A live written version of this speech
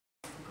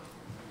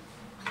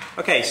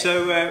Okay,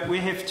 so we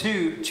have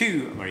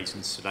two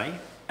reasons today.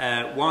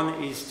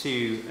 One is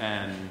to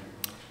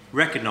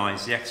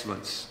recognise the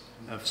excellence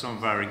of some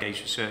of our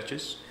engaged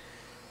researchers,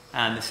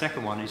 and the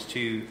second one is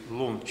to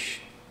launch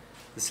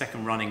the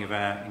second running of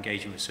our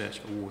Engaging Research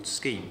Awards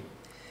scheme.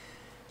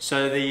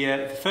 So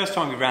the first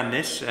time we ran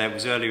this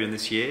was earlier in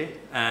this year,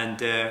 and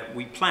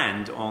we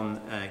planned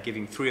on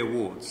giving 3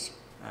 awards.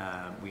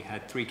 We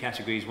had 3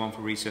 categories, one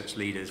for research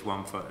leaders,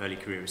 one for early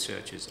career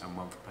researchers, and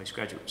one for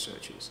postgraduate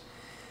researchers.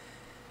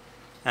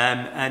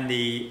 And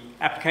the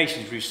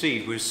applications we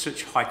received were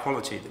such high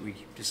quality that we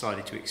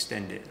decided to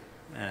extend it.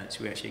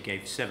 So we actually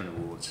gave 7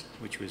 awards,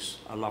 which was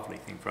a lovely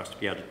thing for us to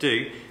be able to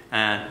do,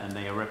 and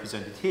they are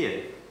represented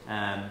here.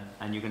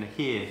 And you're going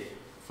to hear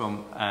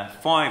from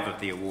 5 of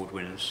the award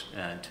winners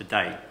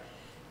today.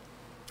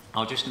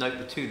 I'll just note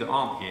the 2 that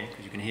aren't here,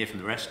 because you can hear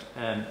from the rest.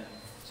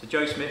 So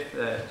Joe Smith,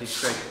 who's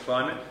created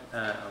climate,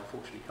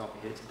 unfortunately can't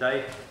be here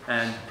today,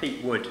 and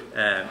Pete Wood,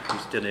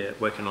 who's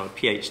working on a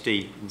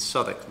PhD in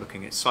Southwark,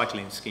 looking at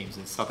cycling schemes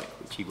in Southwark,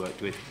 which he worked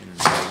with in an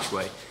engaged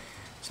way.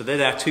 So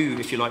they're our 2,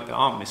 if you like, that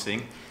aren't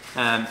missing.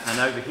 And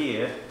over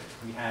here,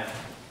 we have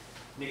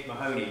Nick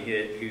Mahoney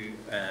here,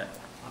 who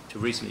up to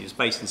recently was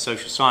based in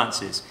social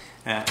sciences,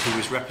 who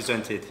was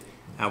represented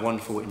our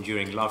wonderful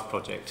Enduring Love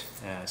project.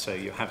 So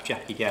you have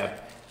Jackie Gabb,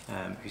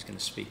 who's going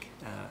to speak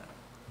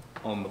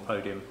on the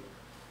podium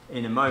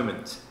in a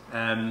moment.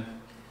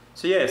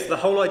 So yes, the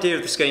whole idea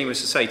of the scheme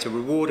was to say to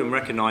reward and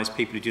recognise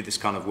people who do this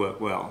kind of work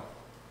well.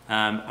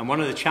 And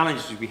one of the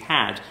challenges we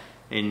had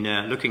in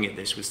looking at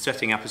this was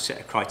setting up a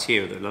set of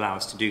criteria that will allow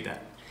us to do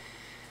that.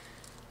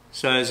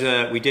 So as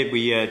we did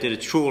a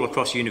trawl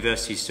across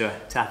universities to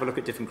have a look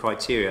at different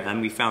criteria, and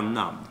we found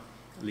none,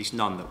 at least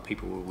none that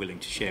people were willing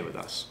to share with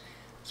us.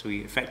 So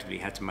we effectively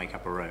had to make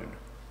up our own.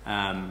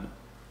 And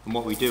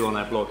what we do on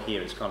our blog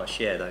here is kind of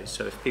share those.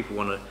 So if people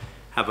want to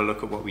have a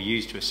look at what we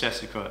use to assess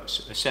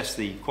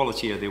the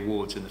quality of the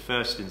awards in the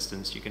first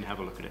instance, you can have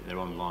a look at it, they're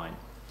online.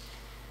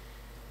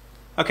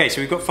 Okay,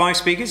 so we've got 5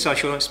 speakers. I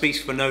shall not speak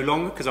for no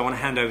longer because I want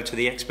to hand over to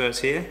the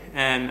experts here.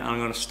 And I'm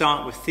going to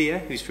start with Thea,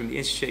 who's from the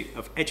Institute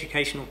of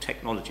Educational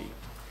Technology.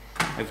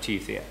 Over to you,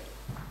 Thea.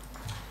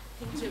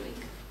 Thank you, Rick.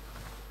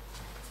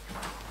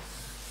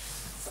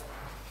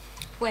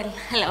 Well,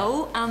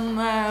 hello.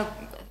 I'm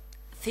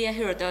Christothea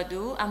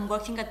Herodotou. I'm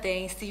working at the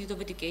Institute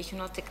of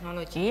Educational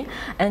Technology,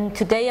 and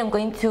today I'm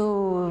going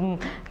to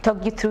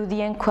talk you through the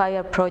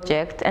nQuire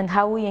project and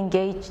how we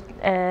engage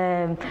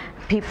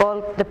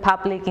people, the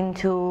public,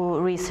 into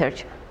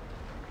research.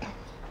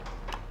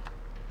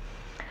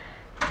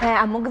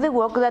 Among the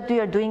work that we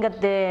are doing at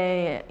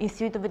the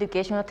Institute of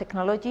Educational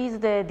Technology is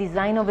the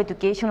design of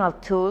educational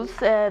tools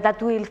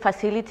that will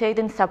facilitate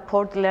and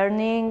support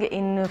learning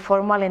in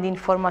formal and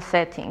informal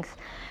settings.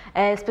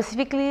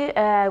 Specifically,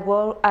 I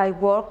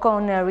work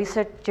on a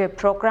research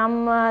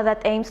program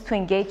that aims to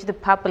engage the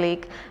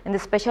public, and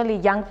especially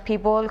young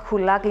people who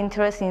lack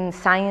interest in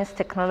science,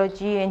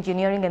 technology,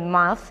 engineering, and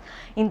math,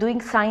 in doing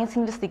science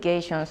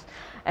investigations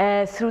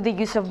through the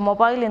use of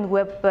mobile and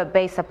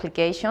web-based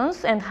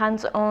applications and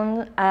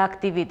hands-on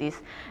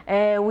activities.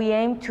 We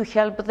aim to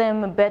help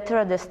them better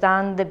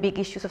understand the big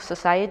issues of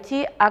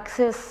society,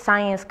 access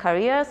science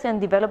careers,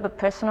 and develop a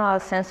personal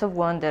sense of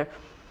wonder.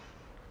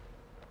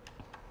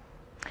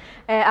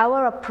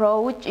 Our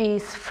approach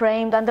is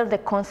framed under the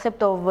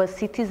concept of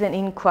citizen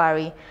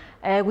inquiry,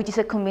 which is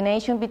a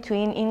combination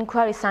between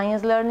inquiry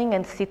science learning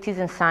and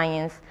citizen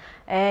science.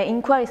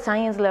 Inquiry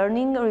science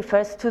learning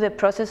refers to the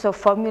process of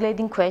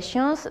formulating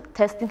questions,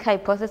 testing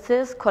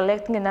hypotheses,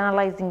 collecting and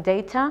analyzing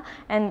data,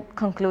 and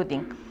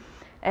concluding.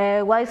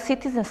 While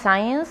citizen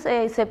science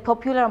is a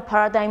popular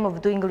paradigm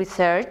of doing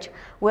research,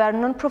 where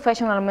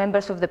non-professional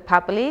members of the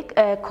public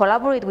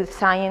collaborate with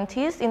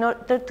scientists in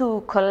order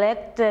to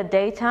collect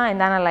data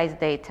and analyze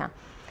data.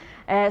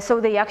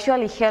 So they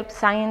actually help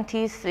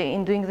scientists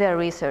in doing their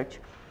research.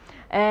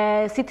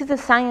 Citizen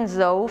science,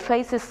 though,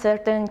 faces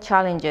certain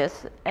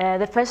challenges.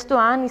 The first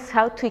one is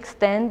how to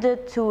extend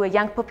it to a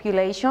young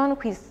population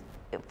who is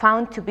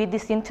found to be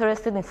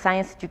disinterested in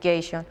science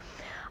education.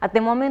 At the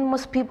moment,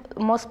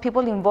 most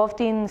people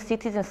involved in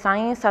citizen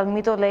science are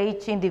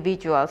middle-aged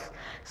individuals,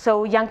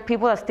 so young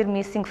people are still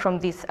missing from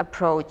this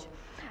approach.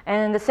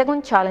 And the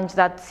second challenge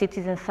that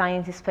citizen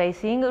science is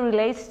facing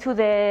relates to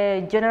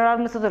the general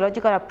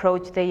methodological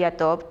approach they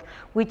adopt,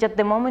 which at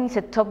the moment is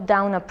a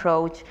top-down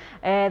approach.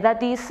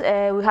 That is,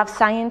 we have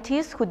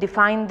scientists who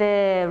define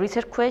the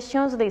research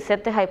questions, they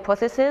set the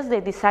hypotheses,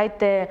 they decide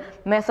the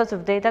methods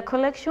of data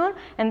collection,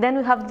 and then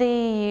we have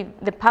the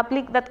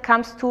public that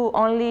comes to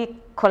only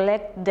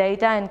collect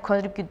data and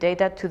contribute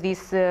data to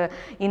these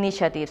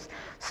initiatives.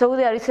 So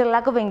there is a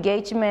lack of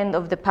engagement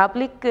of the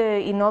public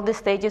in all the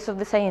stages of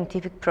the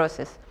scientific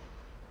process.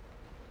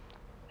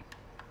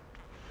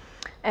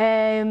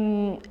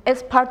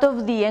 As part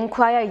of the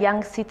nQuire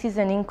Young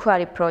Citizen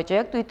Inquiry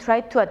project, we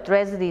tried to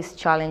address these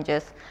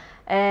challenges.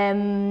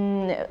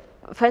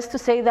 First, to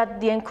say that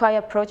the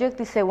nQuire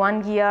project is a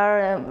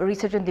one-year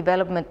research and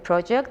development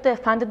project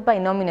funded by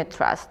Nominate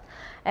Trust.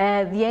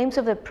 The aims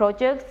of the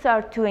projects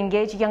are to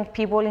engage young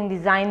people in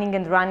designing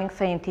and running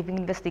scientific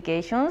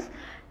investigations.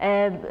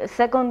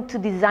 Second, to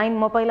design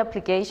mobile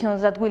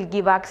applications that will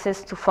give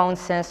access to phone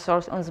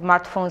sensors on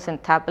smartphones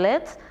and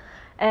tablets.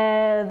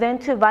 Then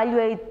to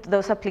evaluate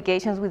those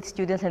applications with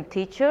students and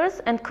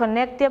teachers and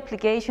connect the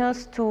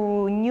applications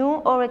to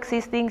new or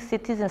existing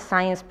citizen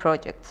science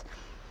projects.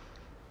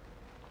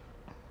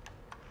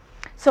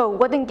 So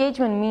what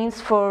engagement means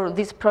for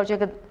this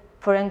project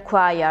for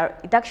nQuire?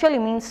 It actually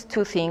means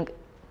two things.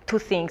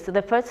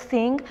 The first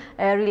thing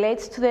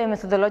relates to the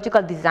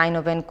methodological design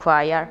of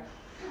nQuire.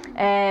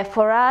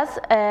 For us,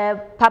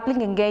 public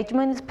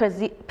engagement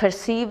is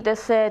perceived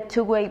as a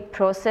two-way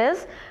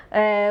process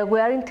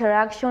where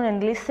interaction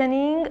and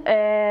listening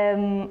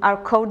are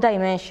core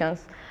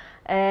dimensions.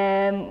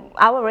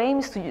 Our aim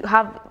is to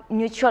have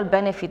mutual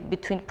benefit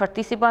between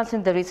participants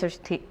and the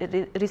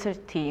research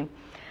team.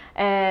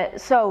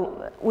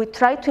 So we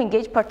try to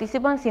engage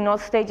participants in all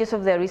stages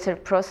of the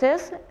research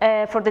process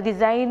for the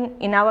design,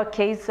 in our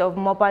case, of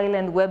mobile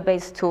and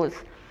web-based tools.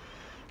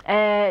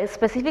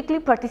 Specifically,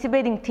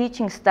 participating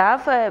teaching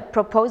staff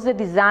proposed the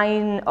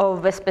design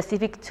of a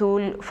specific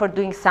tool for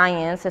doing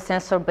science, a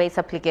sensor-based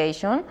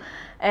application.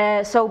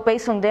 So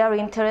based on their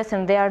interests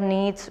and their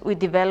needs, we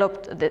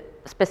developed the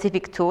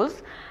specific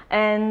tools.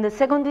 And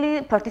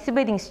secondly,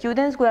 participating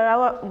students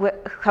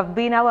have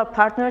been our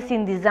partners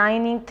in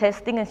designing,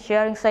 testing, and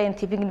sharing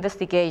scientific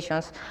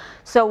investigations.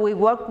 So we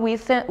work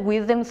with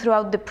them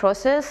throughout the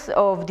process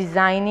of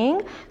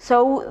designing.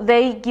 So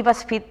they give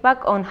us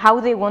feedback on how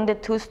they want the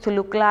tools to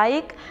look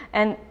like,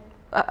 and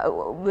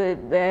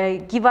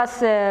give us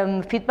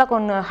feedback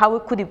on how we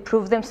could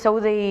improve them so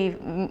they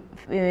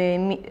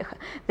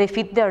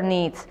fit their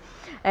needs.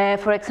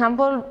 For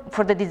example,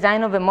 for the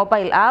design of a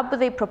mobile app,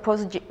 they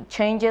proposed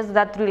changes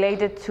that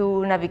related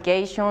to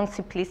navigation,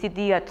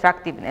 simplicity,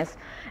 attractiveness.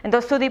 And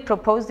also they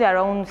proposed their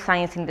own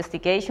science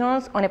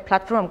investigations on a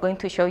platform I'm going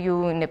to show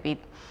you in a bit.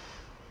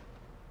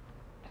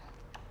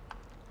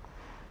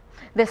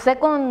 The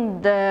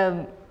second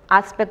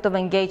aspect of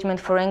engagement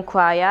for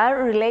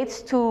nQuire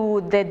relates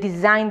to the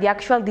design, the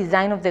actual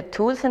design of the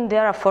tools and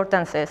their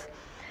affordances.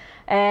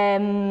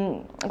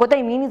 What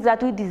I mean is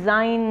that we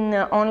design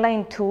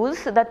online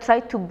tools that try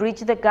to bridge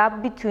the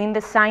gap between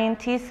the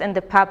scientists and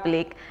the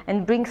public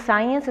and bring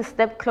science a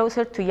step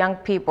closer to young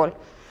people.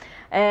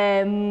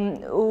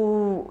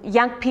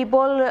 Young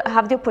people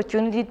have the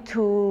opportunity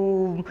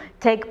to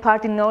take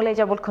part in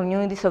knowledgeable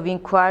communities of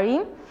inquiry.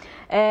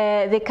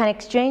 They can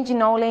exchange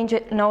knowledge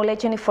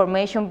and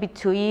information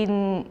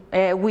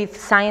with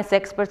science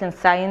experts and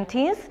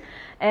scientists.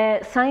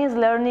 Science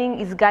learning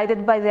is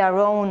guided by their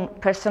own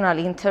personal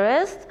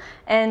interests,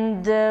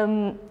 and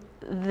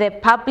the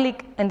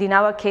public, and in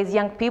our case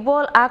young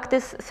people, act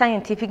as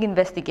scientific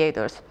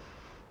investigators.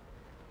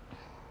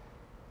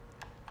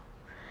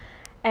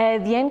 The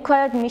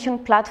nQuire mission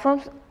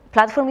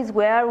platform is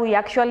where we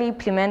actually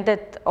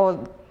implemented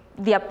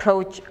the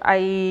approach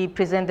I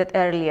presented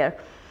earlier.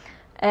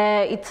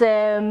 It's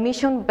a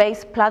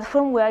mission-based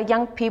platform where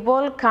young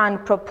people can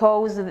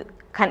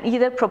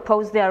either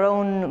propose their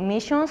own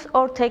missions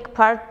or take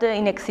part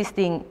in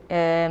existing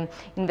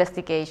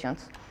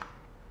investigations.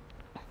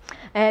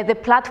 The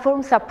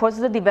platform supports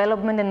the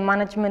development and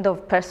management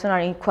of personal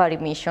inquiry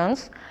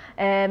missions.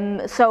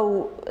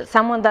 So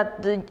someone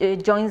that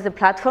joins the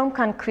platform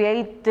can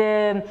create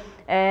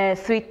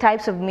 3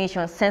 types of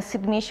missions: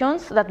 sensitive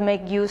missions that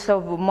make use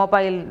of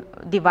mobile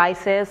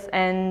devices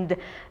and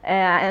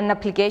an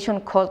application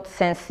called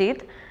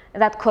Sensit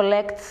that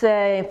collects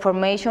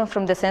information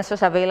from the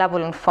sensors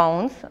available on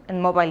phones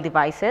and mobile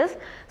devices.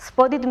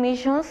 Spotted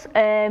missions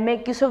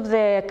make use of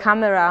the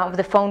camera, of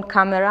the phone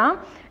camera,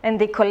 and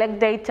they collect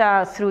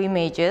data through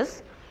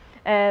images.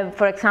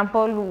 For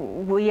example,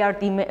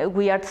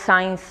 weird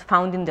signs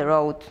found in the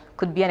road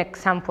could be an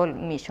example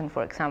mission,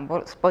 for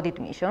example, spotted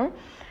mission.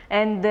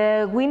 And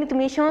WINIT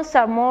missions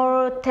are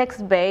more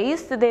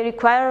text-based. They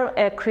require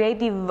a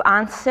creative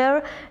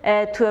answer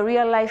to a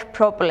real-life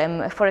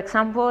problem. For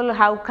example,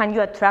 how can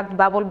you attract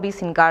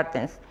bumblebees in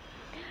gardens?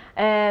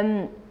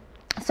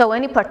 So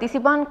any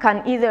participant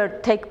can either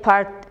take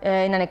part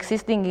in an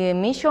existing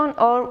mission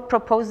or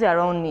propose their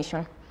own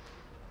mission.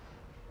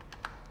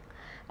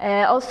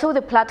 Also,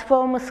 the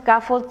platform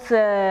scaffolds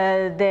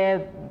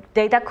the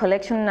data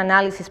collection and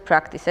analysis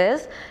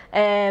practices.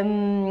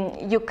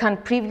 You can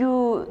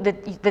preview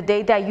the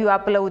data you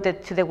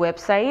uploaded to the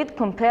website,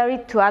 compare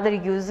it to other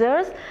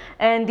users,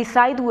 and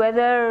decide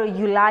whether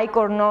you like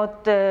or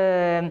not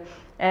the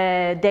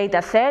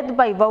data set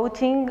by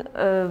voting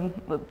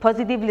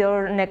positively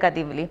or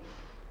negatively.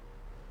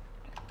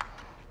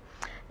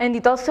 And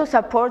it also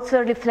supports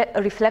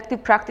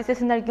reflective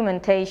practices in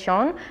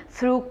argumentation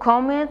through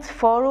comments,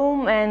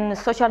 forum, and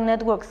social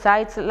network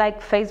sites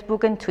like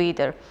Facebook and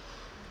Twitter.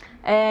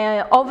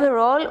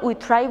 Overall, we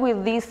try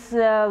with this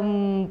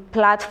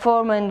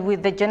platform and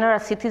with the general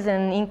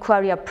citizen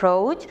inquiry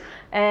approach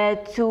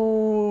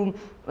to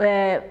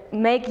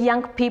make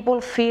young people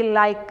feel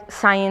like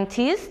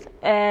scientists,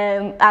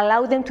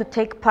 allow them to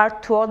take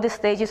part to all the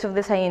stages of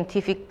the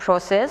scientific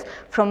process,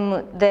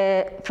 from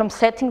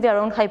setting their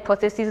own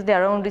hypothesis,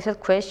 their own research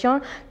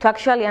question, to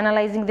actually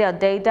analyzing their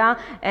data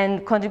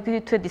and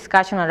contribute to a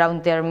discussion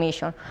around their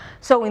mission.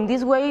 So in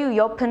this way, we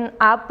open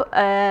up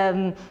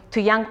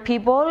to young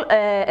people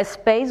a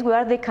space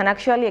where they can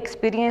actually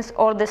experience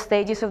all the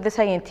stages of the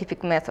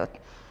scientific method.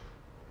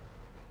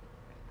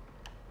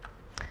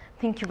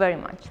 Thank you very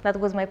much. That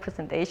was my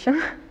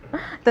presentation.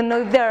 Don't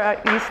know if there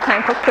is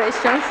time for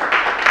questions.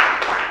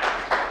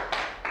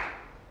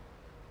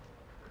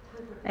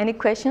 Any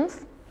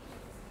questions?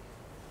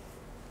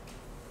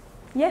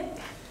 Yeah?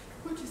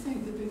 What do you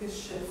think the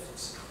biggest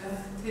shift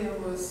there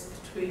was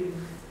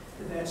between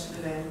the version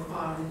of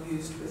nQuire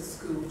used with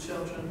school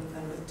children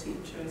and with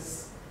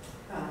teachers?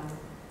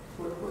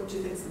 What do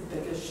you think is the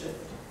biggest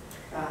shift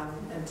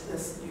into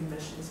this new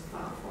missions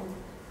platform?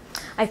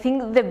 I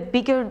think the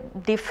bigger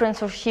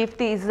difference or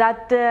shift is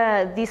that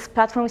this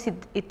platform is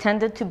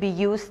intended to be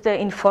used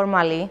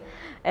informally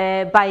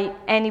by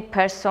any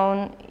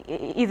person,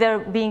 either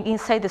being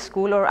inside the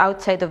school or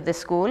outside of the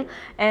school.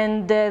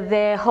 And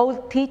the whole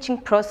teaching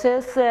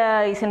process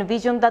is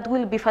envisioned that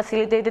will be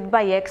facilitated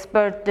by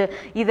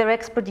either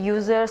expert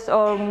users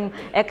or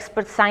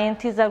expert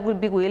scientists that will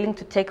be willing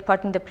to take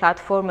part in the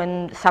platform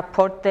and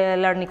support the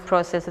learning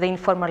process, the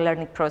informal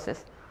learning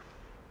process.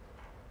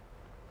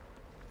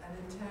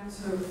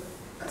 So,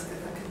 as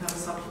if I can have a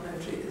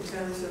supplementary, in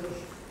terms of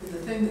the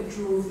thing that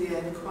drove the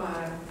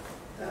nQuire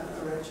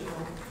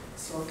original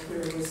software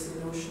was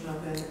the notion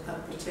of a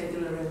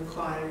particular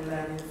inquiry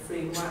learning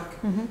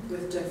framework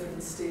with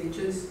different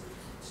stages.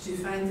 Did you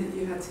find that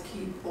you had to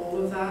keep all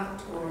of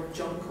that, or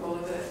junk all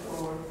of it,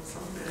 or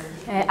something?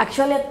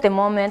 Actually, at the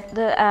moment,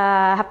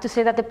 I have to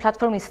say that the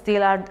platform is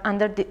still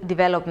under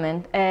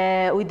development.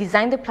 We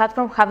designed the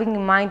platform having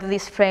in mind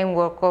this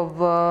framework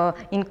of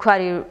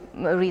inquiry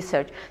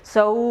research.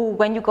 So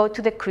when you go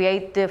to the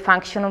create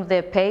function of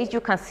the page,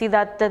 you can see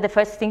that the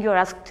first thing you're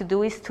asked to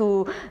do is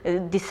to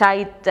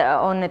decide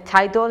on a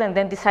title, and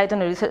then decide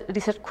on a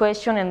research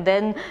question, and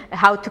then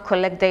how to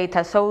collect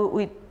data. So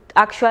we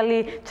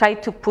actually try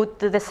to put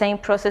the same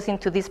process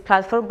into this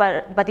platform,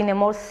 but in a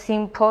more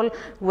simple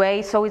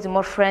way, so it's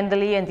more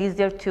friendly and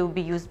easier to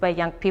be used by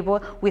young people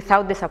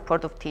without the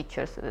support of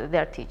teachers,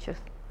 their teachers.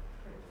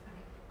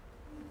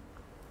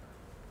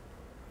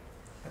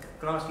 Okay.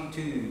 Can I ask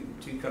you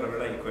two kind of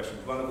related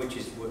questions? One of which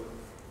is what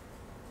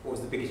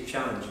was the biggest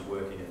challenge of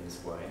working in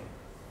this way,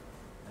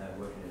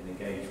 working in an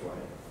engaged way,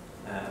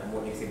 and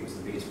what do you think was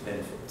the biggest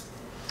benefit?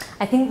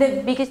 I think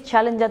the biggest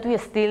challenge that we are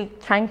still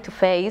trying to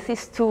face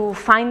is to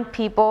find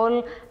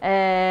people,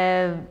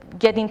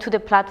 get into the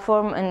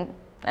platform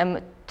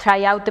and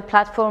try out the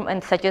platform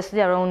and suggest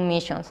their own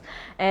missions.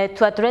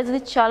 To address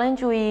this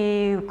challenge,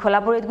 we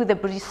collaborate with the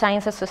British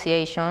Science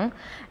Association,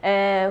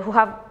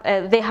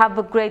 they have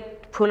a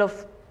great pool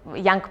of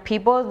young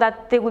people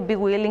that they would be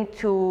willing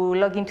to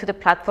log into the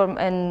platform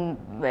and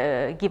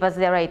give us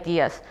their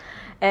ideas.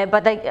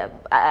 But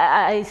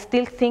I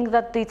still think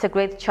that it's a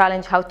great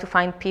challenge how to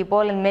find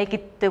people and make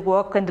it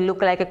work and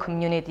look like a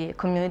community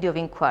of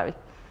inquiry.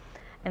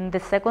 And the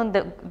second,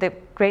 the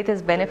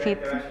greatest benefit.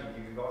 You've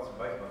answered both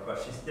my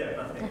questions there,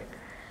 I think.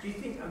 Do you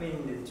think, I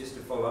mean, just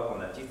to follow up on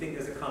that, do you think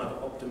there's a kind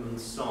of optimum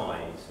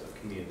size of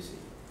community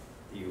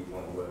that you would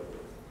want to work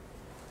with?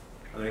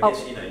 I mean, I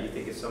guess, you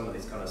think of some of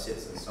these kind of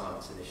citizen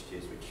science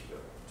initiatives which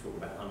talk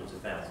about hundreds of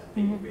thousands of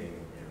people being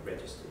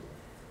registered.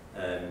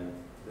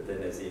 But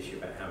then there's the issue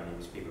about how many of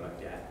these people are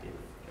actually active.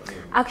 I mean,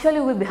 actually,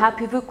 we'd be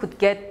happy if we could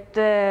get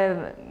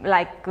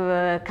like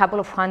a couple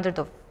of hundred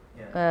of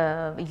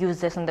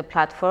users on the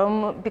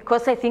platform,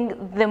 because I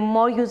think the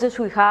more users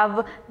we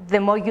have, the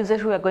more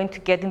users we are going to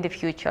get in the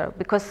future,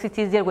 because it's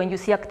easier when you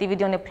see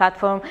activity on a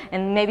platform,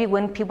 and maybe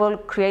when people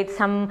create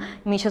some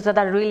missions that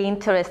are really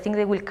interesting,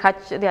 they will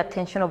catch the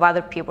attention of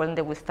other people and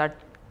they will start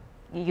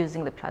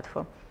using the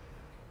platform.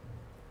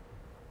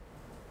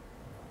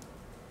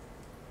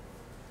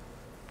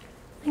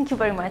 Thank you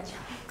very much.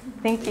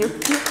 Thank you.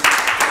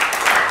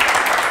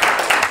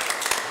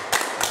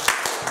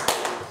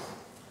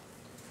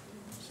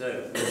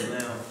 So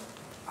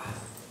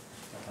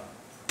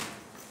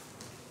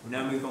we'll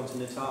now move on to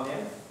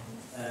Natalia,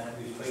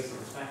 who's based on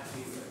the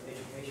Faculty of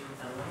Education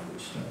and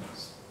Language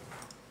Studies.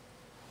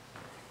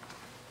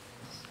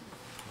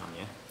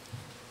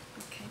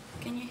 Okay,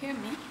 can you hear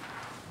me?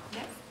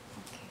 Yes.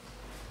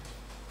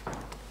 Okay.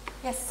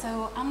 Yes,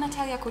 so I'm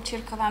Natalia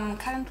Kucirkova. I'm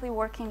currently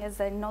working as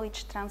a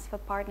Knowledge Transfer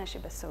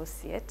Partnership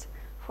Associate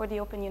for the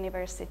Open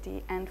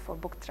University and for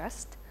Book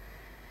Trust.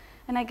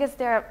 And I guess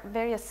there are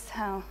various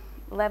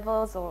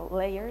levels or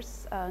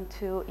layers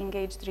to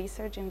engaged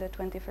research in the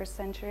 21st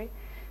century.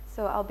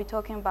 So I'll be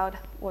talking about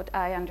what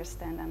I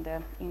understand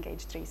under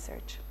engaged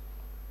research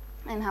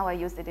and how I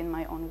used it in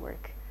my own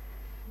work.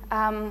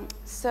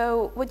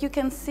 So what you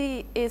can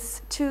see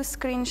is two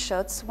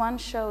screenshots. One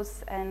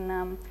shows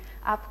an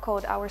app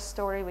called Our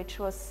Story, which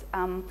was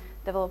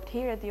developed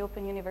here at the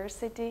Open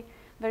University,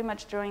 very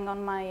much drawing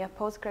on my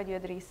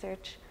postgraduate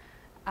research.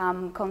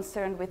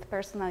 concerned with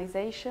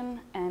personalization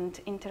and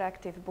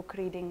interactive book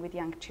reading with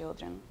young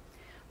children.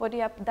 What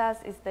the app does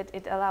is that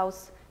it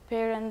allows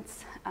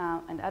parents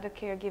and other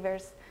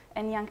caregivers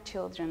and young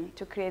children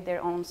to create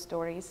their own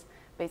stories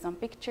based on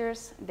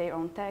pictures, their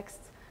own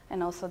texts,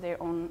 and also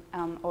their own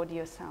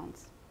audio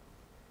sounds.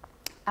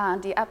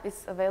 The app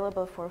is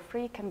available for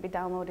free, can be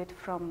downloaded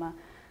from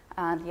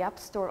the App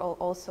Store or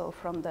also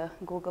from the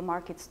Google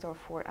Market Store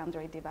for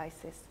Android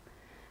devices.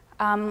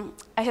 I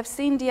have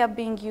seen the app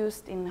being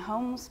used in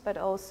homes, but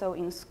also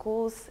in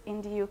schools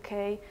in the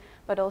UK,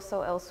 but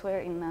also elsewhere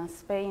in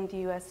Spain,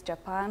 the US,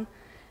 Japan.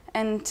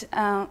 And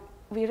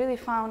we really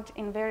found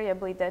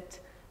invariably that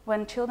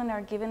when children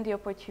are given the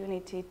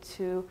opportunity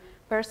to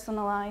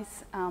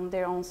personalize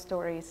their own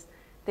stories,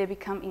 they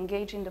become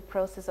engaged in the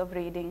process of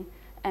reading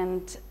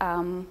and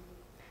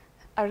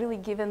are really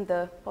given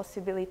the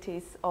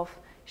possibilities of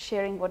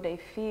sharing what they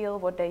feel,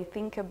 what they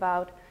think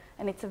about,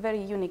 and it's a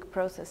very unique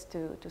process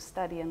to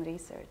study and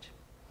research.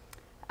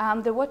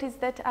 The What Is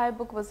That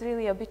iBook was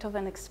really a bit of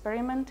an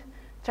experiment,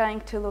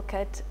 trying to look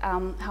at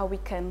how we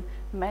can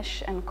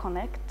mesh and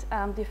connect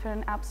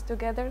different apps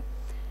together.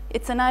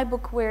 It's an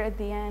iBook where at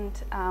the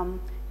end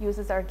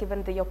users are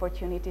given the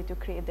opportunity to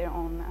create their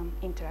own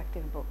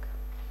interactive book.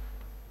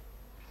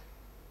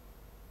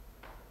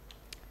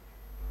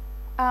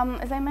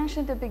 As I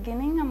mentioned at the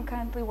beginning, I'm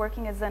currently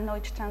working as a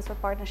Knowledge Transfer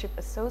Partnership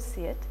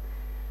Associate,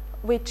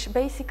 which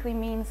basically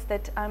means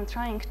that I'm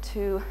trying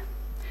to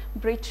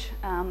bridge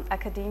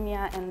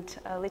academia and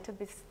a little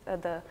bit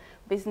the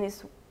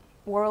business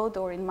world,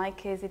 or in my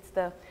case, it's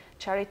the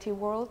charity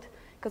world,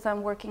 because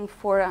I'm working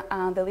for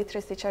the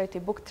Literacy Charity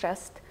Book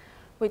Trust,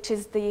 which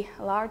is the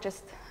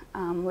largest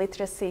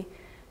literacy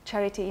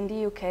charity in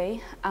the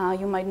UK.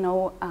 You might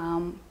know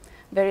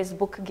various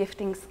book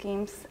gifting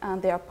schemes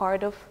they are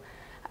part of.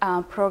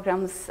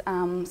 Programs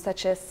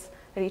such as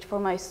Read for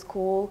My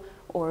School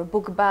or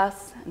Book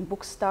Bus and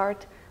Book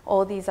Start,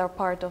 all these are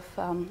part of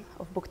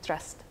Book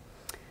Trust.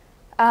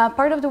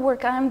 Part of the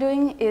work I'm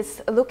doing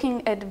is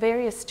looking at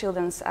various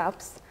children's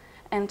apps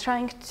and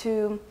trying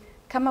to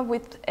come up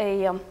with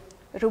a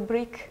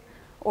rubric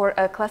or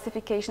a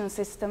classification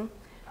system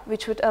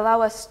which would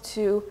allow us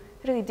to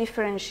really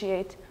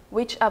differentiate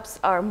which apps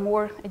are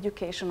more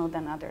educational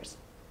than others.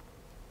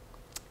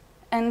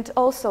 And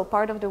also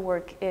part of the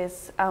work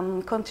is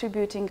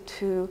contributing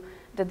to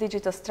the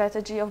digital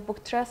strategy of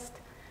Book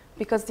Trust,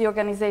 because the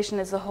organization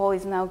as a whole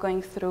is now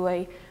going through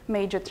a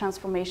major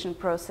transformation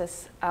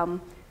process. Our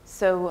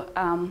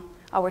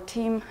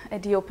team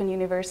at the Open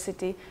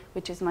University,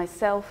 which is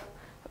myself,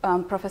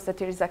 Professor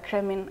Teresa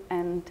Kremin,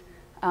 and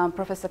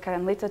Professor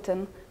Karen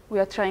Littleton, we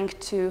are trying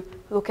to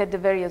look at the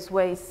various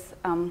ways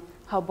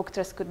how Book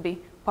Trust could be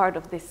part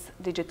of this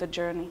digital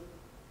journey.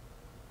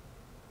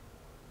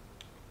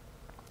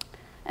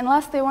 And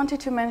last, I wanted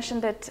to mention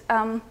that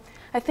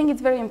I think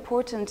it's very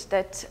important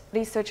that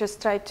researchers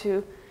try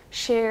to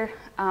share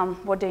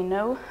what they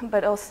know,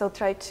 but also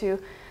try to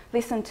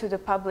listen to the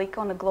public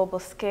on a global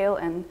scale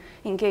and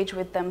engage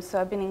with them.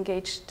 So I've been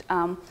engaged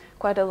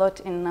quite a lot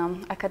in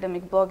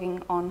academic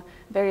blogging on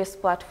various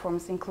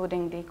platforms,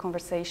 including The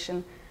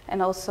Conversation,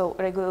 and also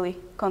regularly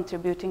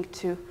contributing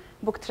to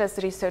Book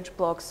Trust research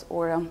blogs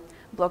or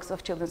blogs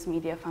of Children's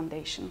Media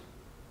Foundation.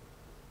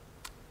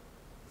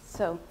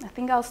 So I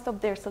think I'll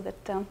stop there so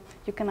that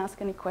you can ask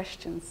any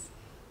questions.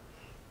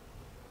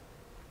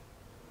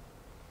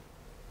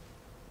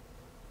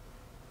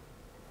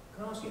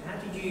 Can I ask you, how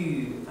did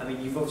you, I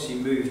mean, you've obviously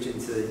moved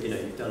into,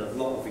 you've done a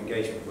lot of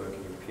engagement work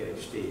in your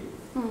PhD,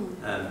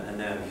 and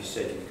now, as you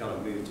said, you've kind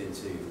of moved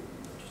into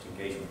just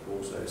engagement, but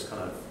also this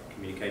kind of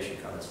communication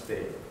kind of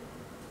sphere.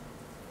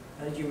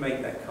 How did you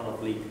make that kind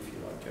of leap, if you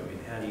like? I mean,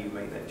 how do you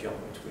make that jump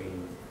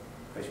between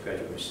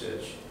postgraduate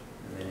research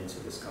and then into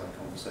this kind of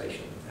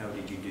conversation? How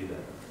did you do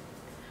that?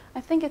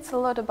 I think it's a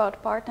lot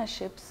about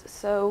partnerships.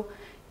 So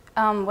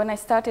when I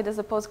started as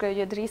a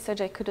postgraduate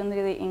researcher, I couldn't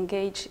really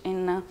engage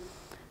in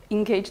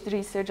engaged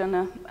research on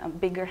a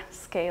bigger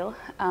scale.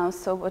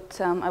 So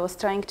what I was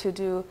trying to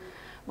do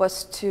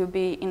was to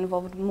be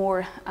involved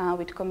more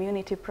with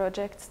community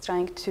projects,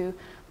 trying to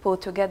pull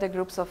together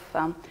groups of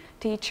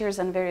teachers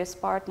and various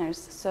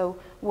partners. So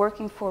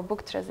working for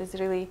Book Trust is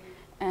really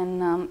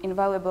an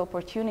invaluable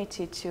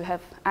opportunity to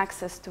have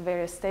access to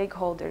various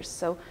stakeholders.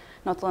 So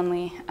not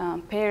only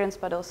parents,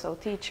 but also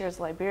teachers,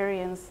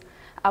 librarians,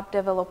 app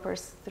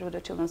developers through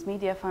the Children's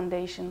Media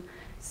Foundation.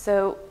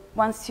 So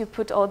once you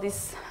put all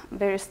these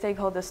various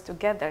stakeholders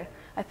together,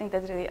 I think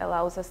that really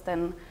allows us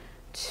then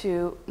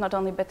to not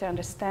only better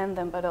understand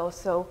them, but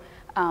also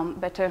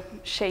better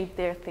shape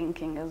their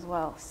thinking as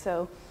well.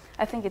 So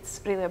I think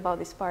it's really about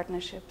these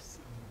partnerships.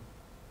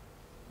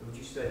 Would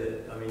you say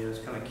that, I mean, I was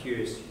kind of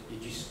curious,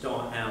 did you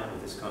start out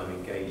with this kind of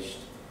engaged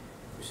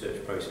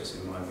research process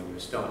in mind when you were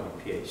starting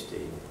your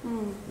PhD?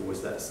 Or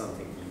was that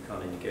something you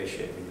kind of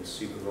negotiated with your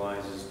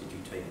supervisors? Did you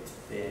take it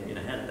to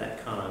them? How did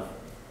that kind of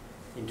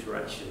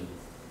interaction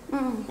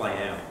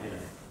play out?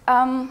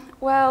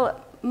 Well,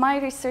 my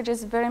research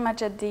is very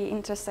much at the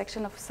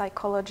intersection of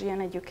psychology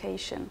and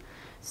education.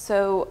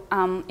 So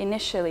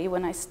initially,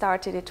 when I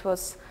started, it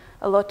was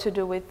a lot to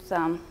do with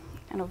kind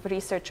of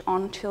research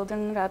on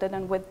children rather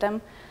than with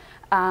them,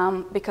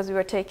 because we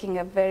were taking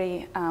a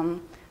very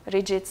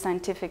rigid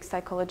scientific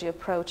psychology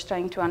approach,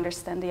 trying to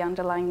understand the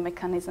underlying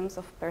mechanisms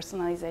of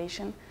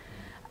personalization.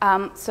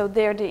 So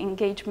there, the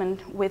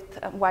engagement with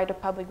a wider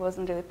public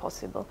wasn't really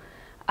possible.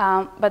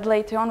 But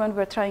later on, when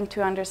we're trying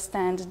to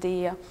understand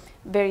the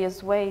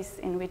various ways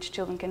in which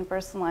children can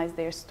personalize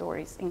their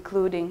stories,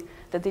 including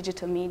the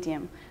digital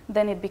medium,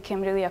 then it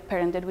became really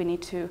apparent that we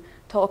need to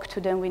talk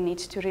to them, we need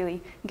to really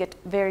get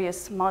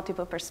various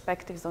multiple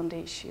perspectives on the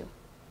issue.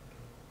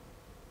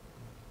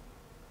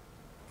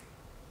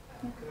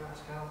 Could I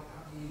ask, how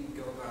do you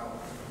go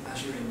about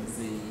measuring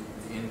the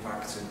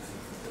impact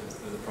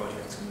of the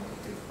project and what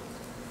you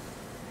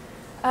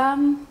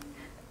do?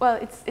 Well,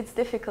 it's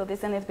difficult,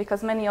 isn't it?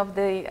 Because many of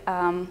the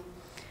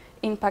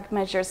impact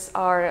measures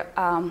are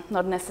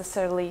not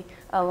necessarily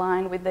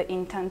aligned with the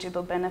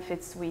intangible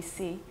benefits we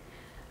see.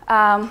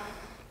 I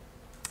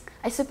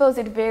suppose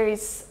it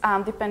varies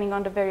depending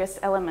on the various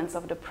elements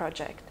of the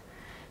project.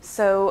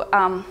 So,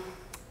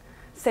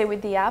 say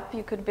with the app,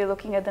 you could be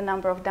looking at the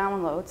number of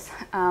downloads,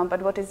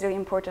 but what is really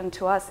important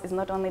to us is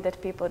not only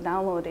that people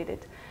downloaded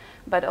it,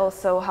 but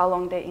also how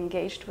long they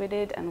engaged with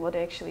it and what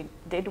they actually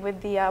did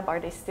with the app. Are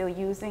they still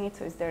using it?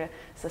 So is there a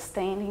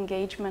sustained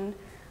engagement?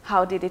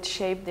 How did it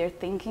shape their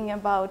thinking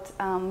about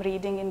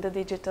reading in the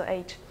digital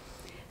age?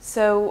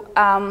 So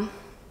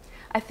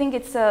I think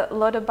it's a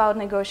lot about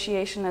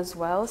negotiation as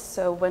well.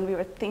 So when we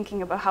were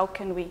thinking about how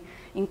can we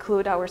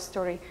include our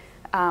story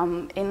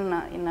in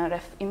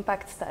a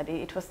impact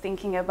study, it was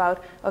thinking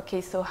about,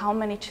 okay, so how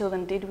many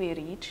children did we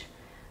reach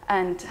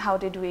and how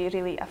did we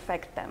really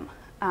affect them?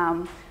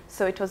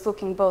 So it was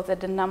looking both at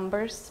the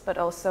numbers, but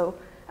also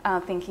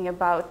thinking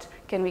about,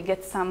 can we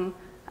get some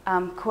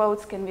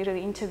quotes, can we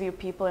really interview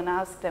people and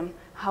ask them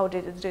how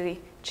did it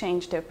really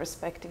change their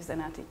perspectives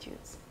and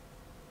attitudes?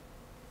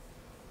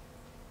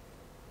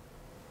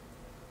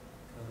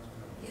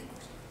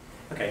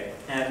 Okay,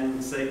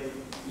 so we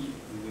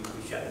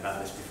chatted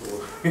about this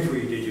before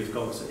you did your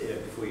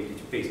before you did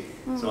your piece.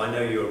 So I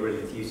know you're a real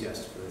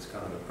enthusiast for this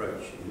kind of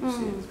approach, and you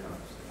see this kind of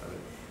stuff.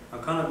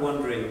 I'm kind of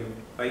wondering,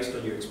 based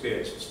on your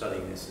experience of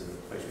studying this as a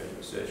postgraduate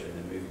researcher and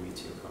then moving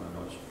into your kind of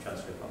knowledge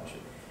transfer partnership,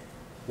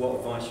 what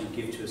advice you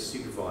give to a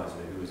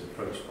supervisor who is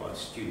approached by a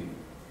student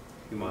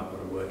who might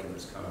want to work in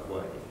this kind of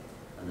way,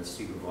 and the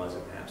supervisor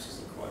perhaps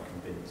isn't quite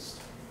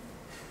convinced?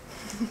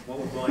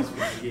 What advice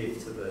would you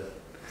give to the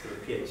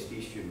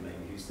PhD student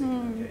maybe who's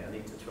thinking, okay, I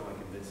need to try and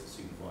convince the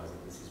supervisor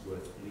that this is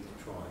worth at least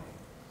trying?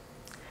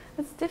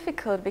 It's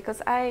difficult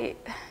because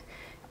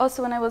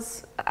also when I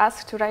was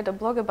asked to write a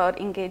blog about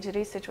engaged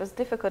research, it was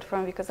difficult for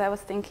me because I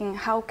was thinking,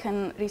 how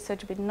can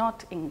research be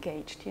not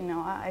engaged? You know,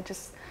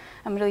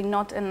 I'm really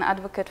not an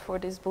advocate for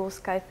this blue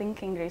sky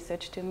thinking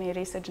research. To me,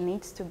 research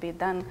needs to be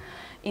done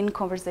in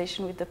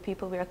conversation with the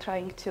people we are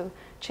trying to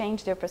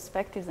change their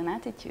perspectives and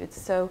attitudes.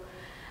 So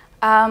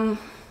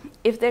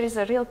if there is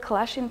a real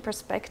clash in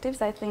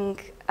perspectives, I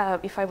think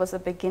if I was a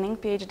beginning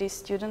PhD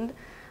student,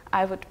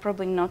 I would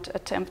probably not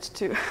attempt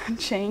to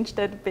change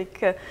that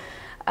big.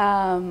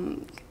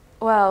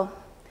 Well,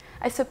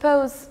 I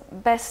suppose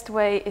best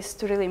way is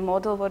to really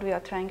model what we are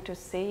trying to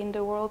see in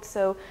the world.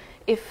 So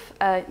if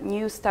a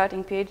new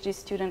starting PhD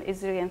student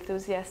is really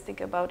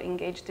enthusiastic about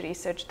engaged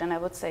research, then I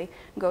would say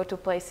go to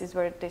places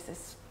where this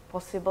is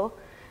possible,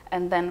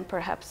 and then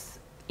perhaps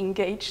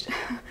engage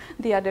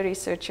the other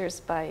researchers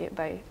by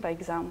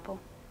example.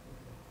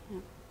 Yeah.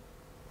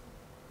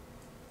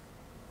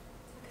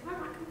 I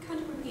can kind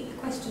of repeat the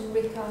question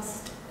Rick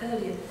asked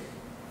earlier,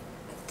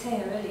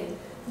 Thea earlier.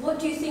 What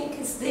do you think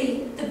is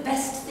the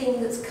best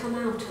thing that's come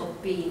out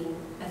of being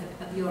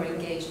of your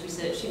engaged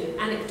research, you know,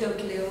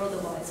 anecdotally or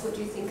otherwise? What do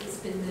you think has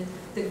been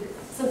the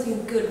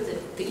something good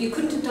that you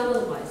couldn't have done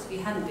otherwise if you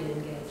hadn't been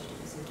engaged?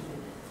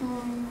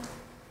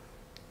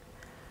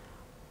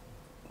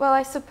 Well,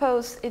 I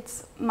suppose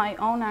it's my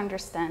own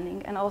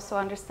understanding and also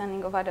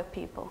understanding of other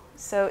people.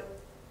 So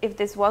if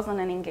this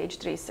wasn't an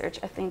engaged research,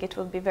 I think it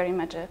would be very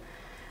much a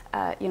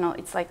you know,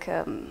 it's like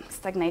a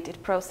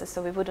stagnated process,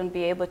 so we wouldn't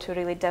be able to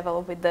really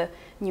develop with the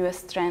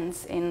newest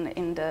trends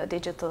in the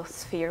digital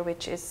sphere,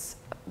 which is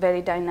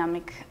very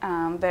dynamic,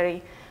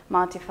 very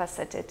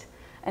multifaceted.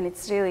 And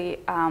it's really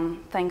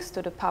thanks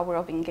to the power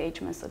of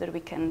engagement so that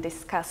we can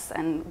discuss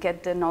and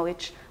get the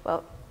knowledge,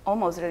 well,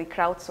 almost really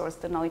crowdsource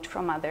the knowledge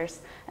from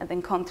others and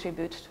then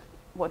contribute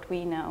what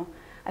we know.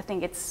 I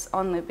think it's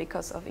only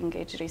because of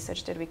engaged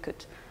research that we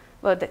could,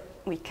 well, that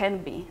we can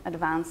be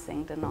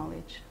advancing the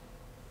knowledge.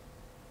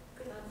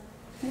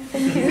 Yeah,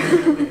 thank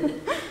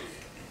you.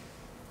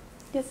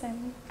 Yes,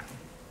 I'm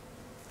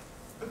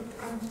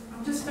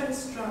just very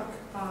struck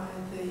by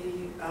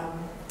the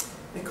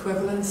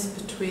equivalence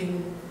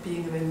between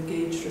being an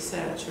engaged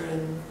researcher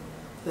in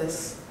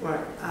this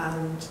work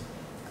and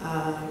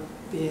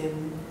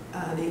being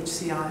an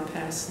HCI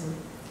person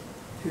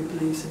who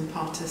believes in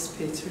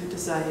participatory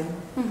design.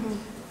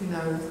 You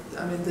know,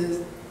 I mean,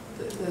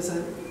 there's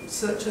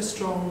such a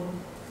strong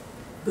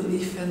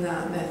belief in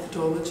that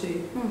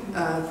methodology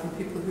from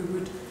people who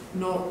would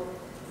not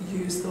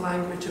use the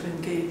language of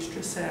engaged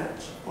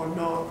research or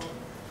not.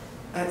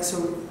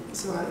 So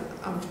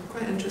I'm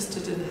quite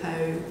interested in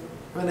how,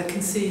 when I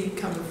can see,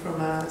 coming from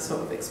a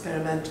sort of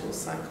experimental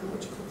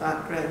psychological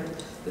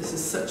background, this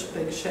is such a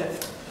big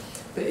shift.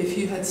 But if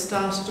you had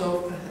started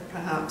off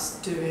perhaps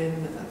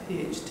doing a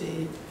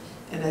PhD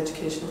in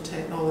educational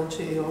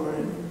technology or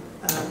in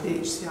the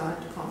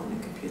HCI department in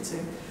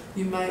computing,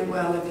 you might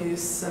well have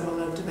used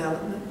similar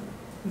development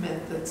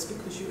methods,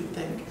 because you would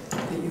think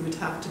that you would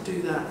have to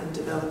do that in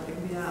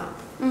developing the app.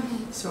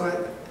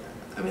 So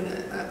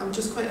I'm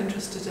just quite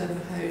interested in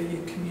how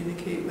you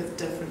communicate with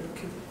different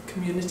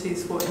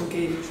communities what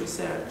engaged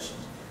research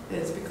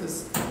is,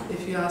 because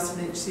if you ask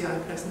an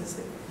HCI person,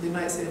 they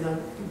might say, no,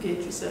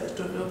 engaged research,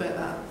 don't know about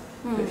that.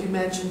 But if you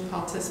mention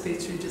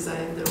participatory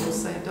design, they're all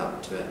signed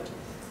up to it.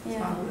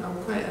 So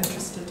I'm quite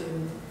interested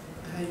in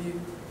how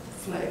you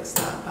flex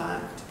that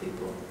back to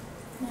people.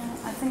 Yeah,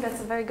 I think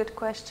that's a very good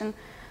question.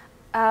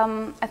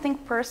 I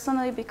think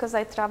personally, because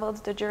I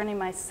traveled the journey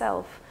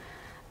myself,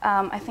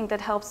 I think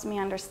that helps me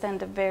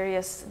understand the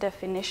various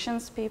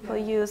definitions people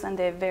use and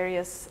the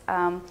various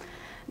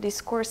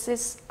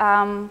discourses.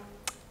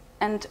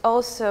 And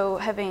also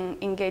having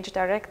engaged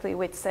directly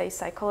with, say,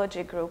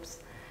 psychology groups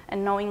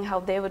and knowing how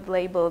they would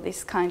label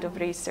this kind of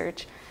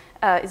research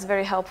is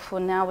very helpful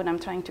now when I'm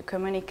trying to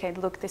communicate,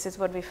 look, this is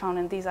what we found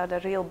and these are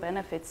the real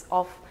benefits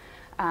of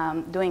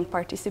doing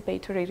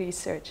participatory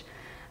research.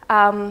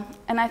 And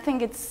I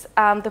think it's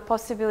the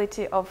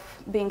possibility of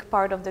being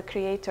part of the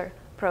creator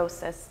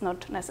process,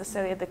 not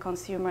necessarily at the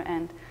consumer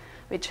end,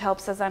 which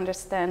helps us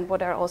understand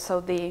what are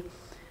also the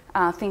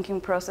thinking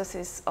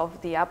processes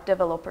of the app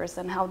developers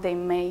and how they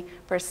may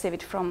perceive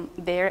it from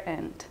their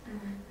end.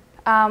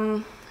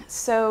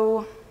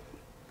 So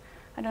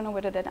I don't know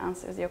whether that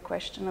answers your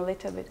question a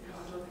little bit. No,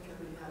 I don't think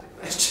I really had a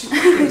question.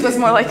 It was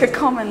more like a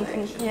comment.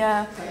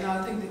 Yeah. But no,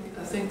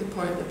 I think the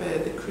point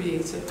about the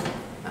creative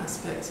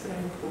aspect is very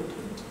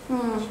important.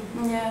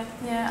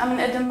 Yeah. I mean,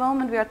 at the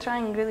moment we are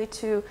trying really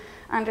to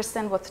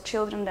understand what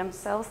children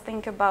themselves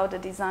think about the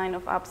design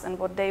of apps and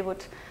what they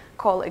would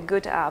call a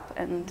good app.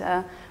 And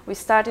we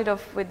started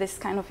off with this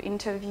kind of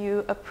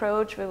interview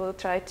approach. We will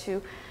try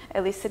to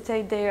elicit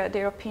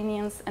their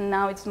opinions, and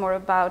now it's more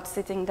about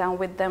sitting down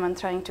with them and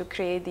trying to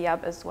create the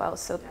app as well.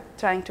 So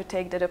trying to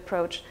take that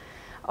approach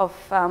of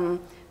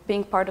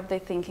being part of their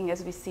thinking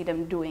as we see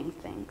them doing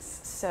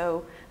things.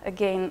 So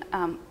again,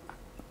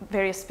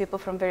 various people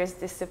from various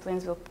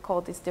disciplines will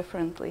call this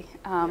differently.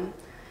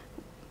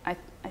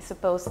 I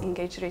suppose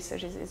engaged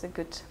research is a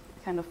good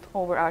kind of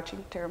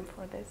overarching term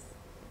for this.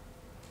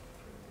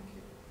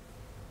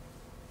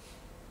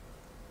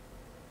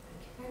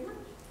 Thank you very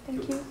much.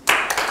 Thank you.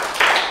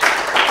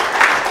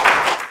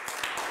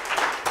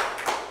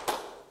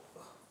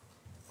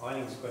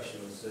 Eileen's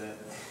question was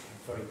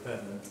very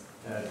pertinent.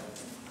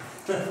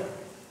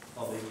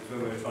 Obviously,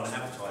 when we were trying to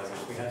advertise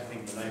this, we had to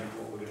think of the name of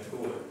what we were going to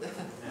call it.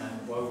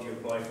 And why would you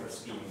apply for a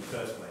scheme in the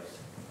first place?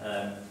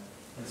 And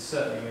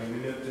certainly,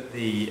 when we looked at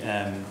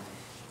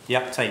the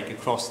uptake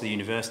across the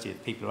university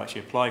of people who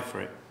actually applied for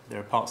it, there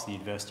are parts of the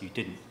university who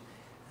didn't.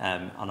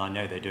 And I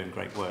know they're doing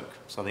great work,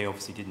 so they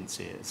obviously didn't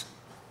see it as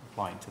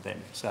applying to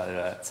them.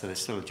 So there's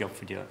still a job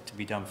to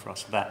be done for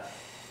us for that.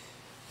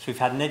 So we've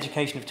had an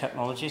education of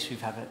technologists,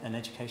 we've had an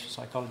education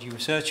psychology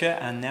researcher,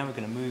 and now we're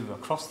going to move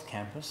across the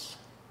campus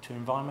to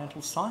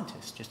environmental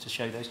scientists, just to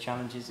show those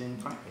challenges in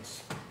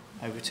practice.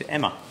 Over to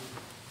Emma.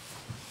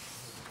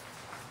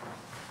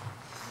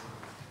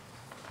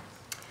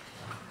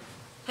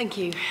 Thank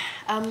you.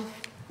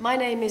 My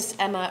name is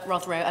Emma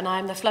Rothero, and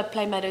I'm the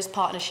Floodplain Meadows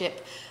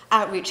Partnership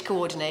Outreach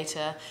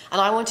Coordinator,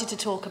 and I wanted to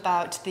talk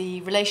about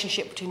the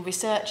relationship between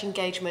research,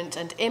 engagement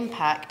and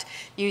impact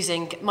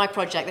using my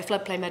project, the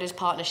Floodplain Meadows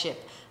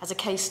Partnership, as a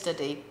case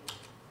study.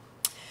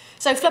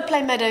 So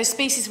floodplain meadows,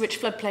 species-rich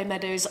floodplain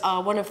meadows,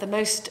 are one of the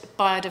most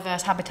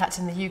biodiverse habitats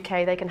in the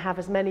UK. They can have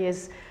as many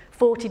as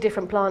 40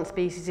 different plant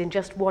species in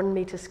just 1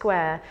 metre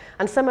square,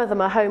 and some of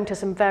them are home to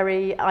some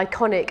very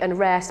iconic and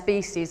rare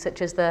species,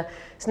 such as the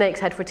snake's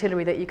head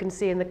fritillary that you can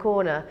see in the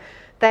corner.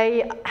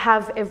 They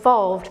have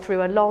evolved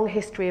through a long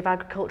history of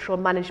agricultural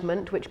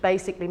management, which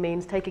basically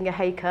means taking a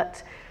hay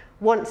cut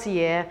once a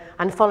year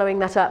and following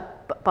that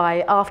up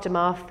by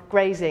aftermath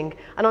grazing.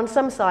 And on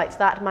some sites,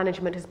 that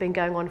management has been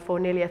going on for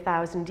nearly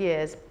 1,000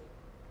 years.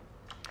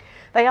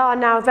 They are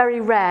now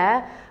very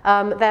rare.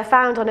 They're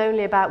found on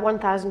only about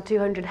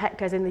 1,200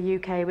 hectares in the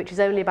UK, which is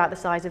only about the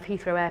size of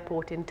Heathrow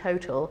Airport in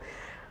total.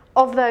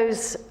 Of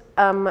those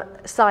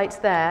sites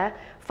there,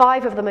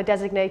 5 of them are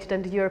designated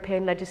under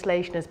European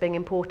legislation as being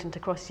important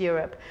across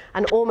Europe,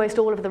 and almost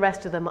all of the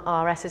rest of them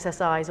are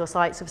SSSIs, or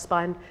sites of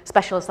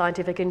special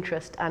scientific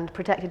interest, and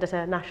protected at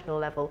a national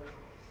level.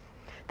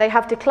 They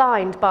have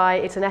declined by,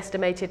 it's an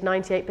estimated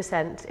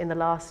 98% in the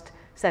last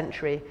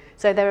century,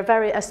 so they're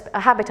a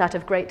habitat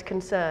of great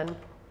concern.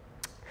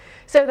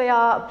 So they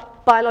are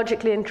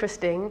biologically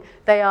interesting,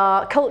 they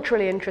are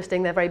culturally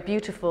interesting, they're very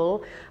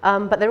beautiful,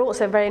 but they're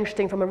also very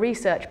interesting from a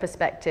research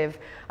perspective.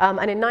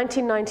 And in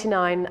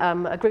 1999,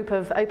 a group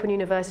of Open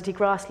University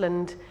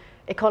grassland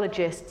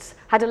ecologists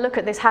had a look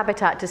at this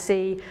habitat to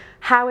see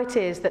how it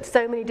is that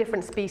so many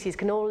different species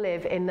can all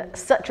live in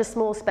such a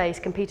small space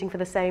competing for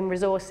the same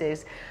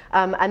resources.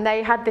 And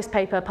they had this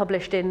paper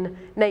published in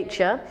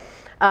Nature,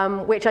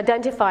 which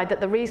identified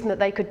that the reason that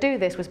they could do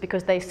this was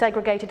because they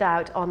segregated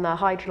out on the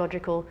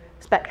hydrological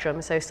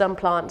spectrum. So some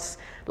plants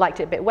liked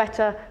it a bit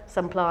wetter,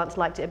 some plants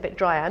liked it a bit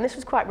drier. And this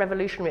was quite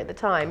revolutionary at the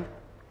time.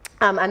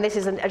 And this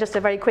is just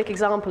a very quick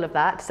example of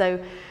that. So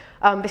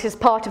this is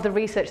part of the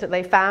research that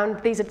they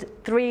found. These are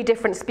 3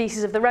 different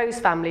species of the rose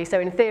family, so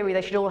in theory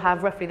they should all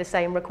have roughly the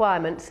same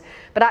requirements.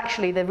 But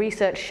actually the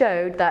research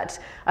showed that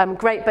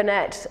Great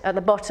Bonnet at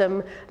the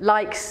bottom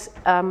likes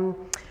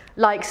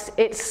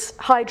its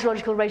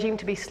hydrological regime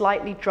to be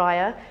slightly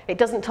drier. It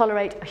doesn't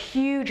tolerate a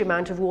huge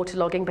amount of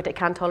waterlogging, but it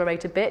can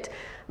tolerate a bit.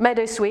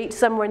 Meadowsweet,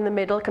 somewhere in the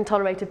middle, can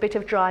tolerate a bit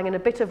of drying and a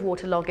bit of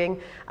waterlogging.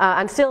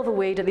 And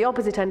silverweed, at the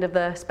opposite end of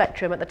the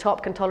spectrum, at the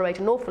top, can tolerate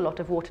an awful lot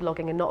of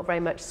waterlogging and not very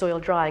much soil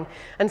drying.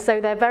 And so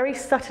they're very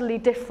subtly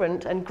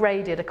different and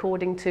graded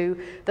according to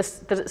the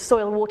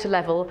soil water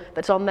level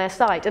that's on their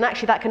site. And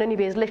actually that can only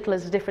be as little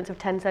as a difference of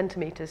 10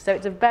 centimetres. So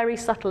it's a very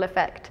subtle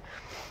effect.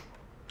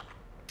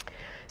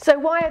 So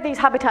why are these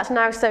habitats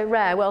now so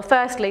rare? Well,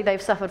 firstly,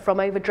 they've suffered from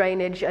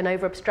over-drainage and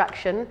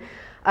over-abstraction.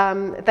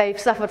 They've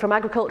suffered from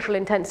agricultural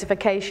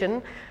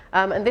intensification.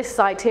 And this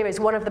site here is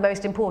one of the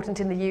most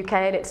important in the UK,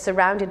 and it's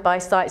surrounded by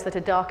sites that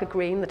are darker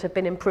green, that have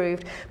been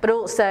improved. But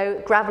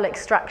also, gravel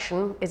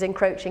extraction is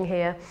encroaching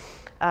here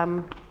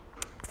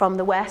from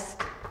the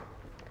west.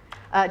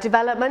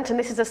 Development, and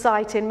this is a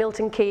site in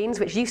Milton Keynes,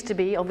 which used to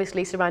be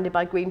obviously surrounded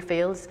by green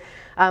fields.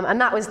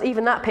 And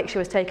even that picture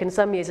was taken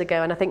some years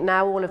ago, and I think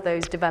now all of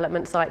those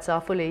development sites are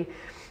fully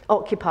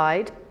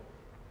occupied.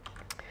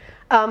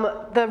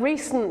 The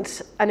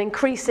recent and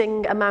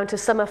increasing amount of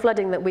summer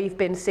flooding that we've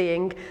been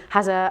seeing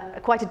has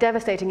quite a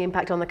devastating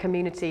impact on the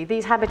community.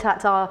 These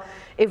habitats are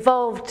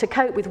evolved to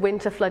cope with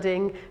winter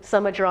flooding,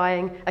 summer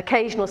drying,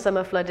 occasional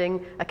summer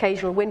flooding,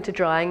 occasional winter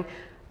drying,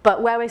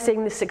 but where we're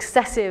seeing this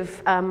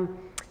successive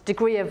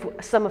degree of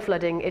summer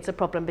flooding, it's a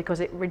problem because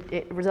it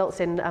results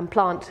in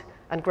plant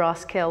and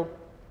grass kill,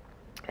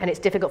 and it's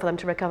difficult for them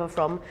to recover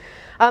from.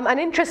 And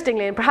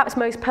interestingly, and perhaps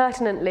most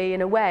pertinently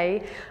in a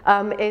way,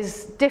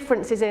 is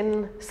differences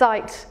in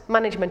site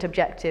management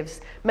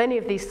objectives. Many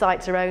of these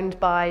sites are owned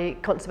by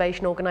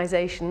conservation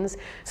organisations.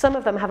 Some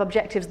of them have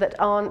objectives that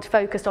aren't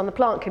focused on the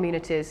plant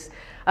communities.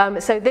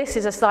 So this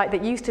is a site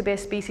that used to be a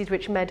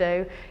species-rich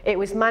meadow. It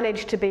was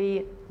managed to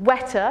be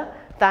wetter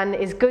than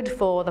is good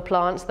for the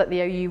plants that the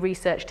OU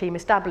research team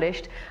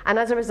established, and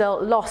as a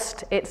result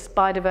lost its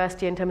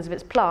biodiversity in terms of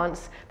its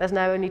plants. There's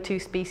now only 2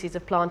 species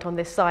of plant on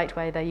this site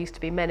where there used to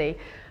be many,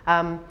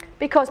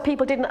 because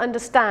people didn't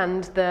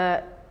understand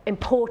the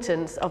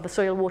importance of the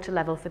soil water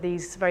level for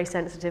these very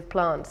sensitive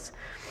plants.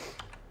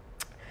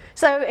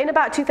 So in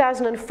about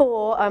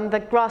 2004, the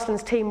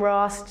grasslands team were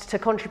asked to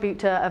contribute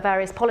to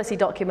various policy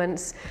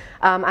documents,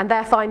 and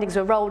their findings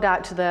were rolled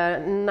out to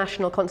the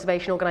national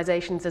conservation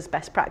organisations as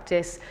best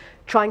practice,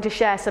 trying to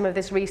share some of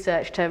this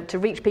research to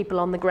reach people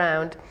on the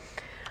ground.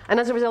 And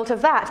as a result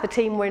of that, the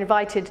team were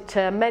invited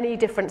to many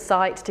different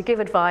sites to give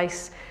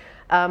advice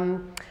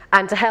and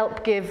to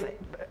help give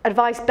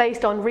advice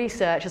based on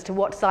research as to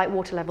what site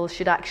water levels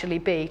should actually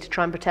be to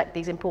try and protect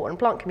these important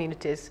plant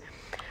communities.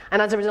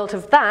 And as a result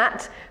of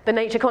that, the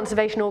nature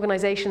conservation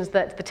organisations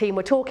that the team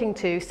were talking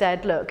to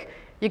said, look,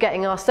 you're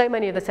getting asked so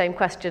many of the same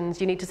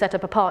questions, you need to set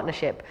up a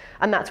partnership.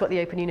 And that's what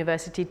the Open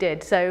University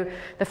did. So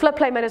the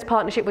Floodplain Meadows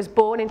Partnership was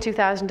born in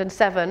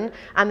 2007,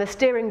 and the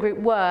steering group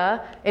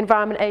were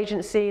Environment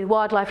Agency,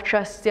 Wildlife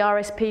Trusts, the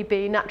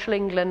RSPB, Natural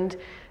England,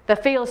 the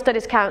Field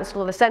Studies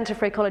Council, the Centre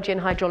for Ecology and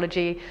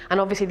Hydrology,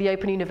 and obviously the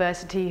Open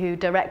University, who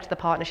direct the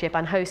partnership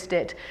and host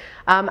it.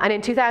 And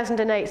in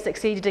 2008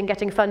 succeeded in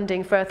getting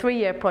funding for a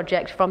 3-year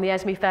project from the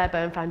Esme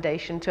Fairbairn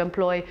Foundation to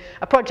employ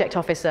a project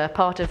officer,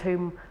 part of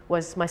whom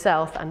was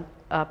myself and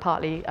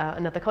partly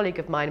another colleague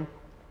of mine.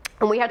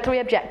 And we had 3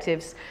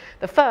 objectives.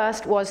 The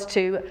first was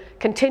to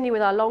continue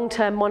with our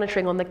long-term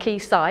monitoring on the key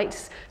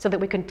sites so that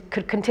we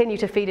could continue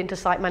to feed into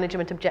site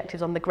management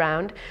objectives on the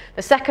ground.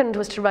 The second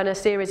was to run a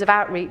series of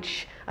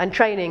outreach and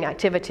training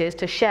activities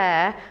to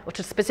share or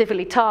to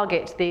specifically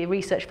target the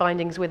research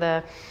findings with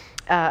a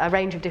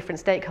range of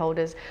different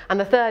stakeholders. And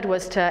the third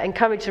was to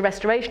encourage the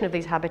restoration of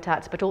these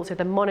habitats, but also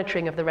the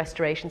monitoring of the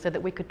restoration so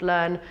that we could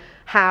learn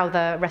how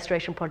the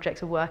restoration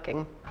projects are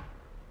working.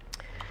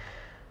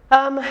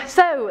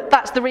 So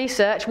that's the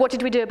research. What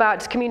did we do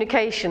about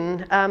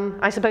communication?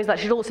 I suppose that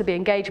should also be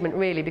engagement,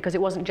 really, because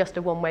it wasn't just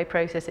a one-way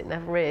process. It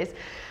never is.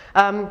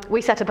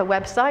 We set up a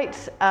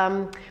website.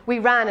 We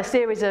ran a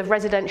series of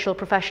residential,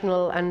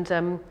 professional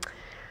and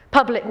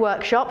public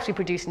workshops. We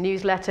produced a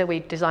newsletter.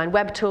 We designed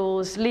web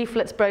tools,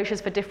 leaflets, brochures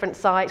for different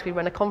sites. We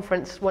run a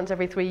conference once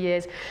every 3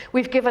 years.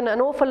 We've given an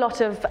awful lot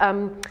of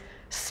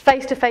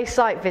face-to-face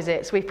site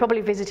visits. We've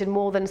probably visited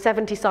more than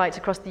 70 sites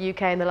across the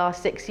UK in the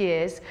last 6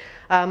 years,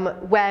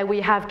 where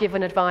we have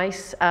given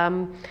advice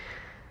and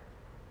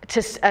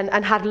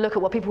had a look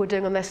at what people were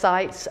doing on their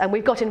sites. And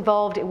we've got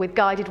involved with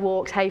guided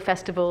walks, hay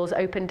festivals,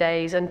 open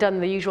days, and done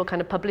the usual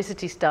kind of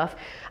publicity stuff.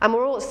 And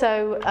we're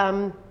also,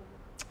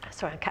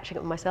 sorry, I'm catching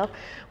up with myself.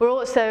 We're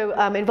also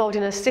involved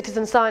in a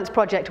citizen science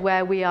project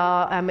where we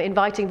are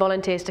inviting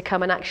volunteers to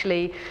come and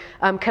actually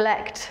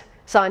collect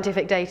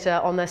scientific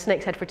data on the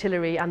snake's head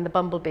fritillary and the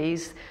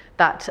bumblebees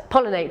that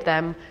pollinate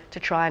them to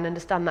try and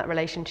understand that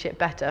relationship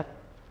better.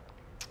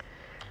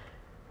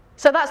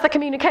 So that's the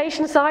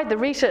communication side. The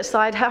research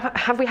side,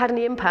 have we had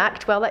any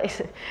impact? Well, that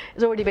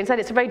has already been said.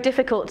 It's very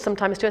difficult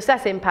sometimes to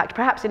assess impact.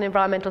 Perhaps in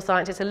environmental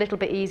science it's a little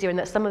bit easier in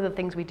that some of the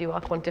things we do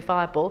are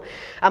quantifiable.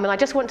 And I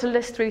just want to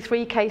list through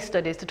 3 case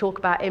studies to talk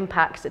about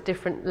impacts at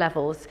different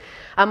levels.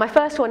 My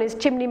first one is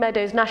Chimney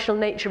Meadows National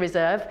Nature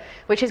Reserve,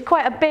 which is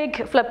quite a big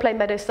floodplain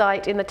meadow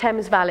site in the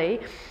Thames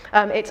Valley.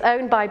 It's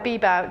owned by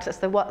BBOUT, that's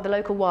the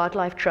local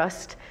wildlife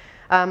trust.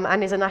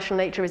 And is a national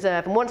nature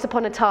reserve. And once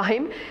upon a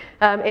time,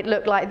 it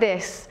looked like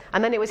this.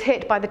 And then it was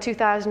hit by the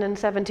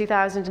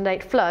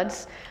 2007-2008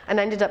 floods and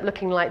ended up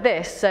looking like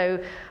this. So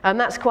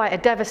that's quite a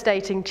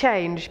devastating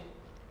change.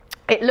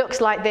 It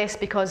looks like this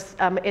because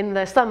in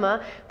the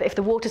summer, if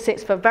the water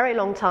sits for a very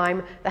long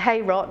time, the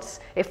hay rots,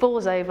 it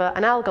falls over,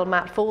 an algal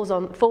mat forms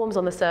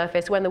on the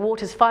surface. When the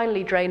waters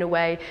finally drain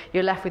away,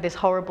 you're left with this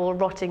horrible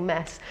rotting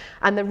mess.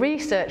 And the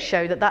research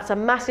showed that that's a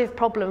massive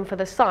problem for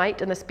the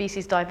site and the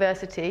species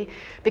diversity,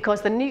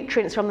 because the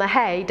nutrients from the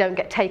hay don't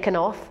get taken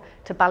off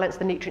to balance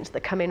the nutrients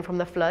that come in from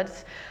the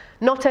floods.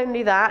 Not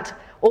only that,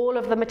 all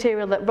of the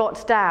material that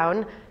rots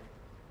down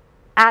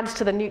adds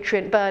to the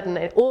nutrient burden.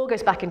 It all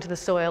goes back into the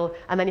soil,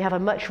 and then you have a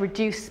much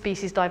reduced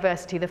species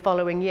diversity the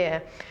following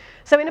year.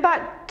 So in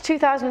about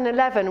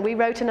 2011, we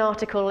wrote an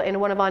article in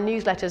one of our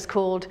newsletters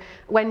called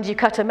 "When Do You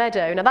Cut a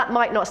Meadow?" Now that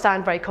might not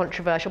sound very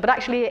controversial, but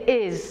actually it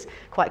is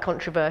quite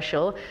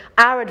controversial.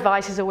 Our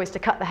advice is always to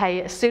cut the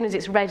hay as soon as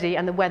it's ready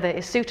and the weather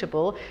is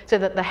suitable, so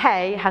that the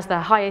hay has the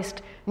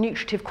highest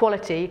nutritive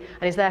quality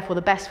and is therefore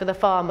the best for the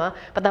farmer.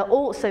 But that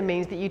also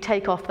means that you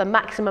take off the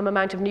maximum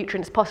amount of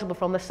nutrients possible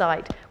from the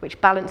site, which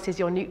balances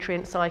your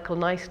nutrient cycle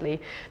nicely.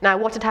 Now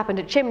what had happened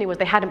at Chimney was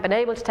they hadn't been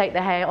able to take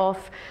the hay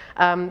off,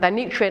 their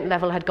nutrient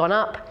level had gone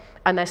up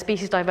and their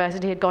species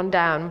diversity had gone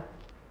down.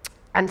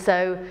 And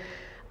so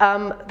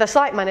the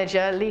site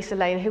manager, Lisa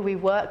Lane, who we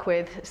work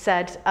with,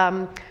 said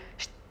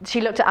she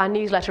looked at our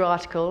newsletter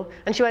article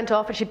and she went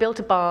off and she built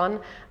a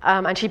barn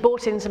and she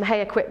bought in some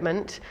hay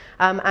equipment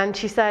and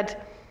she said,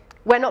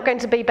 we're not going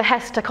to be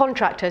behest to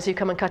contractors who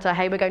come and cut our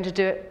hay, we're going to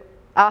do it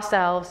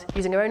ourselves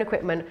using our own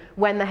equipment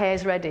when the hay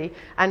is ready.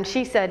 And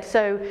she said,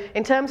 so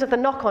in terms of the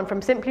knock-on from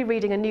simply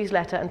reading a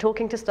newsletter and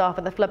talking to staff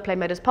at the Floodplain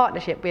Meadows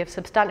Partnership, we have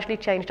substantially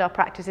changed our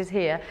practices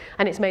here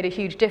and it's made a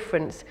huge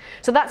difference.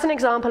 So that's an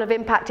example of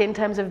impact in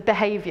terms of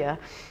behaviour,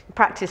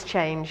 practice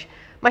change.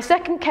 My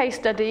second case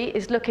study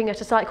is looking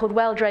at a site called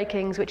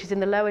Weldrakings, which is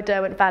in the Lower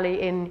Derwent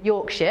Valley in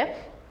Yorkshire.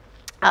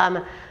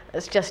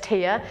 It's just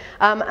here.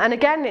 And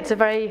again, it's a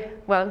very,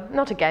 well,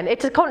 not again,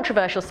 it's a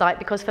controversial site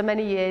because for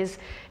many years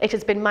it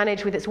has been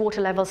managed with its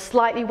water levels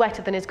slightly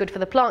wetter than is good for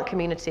the plant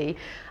community.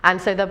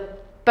 And so the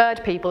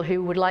bird people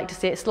who would like to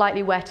see it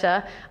slightly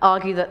wetter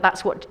argue that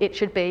that's what it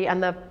should be,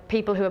 and the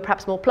people who are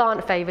perhaps more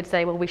plant favoured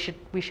say, well, we should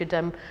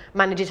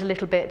manage it a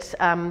little bit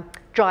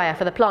drier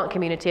for the plant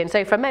community. And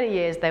so for many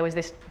years there was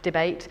this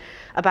debate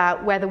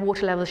about where the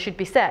water levels should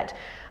be set.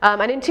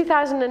 And in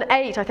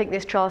 2008, I think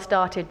this trial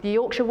started, the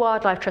Yorkshire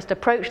Wildlife Trust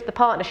approached the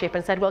partnership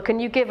and said, well, can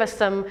you give us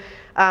some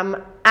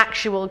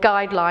actual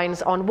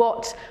guidelines on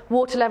what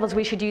water levels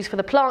we should use for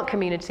the plant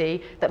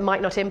community that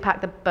might not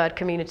impact the bird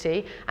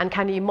community, and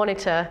can you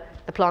monitor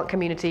the plant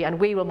community and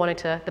we will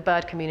monitor the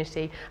bird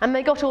community? And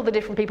they got all the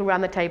different people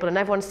around the table and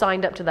everyone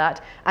signed up to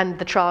that, and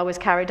the trial was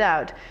carried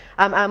out.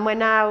 And we're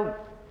now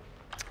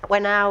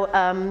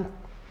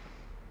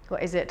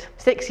what is it,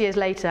 6 years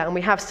later, and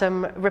we have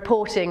some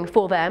reporting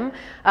for them.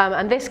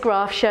 And this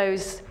graph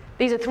shows,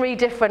 these are 3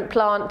 different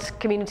plant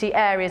community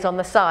areas on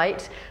the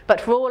site,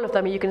 but for all of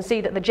them you can see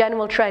that the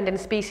general trend in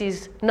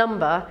species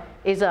number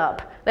is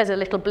up. There's a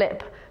little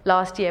blip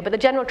last year, but the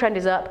general trend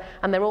is up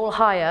and they're all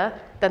higher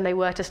than they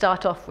were to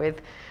start off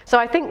with. So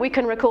I think we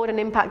can record an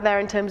impact there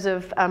in terms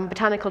of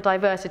botanical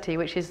diversity,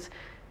 which is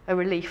a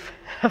relief,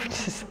 I have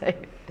to say.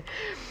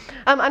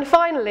 And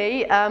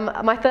finally,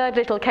 my third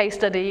little case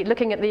study,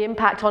 looking at the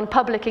impact on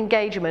public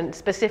engagement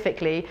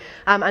specifically.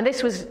 And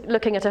this was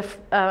looking at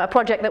a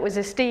project that was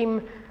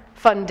Esteem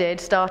funded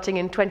starting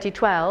in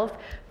 2012,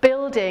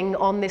 building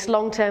on this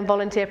long-term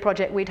volunteer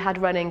project we'd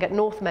had running at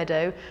North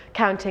Meadow,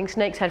 counting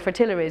snake's head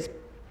fritillaries.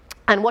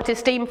 And what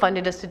Esteem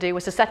funded us to do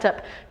was to set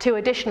up 2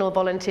 additional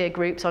volunteer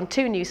groups on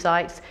 2 new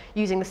sites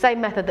using the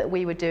same method that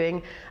we were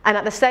doing, and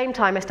at the same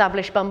time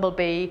establish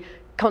bumblebee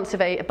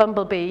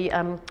bumblebee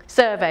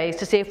surveys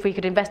to see if we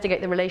could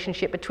investigate the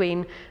relationship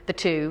between the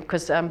two,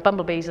 because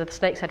bumblebees are the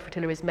snake's head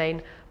fritillary's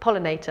main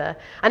pollinator.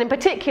 And in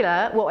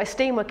particular, what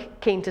Esteem were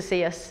keen to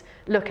see us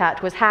look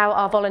at was how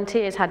our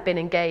volunteers had been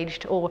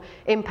engaged or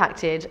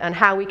impacted and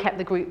how we kept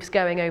the groups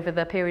going over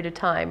the period of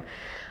time.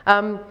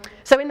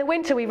 So in the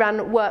winter we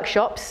ran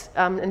workshops,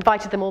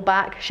 invited them all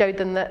back, showed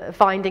them the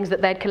findings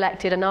that they'd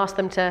collected and asked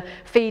them to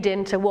feed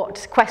into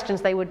what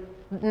questions they would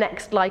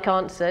next like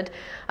answered.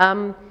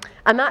 And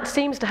that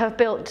seems to have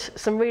built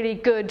some really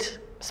good,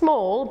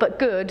 small but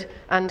good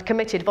and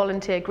committed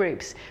volunteer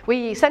groups.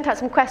 We sent out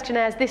some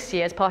questionnaires this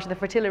year as part of the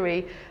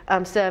Fritillary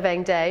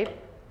surveying day.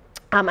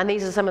 And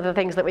these are some of the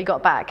things that we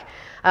got back.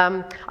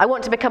 I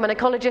want to become an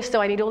ecologist,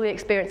 so I need all the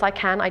experience I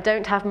can. I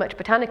don't have much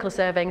botanical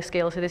surveying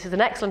skills, so this is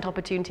an excellent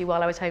opportunity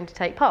while I was home to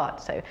take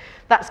part. So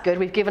that's good.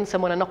 We've given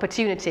someone an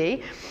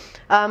opportunity.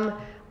 And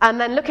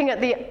then looking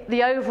at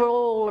the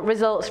overall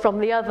results from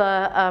the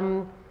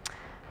other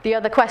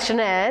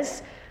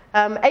questionnaires,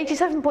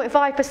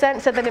 87.5%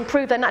 said they'd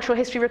improved their natural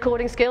history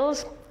recording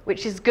skills,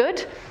 which is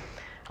good.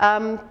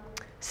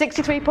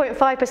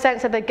 63.5%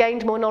 said they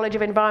gained more knowledge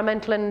of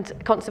environmental and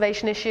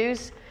conservation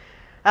issues.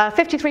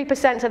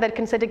 53% said they'd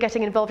consider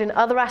getting involved in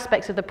other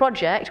aspects of the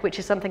project, which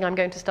is something I'm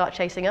going to start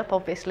chasing up,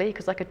 obviously,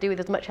 because I could do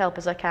with as much help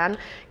as I can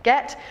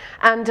get.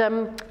 And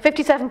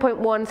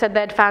 57.1% said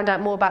they'd found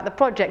out more about the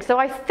project. So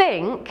I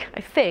think,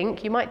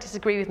 you might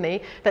disagree with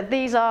me, that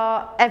these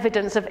are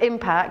evidence of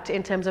impact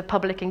in terms of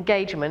public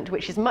engagement,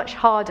 which is much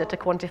harder to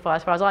quantify,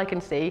 as far as I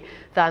can see,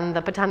 than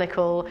the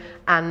botanical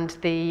and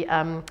the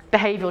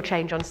behavioural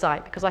change on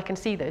site, because I can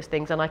see those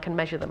things and I can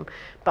measure them.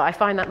 But I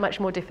find that much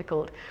more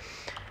difficult.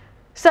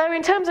 So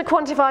in terms of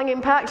quantifying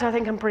impact, I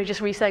think I'm probably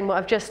just re-saying what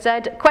I've just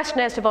said.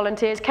 Questionnaires to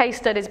volunteers, case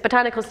studies,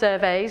 botanical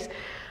surveys.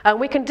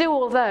 We can do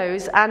all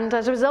those, and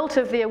as a result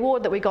of the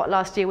award that we got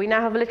last year, we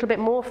now have a little bit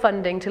more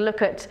funding to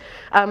look at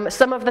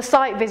some of the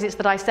site visits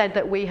that I said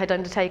that we had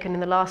undertaken in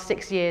the last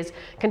 6 years,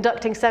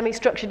 conducting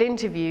semi-structured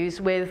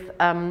interviews with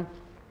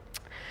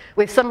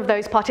some of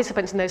those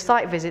participants in those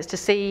site visits to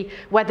see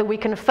whether we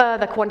can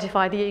further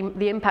quantify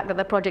the impact that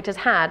the project has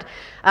had.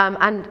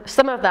 And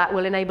some of that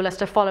will enable us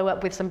to follow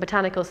up with some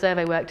botanical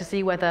survey work to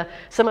see whether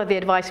some of the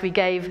advice we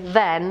gave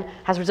then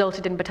has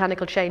resulted in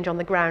botanical change on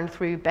the ground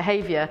through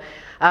behaviour,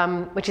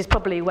 which is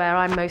probably where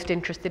I'm most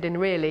interested in,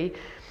 really.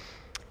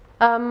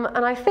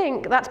 And I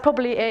think that's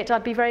probably it.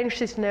 I'd be very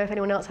interested to know if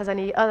anyone else has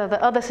any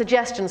other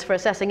suggestions for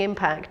assessing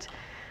impact.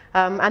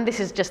 And this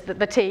is just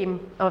the team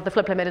of the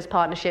Floodplain Meadows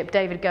Partnership,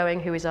 David Going,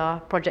 who is our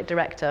project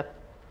director,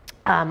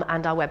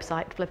 and our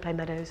website,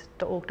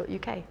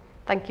 floodplainmeadows.org.uk.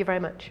 Thank you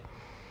very much.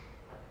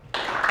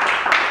 My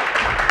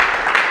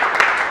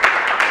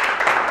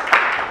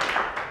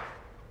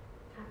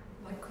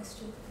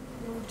question,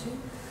 number 2.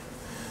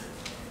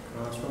 Can I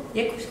ask one?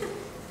 Yeah, of course.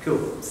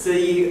 Cool. So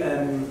you, I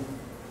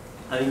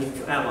mean,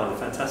 you've outlined a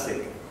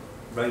fantastic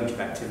range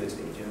of activity,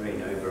 do you know what I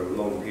mean, over a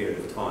long period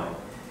of time.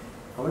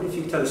 I wonder if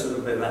you could tell us a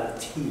little bit about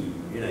the team.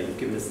 You know, you've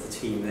given us the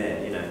team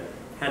there. You know,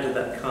 how did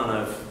that kind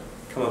of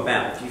come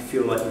about? Do you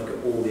feel like you've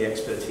got all the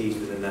expertise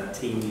within that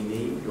team you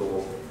need,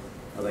 or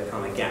are there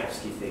kind of gaps,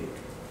 do you think?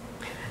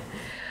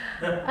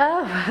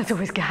 There's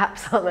always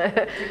gaps, aren't there?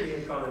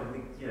 Particularly kind of,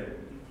 you know,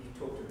 you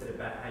talked a bit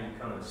about how you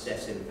kind of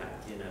assess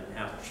impact, you know, and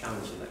how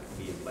challenging that can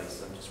be in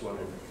places. I'm just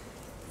wondering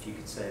if you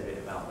could say a bit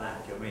about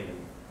that. Do you know what I mean?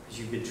 Because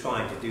you've been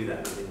trying to do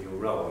that within your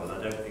role, and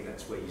I don't think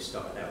that's where you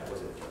started out,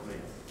 was it? Do you know what I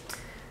mean?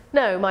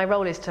 No, my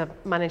role is to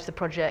manage the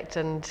project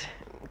and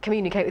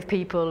communicate with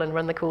people and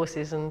run the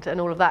courses and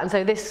all of that. And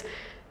so this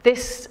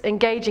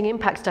engaging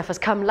impact stuff has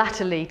come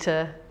latterly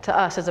to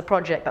us as a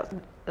project.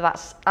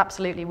 That's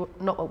absolutely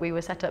not what we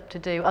were set up to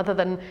do, other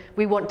than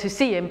we want to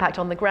see impact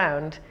on the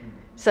ground.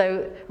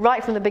 So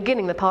right from the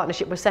beginning, the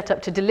partnership was set up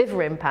to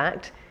deliver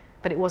impact,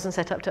 but it wasn't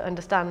set up to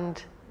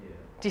understand.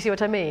 Do you see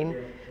what I mean?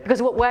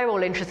 Because what we're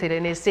all interested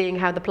in is seeing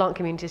how the plant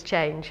communities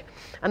change,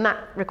 and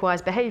that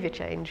requires behaviour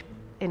change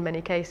in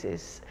many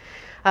cases.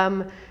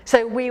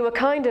 So we were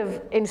kind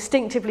of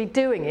instinctively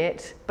doing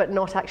it, but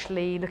not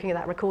actually looking at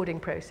that recording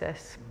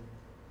process.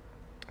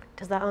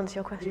 Does that answer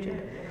your question?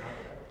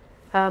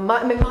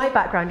 My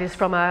background is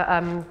from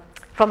a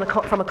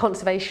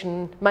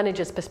conservation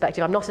manager's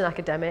perspective. I'm not an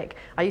academic.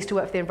 I used to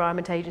work for the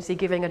Environment Agency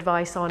giving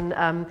advice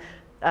on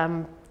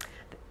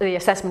the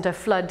assessment of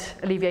flood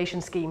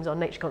alleviation schemes on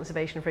nature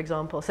conservation, for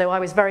example. So I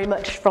was very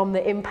much from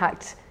the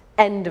impact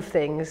end of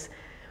things.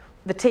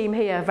 The team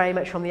here very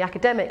much from the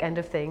academic end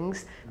of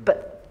things,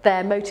 but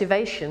their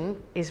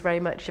motivation is very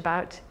much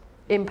about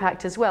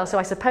impact as well. So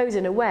I suppose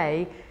in a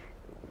way,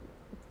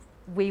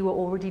 we were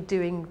already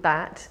doing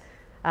that,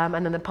 and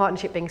then the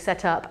partnership being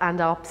set up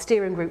and our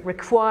steering group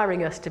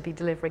requiring us to be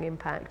delivering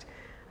impact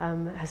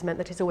has meant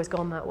that it's always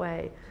gone that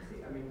way.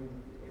 I mean,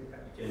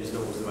 impact is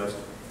not always the most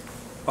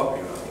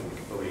popular, I think we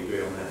can probably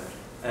agree on that.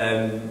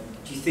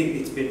 Do you think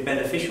it's been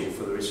beneficial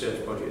for the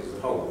research project as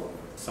a whole?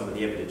 Some of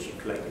the evidence you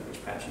collected, which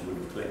perhaps you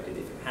wouldn't have collected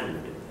if it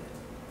hadn't been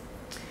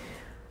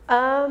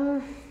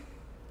there?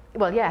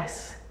 Well,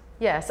 yes.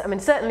 I mean,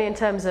 certainly in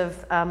terms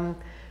of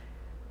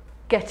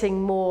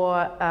getting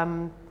more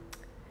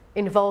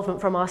involvement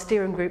from our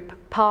steering group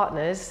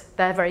partners.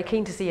 They're very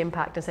keen to see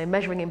impact, and so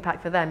measuring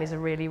impact for them is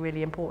really,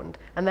 really important.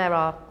 And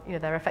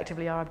they're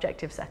effectively our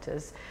objective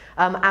setters.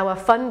 Our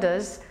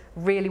funders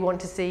really want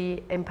to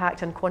see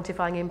impact and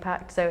quantifying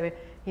impact, so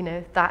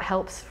that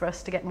helps for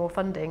us to get more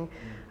funding.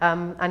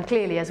 And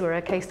clearly, as we're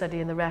a case study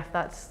in the ref,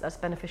 that's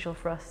beneficial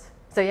for us.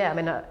 So yeah, I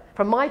mean,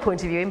 from my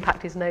point of view,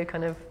 impact is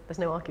there's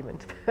no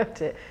argument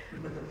about it.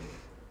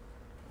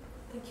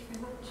 Thank you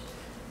very much.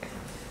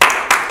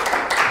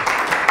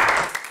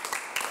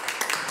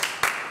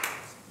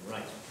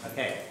 Right,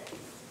 okay.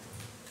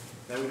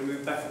 Now we're going to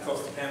move back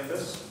across the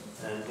campus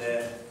and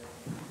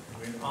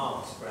we're in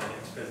arts for our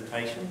next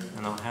presentation,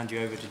 and I'll hand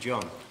you over to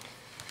John.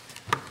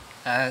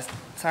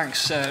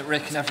 Thanks,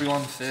 Rick and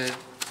everyone, for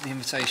the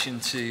invitation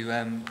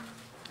to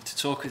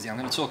talk with you. I'm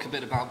going to talk a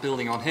bit about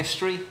building on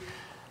history,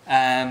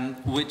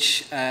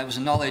 which was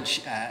a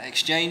knowledge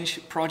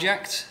exchange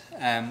project.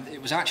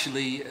 It was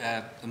actually,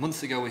 a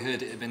month ago we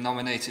heard it had been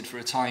nominated for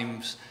a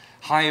Times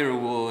Higher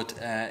Award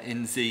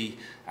in the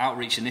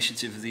Outreach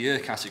Initiative of the Year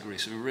category,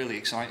 so we're really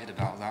excited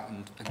about that,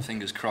 and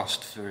fingers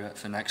crossed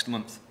for next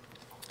month.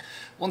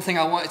 One thing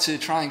I wanted to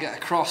try and get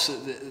across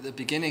at the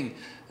beginning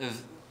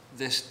of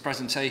this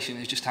presentation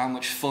is just how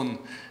much fun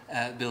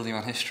building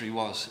on history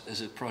was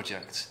as a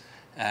project.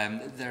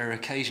 There are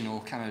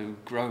occasional kind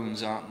of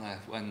groans, aren't there,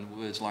 when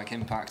words like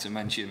impact are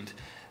mentioned,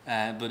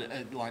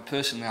 but like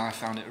personally I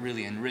found it a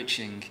really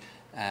enriching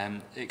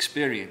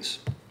experience.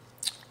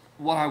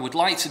 What I would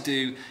like to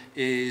do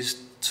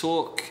is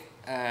talk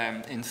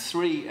in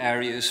three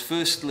areas.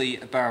 Firstly,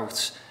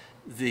 about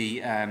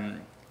the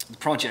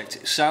project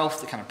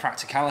itself, the kind of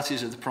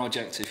practicalities of the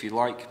project, if you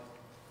like.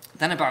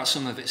 Then about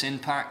some of its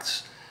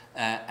impacts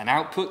and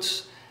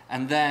outputs.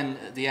 And then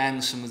at the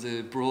end, some of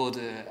the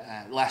broader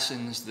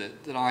lessons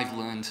that I've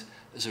learned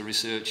as a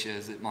researcher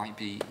that might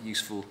be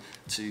useful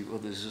to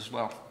others as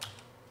well.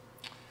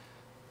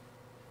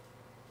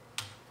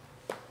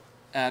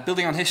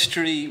 Building on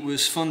History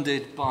was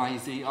funded by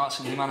the Arts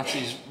and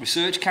Humanities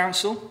Research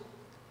Council.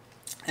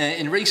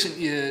 In recent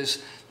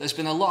years, there's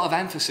been a lot of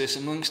emphasis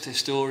amongst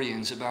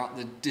historians about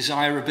the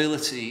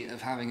desirability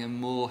of having a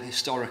more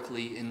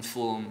historically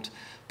informed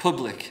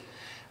public.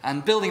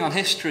 And Building on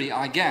History,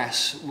 I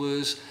guess,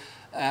 was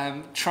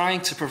trying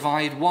to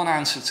provide one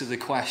answer to the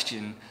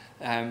question,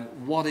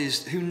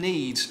 who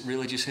needs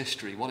religious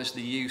history? What is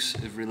the use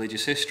of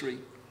religious history?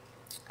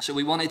 So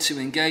we wanted to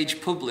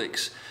engage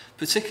publics,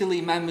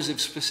 particularly members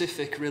of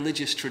specific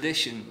religious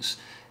traditions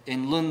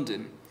in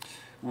London,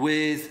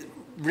 with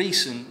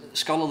recent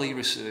scholarly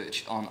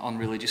research on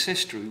religious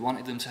history. We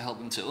wanted them to help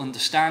them to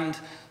understand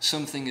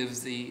something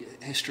of the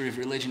history of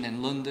religion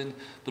in London,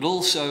 but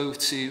also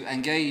to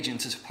engage and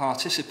to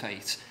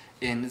participate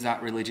in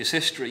that religious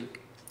history.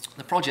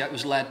 The project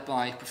was led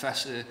by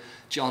Professor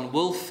John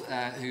Wolfe,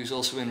 who's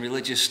also in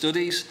religious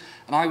studies,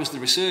 and I was the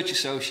research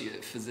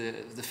associate for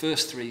the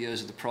first 3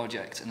 years of the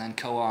project, and then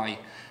co-I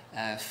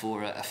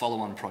for a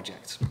follow-on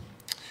project,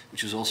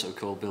 which was also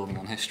called Building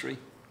on History.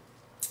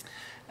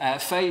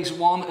 Phase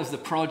 1 of the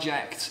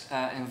project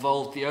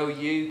involved the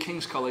OU,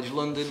 King's College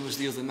London was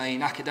the other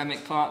main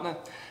academic partner,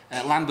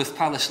 Lambeth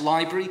Palace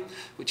Library,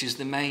 which is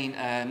the main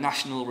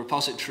national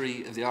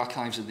repository of the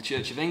archives of the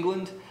Church of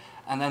England,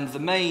 and then the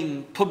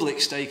main public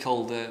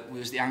stakeholder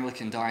was the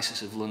Anglican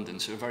Diocese of London,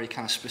 so a very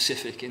kind of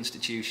specific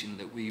institution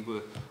that we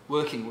were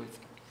working with.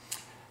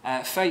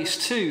 Phase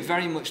 2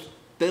 very much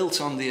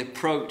built on the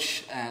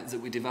approach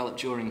that we developed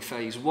during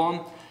Phase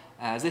 1.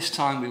 This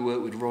time we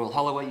worked with Royal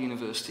Holloway,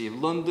 University of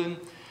London,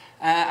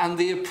 and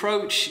the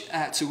approach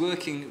to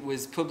working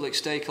with public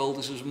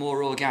stakeholders was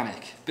more organic,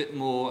 a bit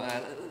more,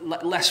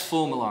 less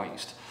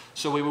formalised.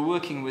 So we were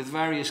working with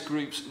various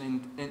groups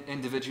and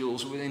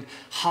individuals within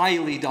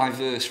highly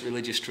diverse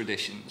religious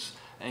traditions,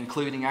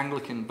 including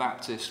Anglican,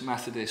 Baptist,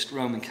 Methodist,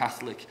 Roman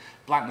Catholic,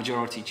 Black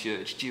Majority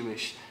Church,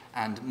 Jewish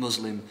and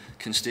Muslim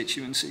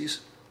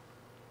constituencies.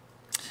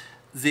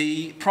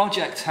 The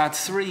project had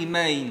three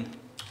main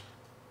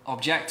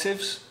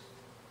objectives.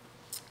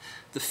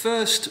 The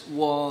first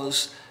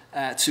was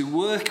to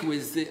work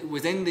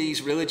within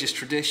these religious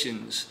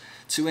traditions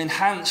to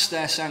enhance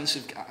their sense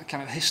of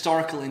kind of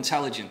historical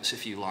intelligence,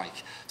 if you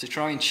like, to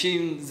try and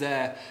tune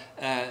their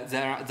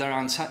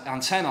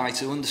antennae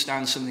to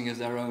understand something of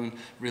their own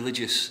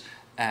religious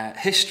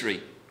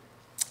history.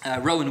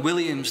 Rowan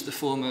Williams, the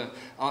former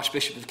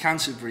Archbishop of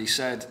Canterbury,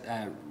 said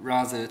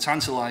rather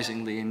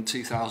tantalisingly in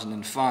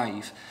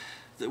 2005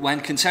 that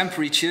when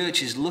contemporary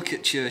churches look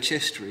at church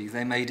history,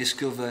 they may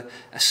discover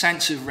a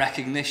sense of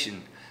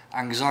recognition,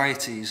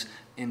 anxieties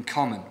in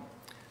common.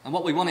 And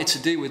what we wanted to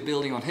do with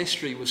Building on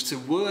History was to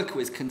work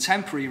with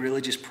contemporary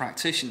religious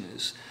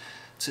practitioners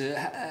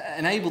to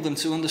enable them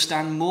to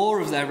understand more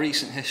of their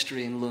recent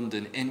history in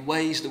London in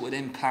ways that would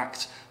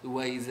impact the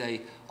way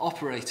they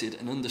operated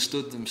and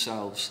understood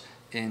themselves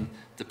in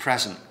the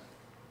present.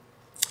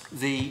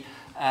 The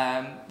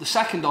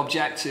second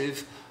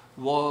objective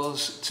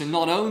was to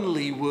not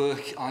only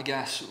work, I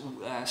guess,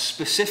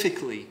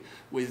 specifically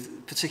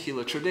with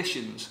particular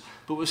traditions,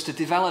 but was to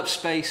develop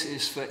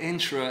spaces for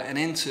intra and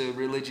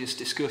inter-religious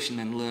discussion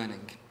and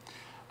learning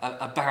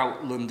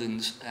about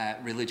London's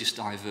religious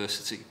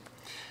diversity.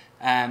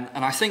 And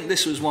I think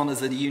this was one of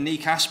the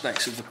unique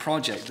aspects of the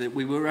project, that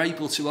we were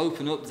able to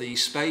open up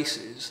these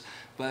spaces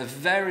where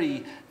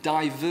very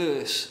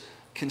diverse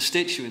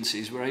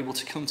constituencies were able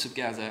to come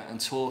together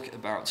and talk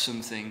about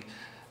something,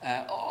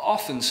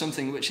 often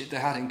something which they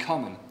had in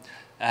common.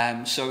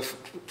 So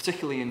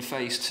particularly in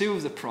phase 2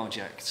 of the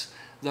project,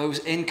 those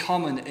in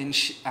common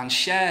and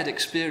shared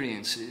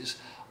experiences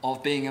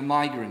of being a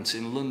migrant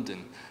in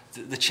London,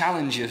 the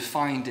challenge of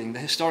finding, the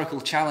historical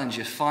challenge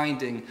of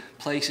finding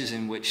places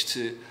in which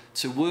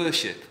to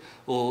worship,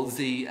 or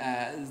the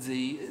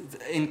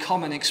in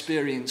common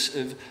experience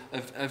of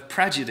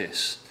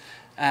prejudice.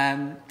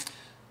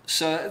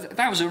 So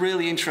that was a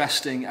really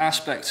interesting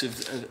aspect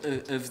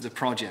of the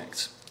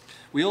project.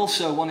 We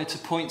also wanted to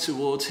point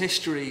towards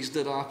histories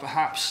that are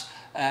perhaps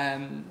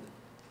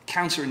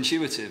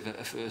counterintuitive at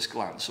a first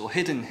glance, or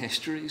hidden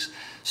histories.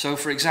 So,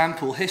 for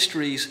example,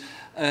 histories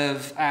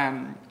of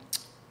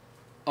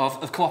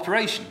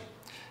cooperation.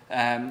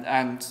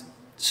 And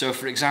so,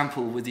 for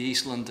example, with the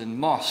East London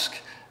Mosque,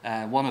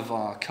 one of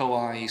our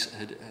co-Is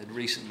had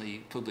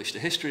recently published a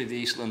history of the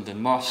East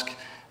London Mosque.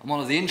 And one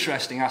of the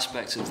interesting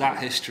aspects of that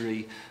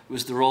history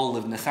was the role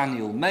of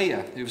Nathaniel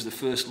Mayer, who was the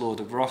first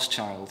Lord of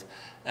Rothschild,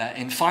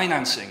 in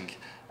financing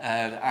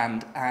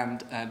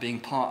and being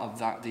part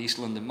of the East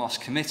London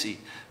Mosque Committee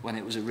when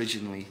it was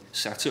originally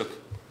set up.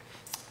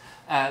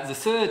 The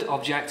third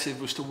objective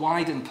was to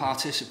widen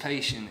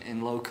participation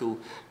in local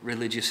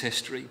religious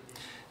history.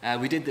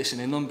 We did this in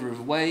a number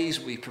of ways.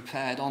 We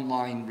prepared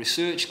online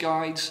research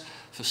guides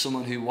for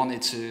someone who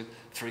wanted to,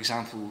 for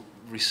example,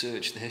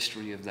 research the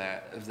history of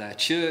their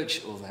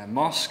church or their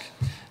mosque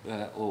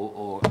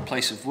or a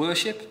place of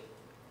worship.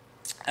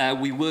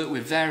 We worked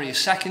with various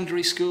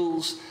secondary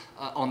schools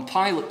on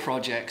pilot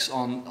projects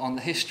on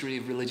the history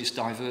of religious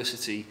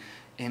diversity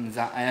in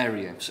that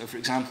area. So, for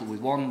example,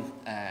 with one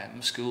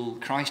school,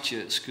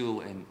 Christchurch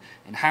School in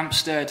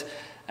Hampstead,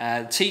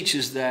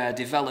 teachers there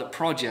developed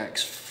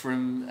projects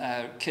from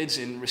kids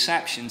in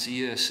reception to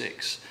year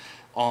 6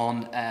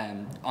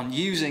 on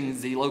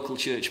using the local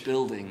church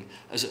building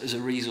as a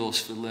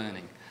resource for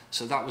learning.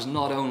 So that was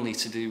not only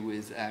to do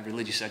with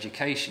religious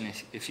education,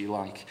 if you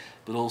like,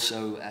 but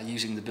also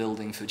using the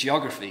building for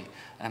geography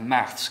and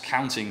maths,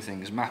 counting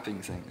things,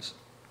 mapping things.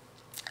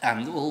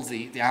 And all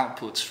the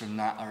outputs from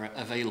that are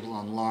available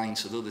online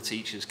so that other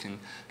teachers can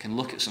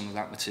look at some of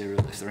that material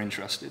if they're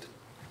interested.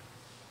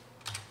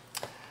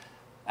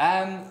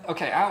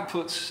 Okay,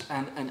 outputs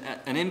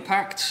and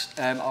impacts.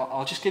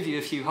 I'll just give you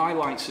a few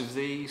highlights of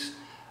these.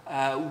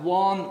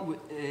 One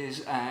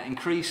is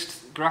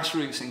increased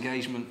grassroots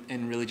engagement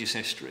in religious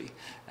history.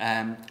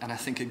 And I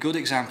think a good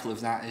example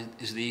of that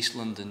is the East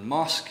London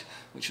Mosque,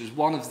 which was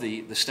one of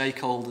the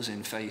stakeholders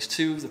in phase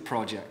 2 of the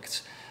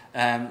project.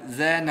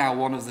 They're now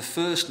one of the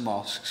first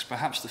mosques,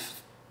 perhaps the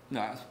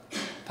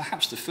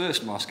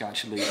first mosque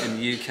actually in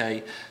the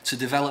UK to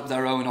develop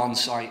their own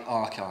on-site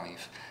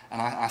archive.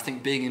 And I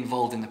think being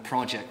involved in the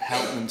project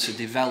helped them to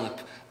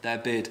develop their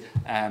bid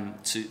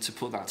to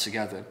put that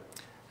together.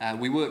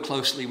 We work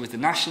closely with the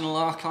National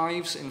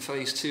Archives in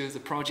phase 2 of the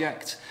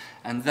project,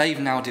 and they've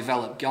now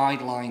developed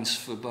guidelines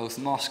for both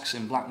mosques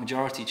and black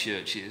majority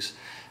churches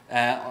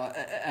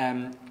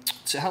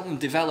to help them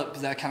develop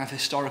their kind of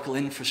historical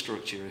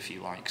infrastructure, if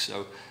you like.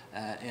 So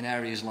in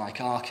areas like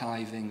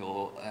archiving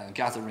or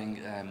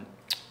gathering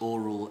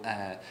oral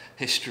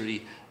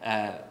history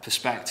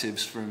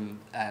perspectives from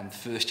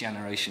first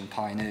generation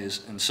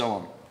pioneers and so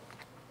on.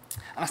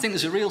 And I think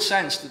there's a real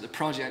sense that the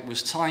project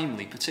was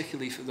timely,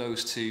 particularly for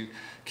those two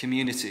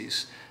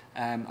communities.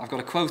 I've got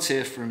a quote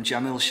here from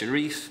Jamil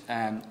Sharif,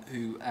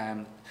 who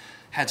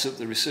heads up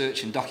the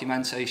Research and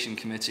Documentation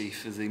Committee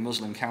for the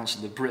Muslim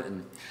Council of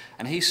Britain.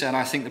 And he said,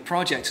 "I think the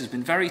project has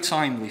been very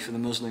timely for the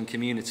Muslim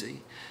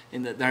community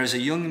in that there is a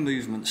young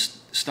movement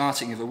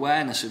starting of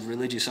awareness of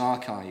religious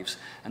archives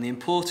and the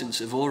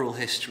importance of oral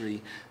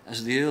history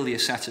as the earlier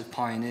set of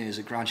pioneers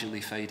are gradually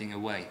fading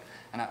away."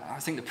 And I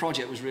think the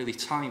project was really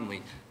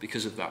timely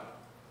because of that.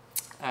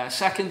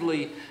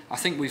 Secondly, I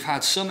think we've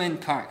had some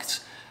impact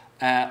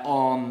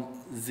on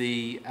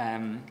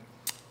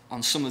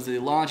some of the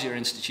larger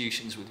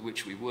institutions with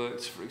which we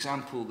worked. For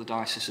example, the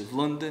Diocese of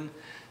London.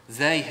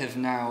 They have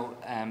now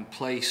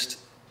placed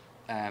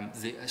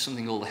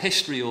something called a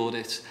history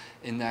audit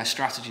in their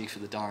strategy for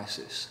the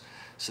diocese.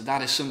 So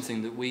that is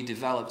something that we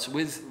developed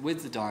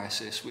with the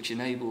diocese, which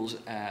enables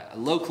a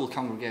local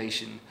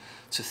congregation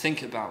to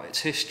think about its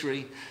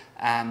history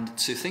and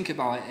to think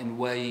about it in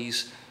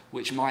ways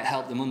which might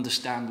help them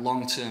understand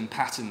long-term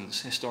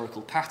patterns,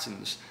 historical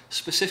patterns,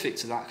 specific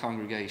to that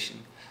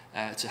congregation,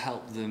 to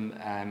help them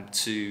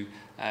to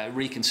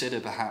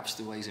reconsider perhaps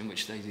the ways in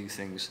which they do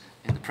things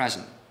in the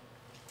present.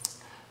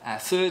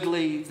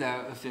 Thirdly,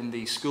 there have been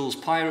the schools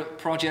pilot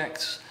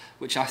projects,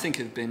 which I think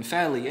have been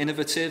fairly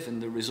innovative,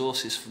 and the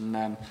resources from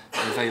them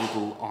are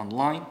available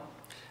online.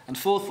 And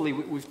fourthly,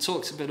 we've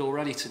talked a bit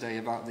already today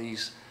about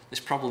these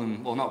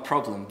problem, well not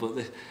problem,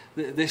 but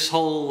this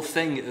whole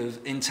thing of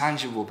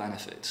intangible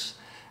benefits.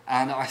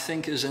 And I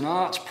think as an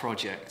arts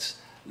project,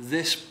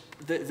 this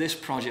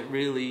project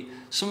really,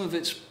 some of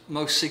its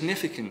most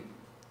significant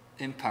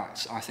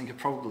impacts I think are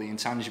probably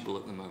intangible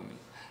at the moment.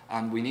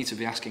 And we need to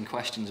be asking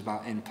questions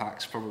about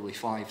impacts probably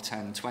 5,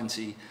 10,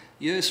 20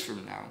 years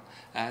from now.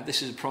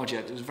 This is a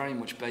project that was very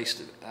much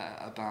based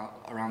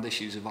around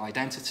issues of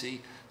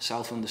identity,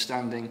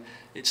 self-understanding.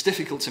 It's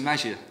difficult to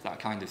measure that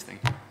kind of thing.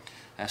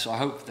 So I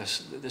hope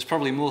there's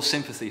probably more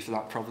sympathy for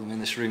that problem in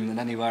this room than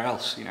anywhere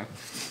else, you know.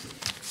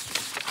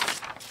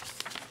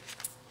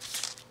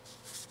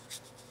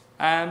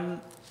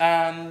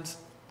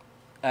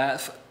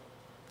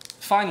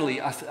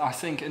 Finally, I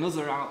think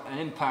another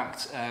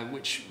impact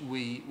which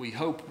we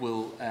hope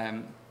will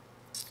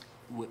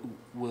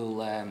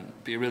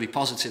be a really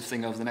positive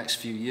thing over the next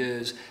few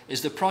years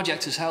is the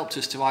project has helped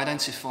us to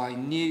identify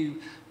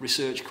new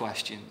research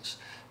questions.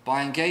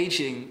 By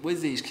engaging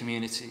with these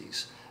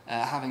communities,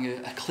 having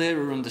a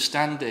clearer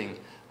understanding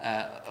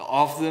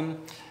of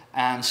them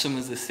and some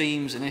of the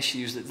themes and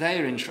issues that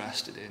they're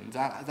interested in,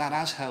 that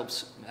has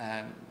helped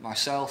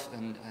myself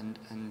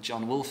and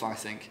John Wolfe, I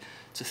think,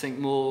 to think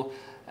more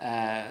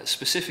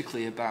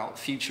specifically about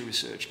future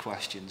research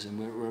questions. And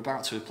we're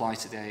about to apply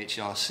to the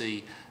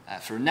AHRC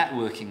for a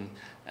networking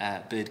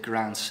bid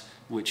grant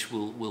which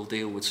will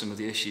deal with some of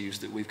the issues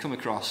that we've come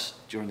across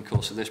during the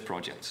course of this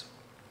project.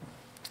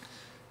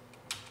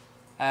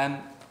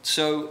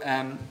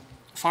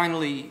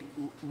 Finally,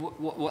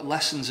 what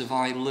lessons have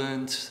I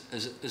learned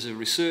as a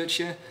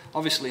researcher?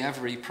 Obviously,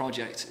 every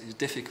project is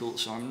difficult,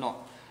 so I'm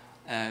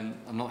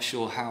not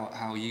sure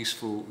how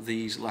useful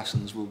these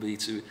lessons will be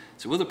to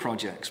other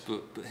projects,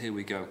 but here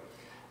we go.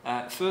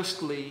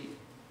 Firstly,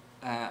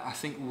 I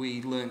think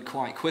we learned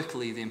quite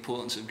quickly the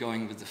importance of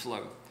going with the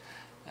flow.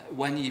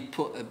 When you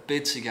put a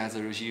bid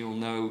together, as you'll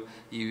know,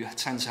 you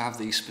tend to have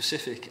these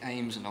specific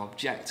aims and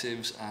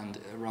objectives and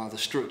a rather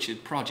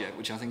structured project,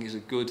 which I think is a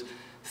good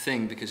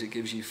thing because it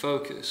gives you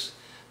focus.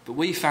 But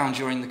we found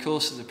during the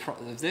course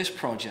of this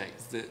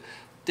project that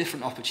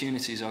different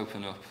opportunities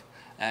open up.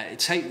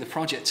 The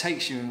project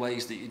takes you in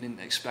ways that you didn't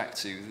expect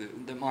to,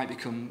 that might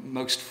become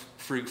most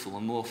fruitful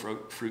and more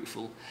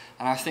fruitful.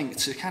 And I think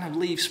to kind of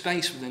leave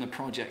space within a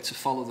project to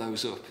follow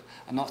those up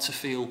and not to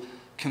feel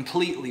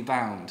completely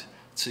bound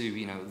to,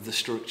 you know, the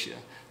structure,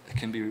 it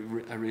can be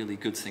a really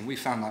good thing. We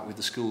found that with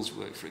the schools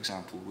work, for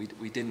example.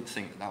 We didn't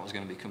think that was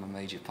going to become a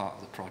major part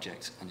of the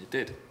project, and it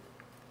did.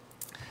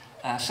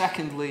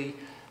 Secondly,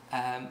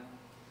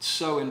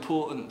 so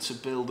important to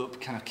build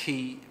up kind of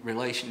key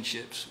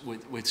relationships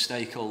with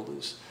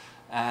stakeholders.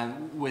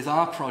 With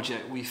our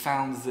project, we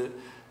found that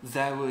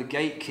there were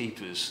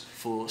gatekeepers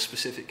for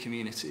specific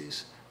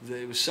communities.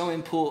 It was so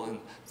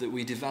important that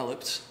we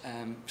developed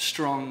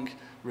strong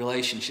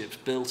relationships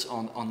built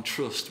on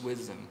trust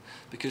with them,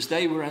 because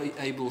they were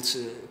able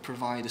to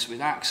provide us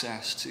with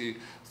access to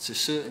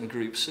certain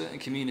groups, certain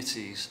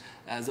communities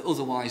that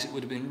otherwise it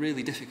would have been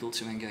really difficult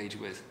to engage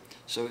with.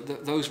 So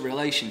those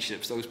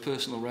relationships, those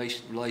personal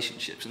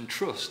relationships and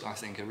trust, I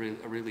think, are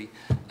really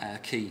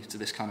key to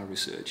this kind of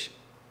research.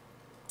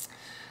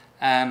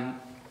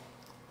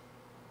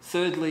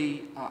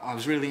 Thirdly, I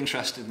was really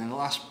interested in the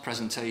last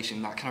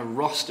presentation, that kind of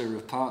roster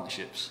of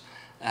partnerships.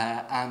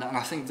 And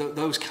I think that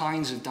those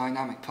kinds of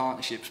dynamic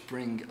partnerships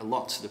bring a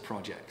lot to the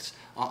project.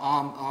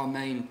 Our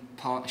main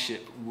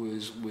partnership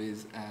was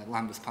with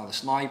Lambeth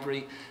Palace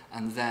Library,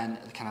 and then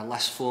kind of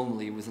less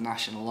formally with the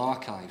National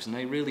Archives, and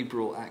they really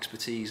brought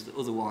expertise that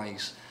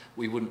otherwise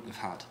we wouldn't have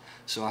had.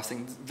 So I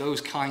think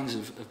those kinds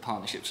of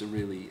partnerships are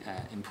really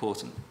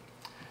important.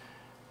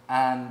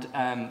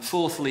 And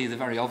fourthly, the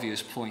very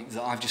obvious point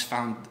that I've just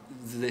found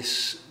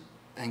this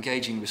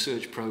engaging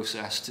research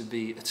process to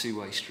be a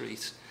two-way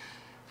street.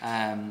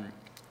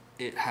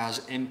 It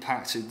has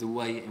impacted the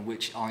way in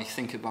which I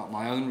think about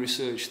my own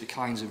research, the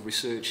kinds of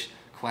research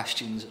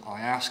questions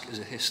I ask. As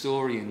a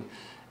historian,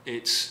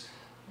 it's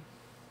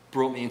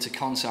brought me into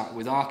contact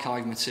with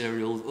archive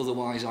material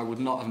otherwise I would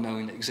not have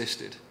known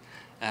existed.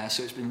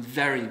 So it's been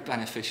very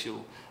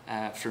beneficial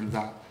from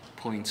that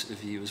point of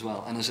view as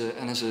well. And as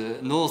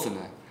a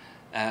northerner,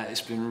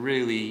 it's been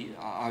really,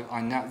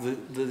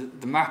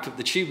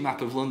 the tube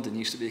map of London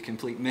used to be a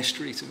complete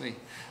mystery to me.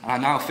 And I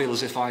now feel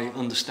as if I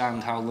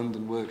understand how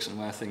London works and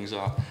where things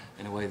are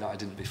in a way that I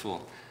didn't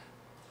before.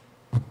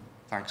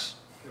 Thanks.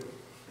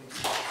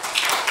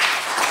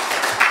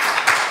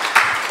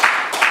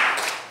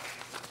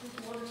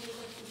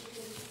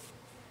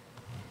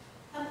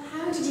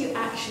 How did you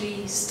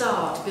actually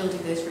start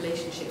building those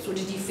relationships? What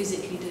did you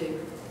physically do?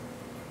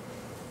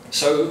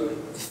 So,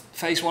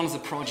 phase one of the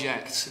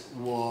project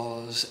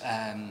was,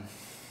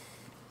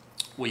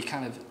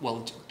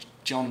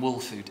 John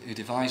Wolfe, who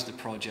devised the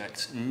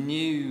project,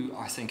 knew,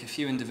 I think, a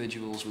few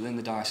individuals within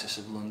the Diocese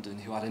of London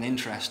who had an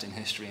interest in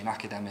history, an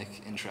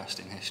academic interest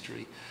in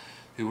history,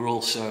 who were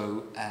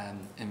also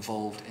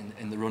involved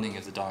in the running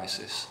of the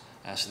diocese.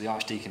 So the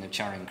Archdeacon of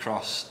Charing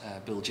Cross,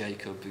 Bill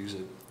Jacob, who's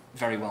a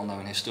very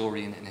well-known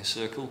historian in his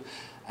circle,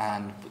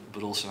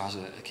 but also has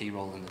a key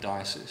role in the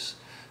diocese.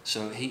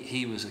 So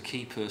he was a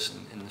key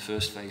person in the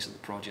first phase of the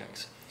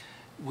project.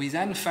 We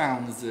then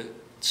found that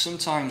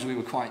sometimes we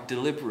were quite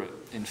deliberate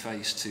in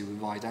phase 2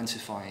 of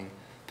identifying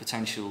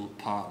potential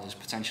partners,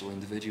 potential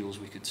individuals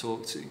we could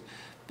talk to.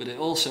 But it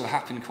also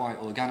happened quite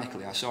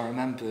organically. So I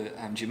remember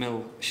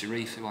Jamil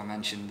Sharif, who I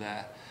mentioned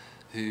there,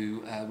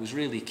 who was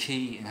really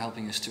key in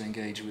helping us to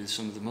engage with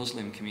some of the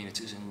Muslim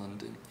communities in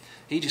London.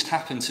 He just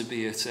happened to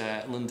be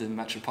at London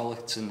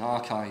Metropolitan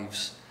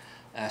Archives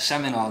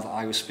seminar that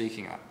I was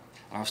speaking at.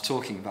 And I was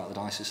talking about the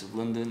Diocese of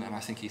London, and I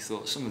think he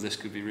thought some of this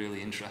could be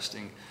really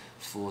interesting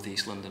for the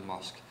East London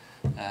Mosque.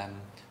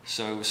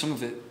 So some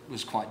of it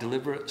was quite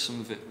deliberate, some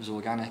of it was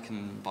organic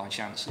and by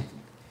chance even.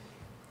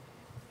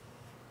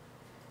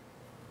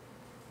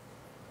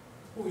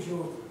 What was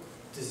your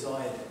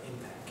desired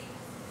impact?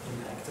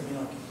 I mean,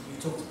 like,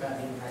 you talked about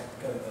the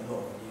impact going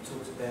along. You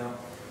talked about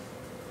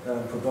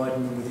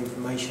providing them with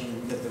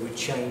information that would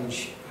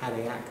change how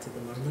they act at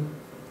the moment.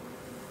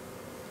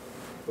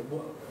 But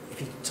what,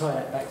 if you tie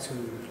that back to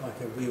like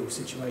a real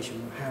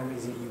situation, how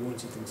is it you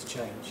wanted them to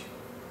change?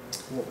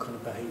 What kind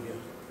of behaviour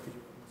did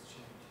you want them to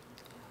change?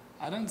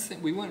 I don't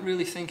think, we weren't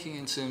really thinking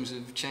in terms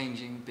of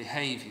changing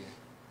behaviour,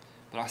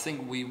 but I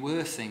think we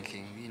were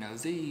thinking, you know,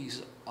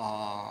 these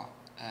are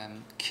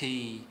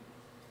key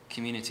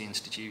community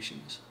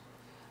institutions,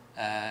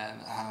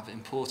 have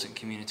important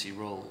community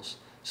roles.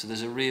 So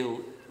there's a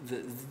real,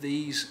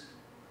 these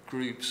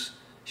groups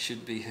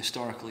should be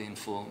historically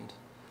informed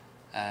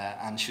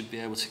and should be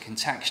able to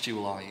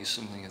contextualise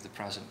something of the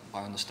present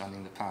by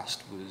understanding the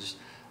past was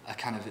a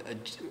kind of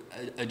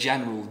a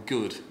general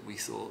good we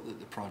thought that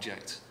the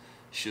project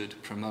should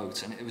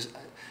promote. And it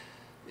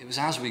was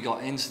as we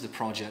got into the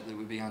project that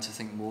we began to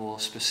think more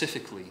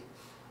specifically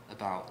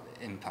about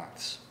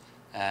impacts.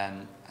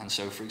 And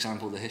so, for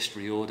example, the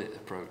history audit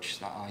approach,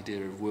 that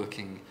idea of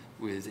working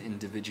with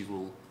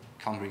individual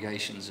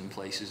congregations and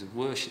places of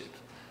worship,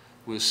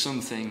 was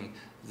something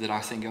that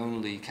I think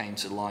only came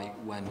to light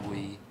when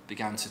we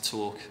began to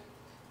talk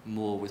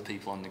more with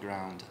people on the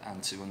ground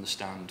and to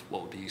understand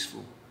what would be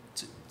useful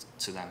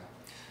to them.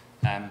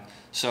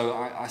 So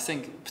I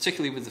think,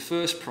 particularly with the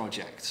first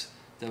project,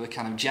 there were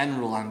kind of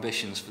general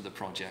ambitions for the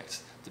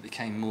project that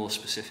became more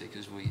specific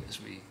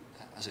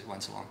as it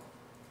went along.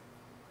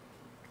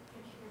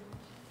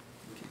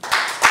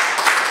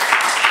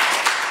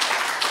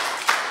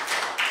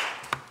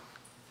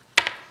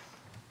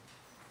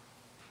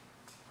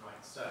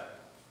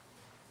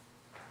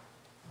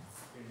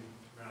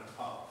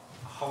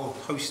 Whole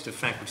host of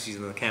faculties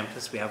on the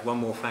campus. We have one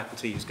more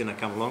faculty who's going to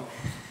come along.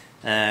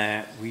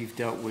 We've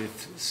dealt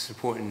with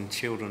supporting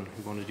children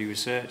who want to do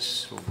research,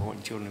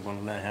 supporting children who want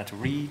to learn how to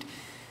read,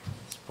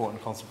 supporting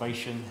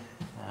conservation,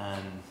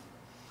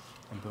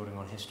 and building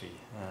on history.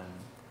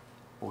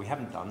 What we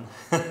haven't done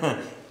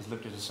is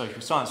looked at a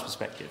social science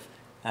perspective.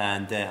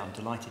 And I'm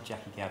delighted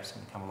Jackie Gabb's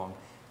going to come along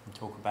and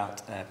talk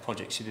about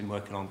projects she's been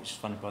working on, which is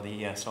funded by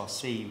the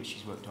ESRC, which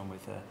she's worked on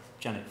with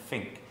Janet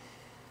Fink.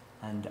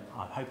 And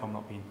I hope I'm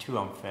not being too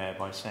unfair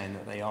by saying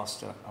that they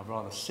asked a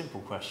rather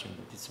simple question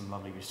but did some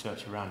lovely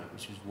research around it,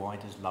 which was, why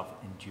does love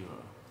endure?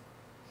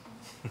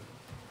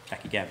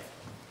 Jackie Gabb.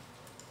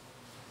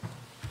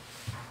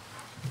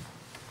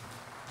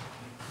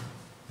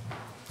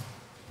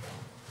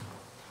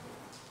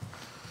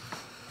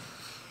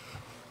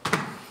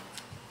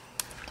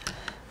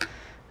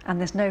 And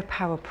there's no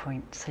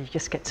PowerPoint, so you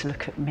just get to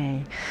look at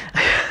me.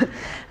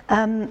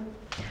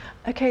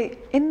 Okay,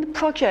 in the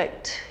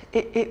project,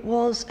 it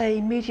was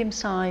a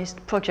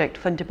medium-sized project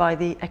funded by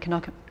the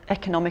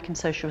Economic and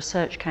Social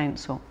Research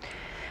Council.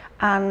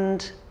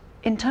 And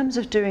in terms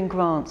of doing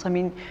grants, I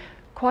mean,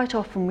 quite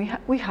often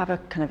we have a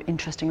kind of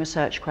interesting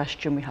research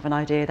question, we have an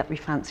idea that we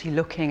fancy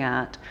looking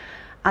at,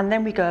 and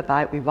then we go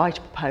about, we write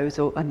a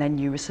proposal, and then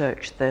you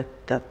research the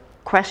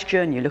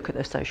question, you look at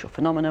the social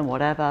phenomenon,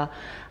 whatever,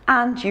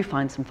 and you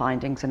find some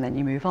findings, and then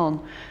you move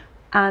on.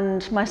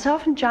 And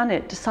myself and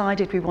Janet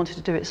decided we wanted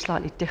to do it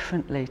slightly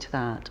differently to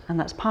that, and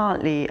that's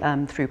partly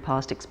through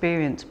past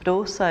experience, but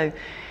also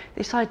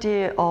this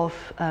idea of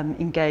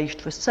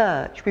engaged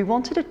research. We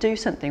wanted to do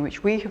something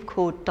which we have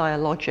called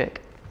dialogic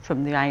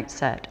from the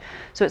outset.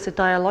 So it's a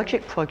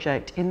dialogic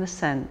project in the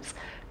sense,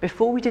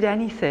 before we did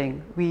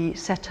anything, we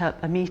set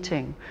up a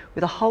meeting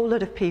with a whole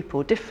lot of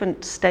people,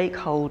 different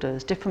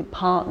stakeholders, different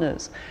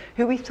partners,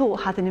 who we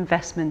thought had an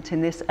investment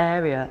in this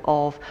area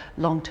of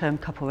long-term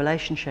couple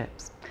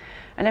relationships.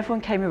 And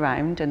everyone came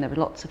around, and there was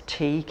lots of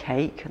tea,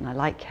 cake, and I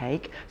like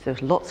cake, so there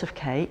was lots of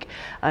cake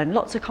and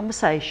lots of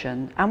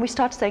conversation. And we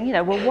started saying, you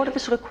know, well, what are the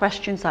sort of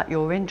questions that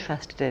you're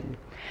interested in?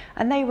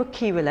 And they were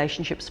key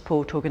relationship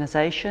support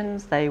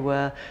organisations, they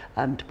were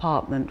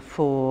Department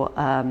for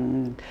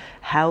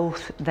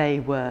Health, they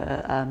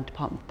were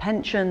Department of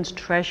Pensions,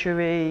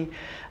 Treasury,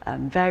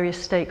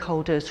 various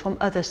stakeholders from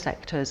other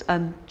sectors,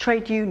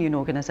 trade union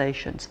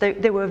organisations.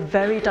 They were a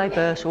very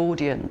diverse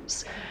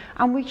audience.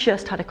 And we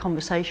just had a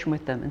conversation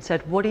with them and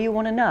said, what do you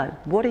want to know?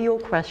 What are your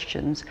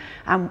questions?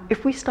 And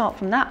if we start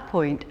from that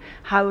point,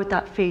 how would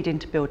that feed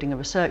into building a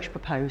research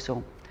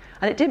proposal?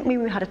 And it didn't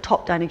mean we had a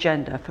top-down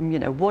agenda from, you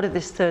know, what are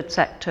this third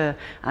sector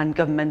and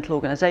governmental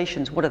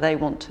organisations, what do they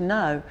want to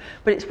know?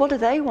 But it's what do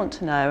they want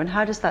to know, and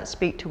how does that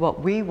speak to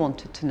what we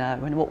wanted to know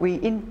and what we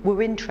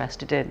were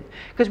interested in?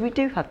 Because we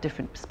do have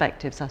different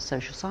perspectives as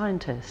social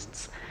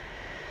scientists.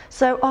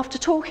 So after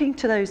talking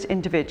to those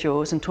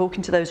individuals and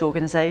talking to those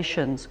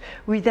organisations,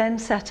 we then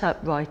set up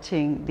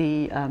writing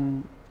the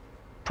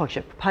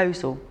project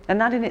proposal. And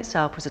that in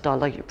itself was a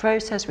dialogic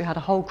process. We had a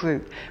whole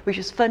group which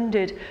was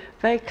funded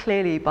very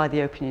clearly by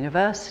the Open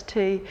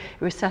University.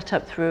 It was set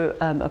up through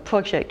a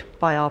project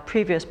by our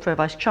previous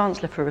Pro-Vice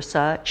Chancellor for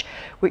Research,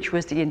 which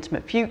was the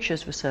Intimate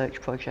Futures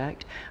Research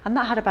Project. And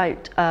that had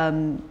about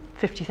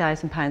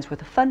 £50,000 worth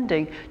of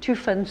funding to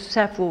fund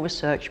several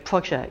research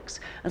projects.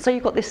 And so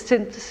you've got this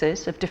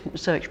synthesis of different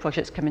research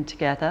projects coming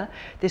together,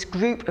 this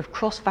group of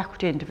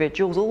cross-faculty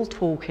individuals all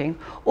talking,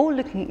 all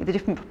looking at the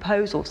different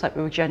proposals that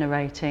we were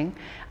generating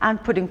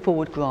and putting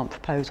forward grant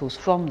proposals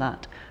from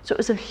that. So it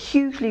was a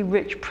hugely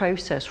rich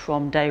process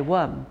from day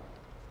one.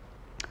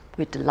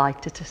 We're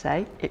delighted to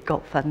say it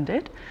got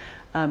funded,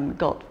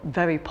 got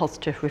very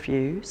positive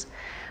reviews.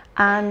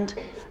 And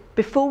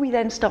before we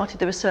then started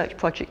the research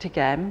project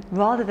again,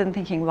 rather than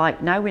thinking,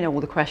 right, now we know all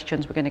the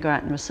questions, we're going to go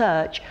out and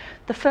research,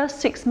 the first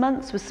 6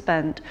 months was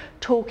spent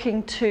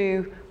talking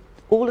to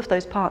all of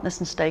those partners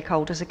and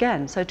stakeholders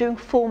again. So doing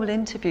formal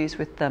interviews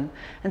with them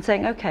and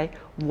saying, okay,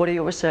 what are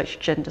your research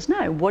agendas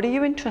now? What are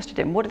you interested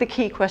in? What are the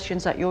key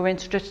questions that you're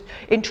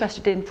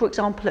interested in, for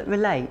example, at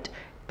Relate?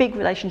 Big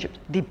relationships,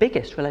 the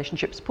biggest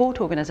relationship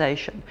support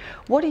organisation.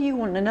 What do you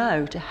want to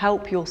know to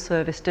help your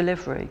service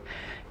delivery?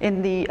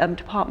 In the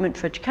Department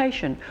for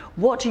Education,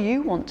 what do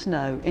you want to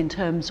know in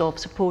terms of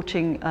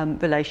supporting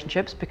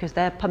relationships, because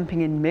they're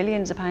pumping in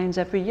millions of pounds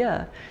every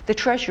year? The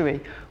Treasury,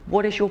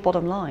 what is your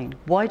bottom line?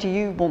 Why do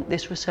you want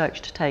this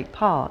research to take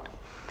part?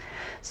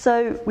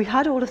 So we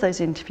had all of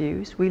those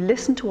interviews, we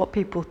listened to what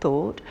people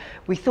thought,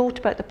 we thought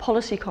about the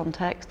policy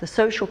context, the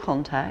social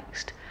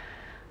context.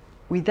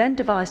 We then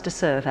devised a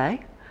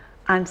survey,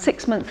 and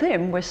 6 months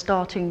in we're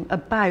starting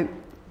about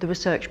the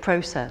research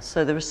process.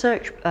 So the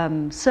research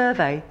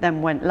survey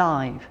then went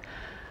live.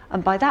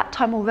 And by that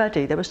time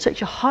already, there was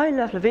such a high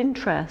level of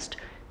interest,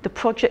 the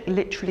project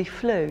literally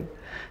flew.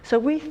 So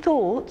we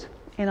thought,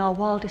 in our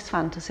wildest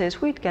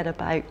fantasies, we'd get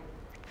about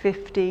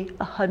 50,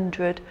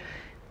 100,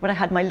 when I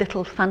had my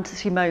little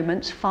fantasy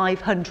moments,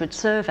 500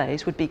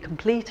 surveys would be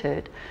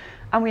completed,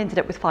 and we ended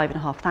up with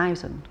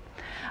 5,500.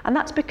 And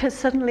that's because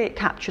suddenly it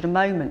captured a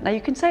moment. Now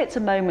you can say it's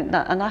a moment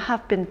that, and I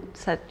have been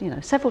said, you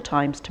know, several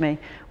times to me,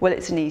 well,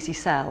 it's an easy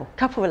sell.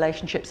 Couple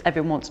relationships,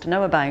 everyone wants to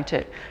know about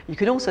it. You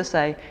can also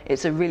say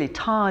it's a really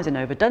tired and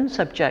overdone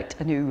subject,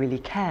 and who really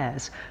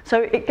cares?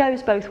 So it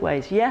goes both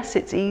ways. Yes,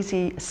 it's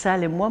easy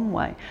sell in one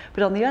way,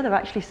 but on the other,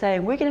 actually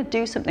saying we're going to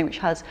do something which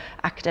has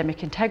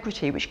academic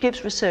integrity, which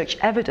gives research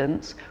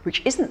evidence,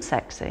 which isn't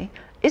sexy,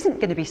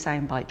 isn't going to be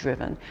soundbite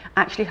driven,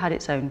 actually had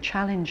its own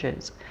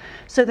challenges.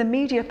 So the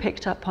media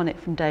picked up on it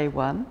from day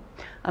one,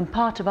 and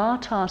part of our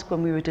task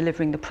when we were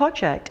delivering the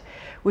project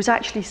was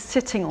actually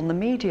sitting on the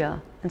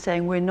media and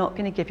saying, we're not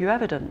going to give you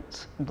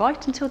evidence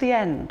right until the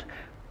end.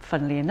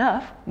 Funnily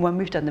enough, when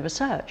we've done the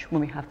research, when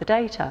we have the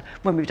data,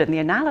 when we've done the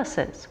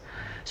analysis.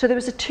 So there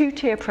was a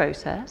two-tier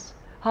process.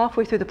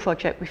 Halfway through the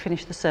project, we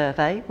finished the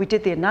survey, we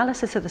did the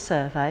analysis of the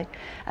survey,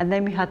 and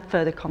then we had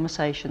further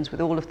conversations with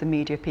all of the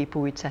media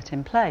people we'd set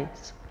in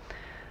place.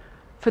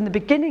 From the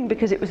beginning,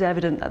 because it was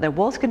evident that there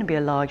was going to be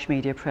a large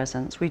media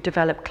presence, we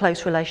developed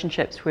close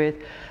relationships with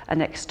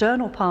an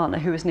external partner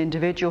who is an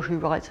individual who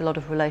writes a lot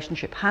of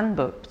relationship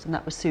handbooks, and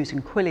that was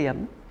Susan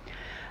Quilliam.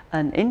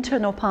 An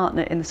internal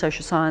partner in the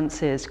social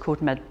sciences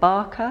called Med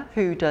Barker,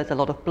 who does a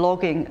lot of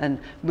blogging and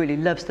really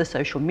loves the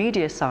social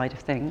media side of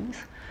things.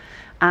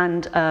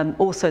 And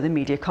also the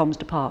media comms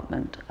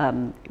department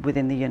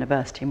within the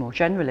university more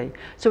generally.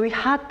 So we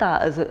had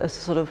that as a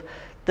sort of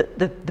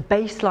the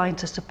baseline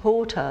to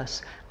support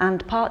us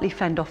and partly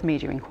fend off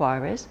media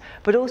inquiries,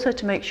 but also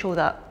to make sure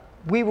that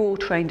we were all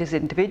trained as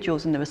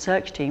individuals in the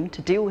research team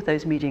to deal with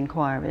those media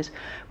inquiries,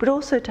 but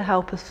also to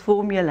help us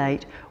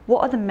formulate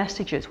what are the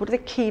messages, what are the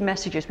key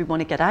messages we want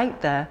to get out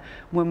there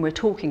when we're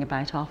talking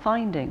about our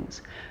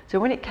findings. So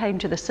when it came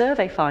to the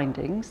survey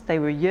findings, they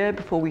were a year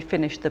before we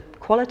finished the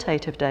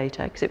qualitative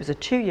data, because it was a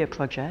 2-year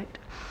project.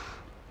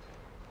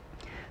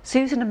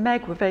 Susan and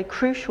Meg were very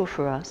crucial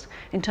for us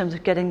in terms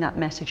of getting that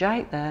message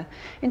out there,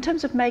 in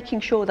terms of making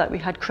sure that we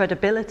had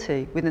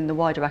credibility within the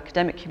wider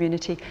academic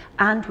community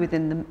and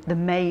within the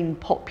main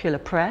popular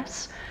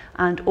press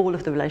and all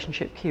of the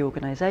relationship key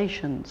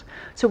organisations.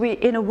 So we,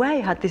 in a way,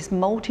 had this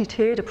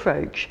multi-tiered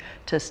approach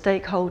to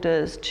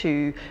stakeholders,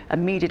 to a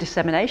media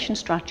dissemination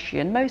strategy,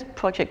 and most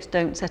projects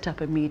don't set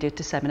up a media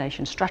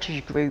dissemination strategy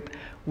group.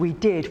 We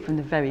did from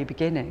the very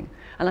beginning.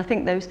 And I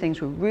think those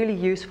things were really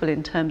useful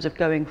in terms of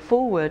going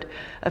forward,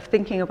 of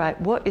thinking about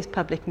what is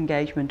public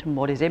engagement and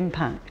what is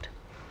impact.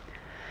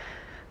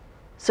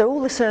 So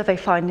all the survey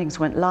findings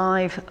went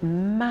live,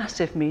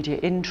 massive media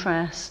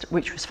interest,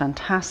 which was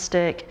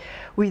fantastic.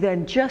 We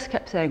then just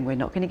kept saying, we're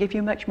not going to give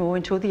you much more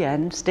until the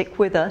end, stick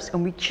with us,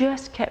 and we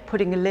just kept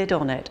putting a lid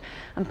on it.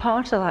 And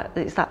part of that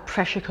is that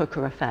pressure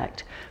cooker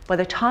effect. By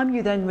the time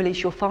you then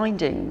release your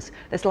findings,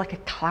 there's like a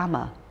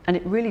clamour, and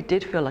it really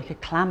did feel like a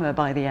clamour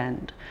by the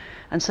end.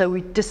 And so we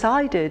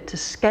decided to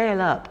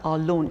scale up our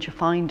launch of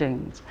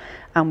findings,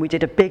 and we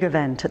did a big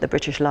event at the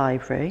British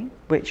Library,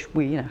 which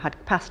we had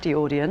capacity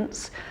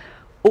audience,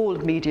 all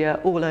of media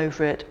all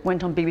over it,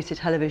 went on BBC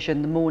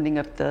television the morning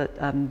of the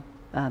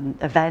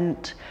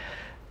event,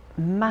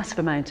 massive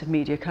amount of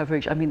media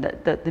coverage. I mean,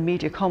 the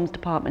media comms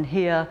department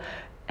here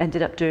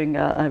ended up doing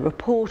a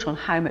report on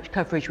how much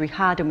coverage we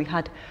had, and we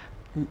had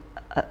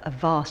a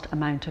vast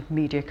amount of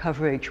media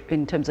coverage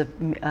in terms of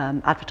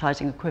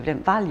advertising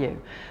equivalent value.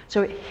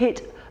 So it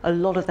hit a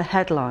lot of the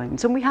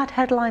headlines, and we had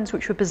headlines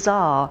which were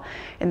bizarre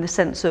in the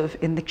sense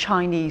of, in the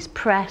Chinese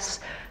press,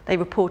 they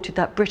reported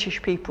that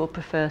British people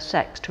prefer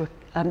sex to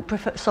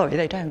sorry,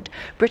 they don't.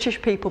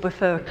 British people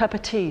prefer a cup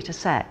of tea to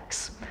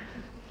sex.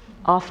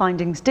 Our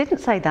findings didn't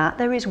say that.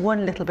 There is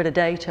one little bit of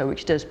data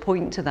which does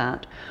point to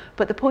that.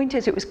 But the point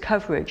is, it was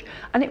coverage.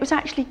 And it was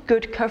actually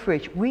good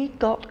coverage. We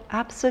got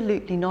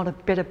absolutely not a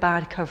bit of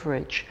bad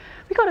coverage.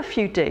 We got a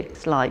few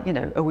digs, like,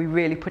 are we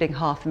really putting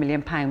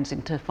 £500,000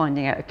 into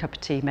finding out a cup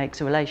of tea makes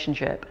a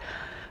relationship?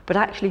 But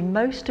actually,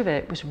 most of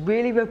it was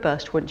really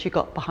robust once you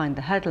got behind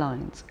the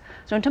headlines.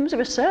 So in terms of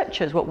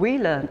researchers, what we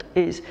learned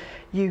is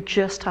you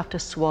just have to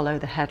swallow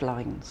the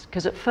headlines.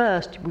 Because at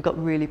first, we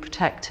got really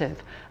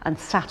protective and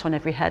sat on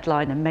every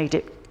headline and made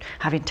it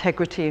have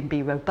integrity and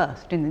be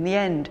robust. And in the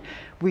end,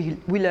 we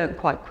learned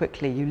quite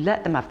quickly, you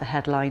let them have the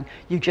headline,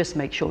 you just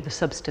make sure the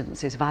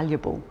substance is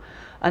valuable.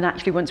 And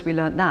actually, once we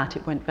learned that,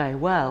 it went very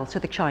well. So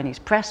the Chinese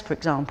press, for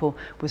example,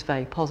 was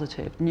very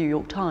positive. New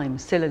York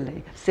Times,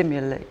 similarly.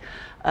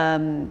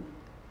 The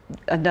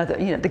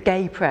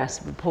gay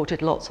press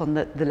reported lots on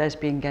the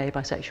lesbian, gay,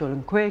 bisexual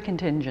and queer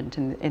contingent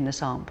in the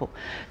sample.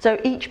 So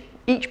each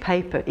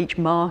paper, each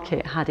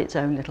market had its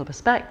own little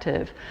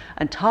perspective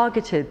and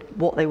targeted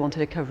what they wanted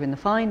to cover in the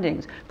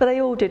findings, but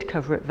they all did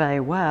cover it very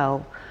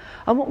well.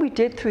 And what we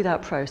did through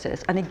that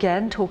process, and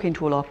again, talking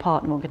to all our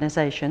partner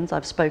organisations,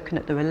 I've spoken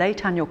at the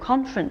Relate annual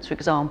conference, for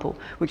example,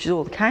 which is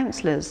all the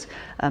counsellors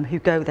who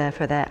go there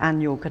for their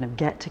annual kind of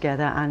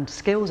get-together and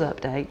skills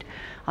update.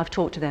 I've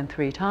talked to them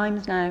 3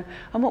 times now,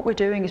 and what we're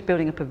doing is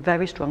building up a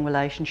very strong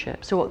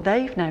relationship. So what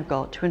they've now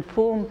got to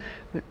inform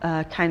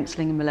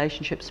counselling and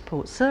relationship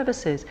support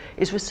services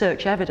is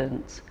research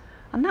evidence.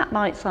 And that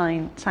might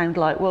sound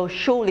like, well,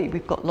 surely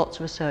we've got lots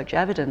of research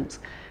evidence.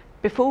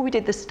 Before we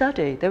did the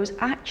study, there was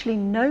actually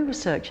no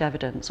research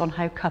evidence on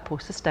how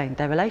couples sustained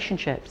their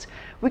relationships.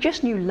 We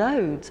just knew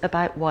loads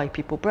about why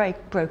people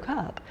broke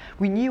up.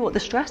 We knew what the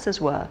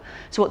stressors were.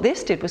 So what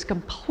this did was a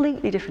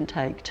completely different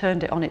take,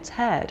 turned it on its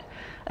head.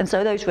 And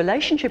so those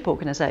relationship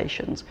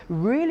organisations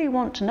really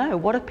want to know,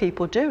 what are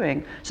people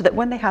doing, so that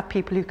when they have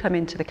people who come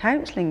into the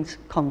counselling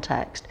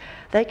context,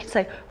 they can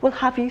say, well,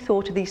 have you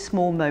thought of these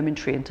small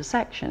momentary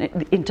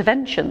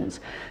interventions?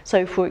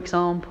 So, for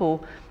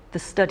example, the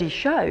study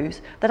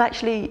shows that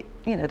actually,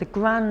 the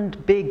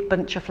grand big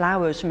bunch of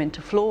flowers from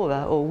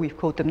Interflora, or we've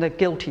called them the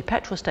guilty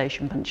petrol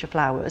station bunch of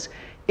flowers,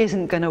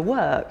 isn't going to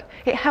work.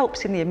 It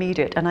helps in the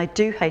immediate, and I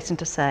do hasten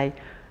to say,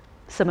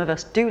 some of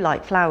us do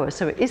like flowers,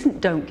 so it isn't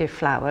don't give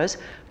flowers,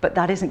 but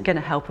that isn't going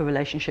to help a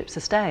relationship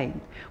sustain.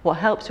 What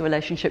helps a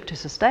relationship to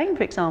sustain,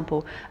 for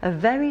example, are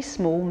very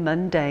small,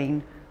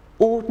 mundane,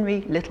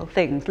 ordinary little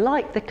things,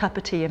 like the cup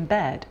of tea in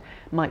bed.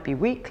 Might be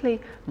weekly,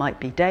 might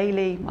be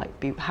daily, might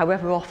be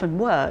however often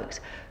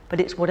works,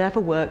 but it's whatever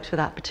works for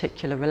that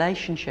particular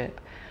relationship.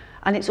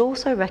 And it's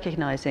also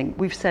recognising,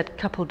 we've said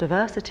couple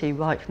diversity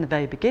right from the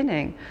very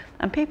beginning,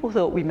 and people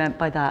thought we meant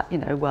by that,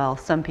 well,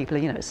 some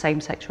people are,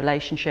 same-sex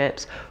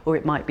relationships, or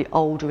it might be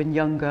older and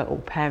younger, or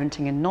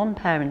parenting and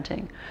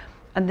non-parenting.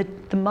 And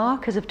the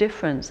markers of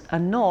difference are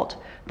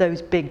not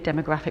those big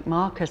demographic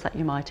markers that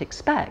you might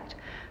expect.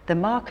 The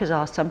markers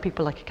are, some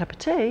people like a cup of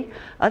tea,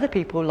 other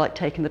people like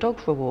taking the dog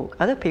for a walk,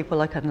 other people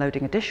like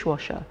unloading a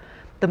dishwasher.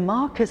 The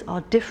markers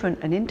are different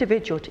and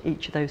individual to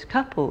each of those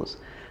couples.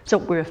 So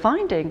what we're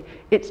finding,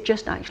 it's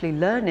just actually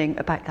learning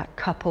about that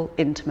couple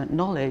intimate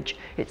knowledge.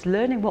 It's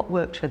learning what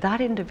works for that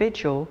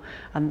individual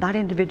and that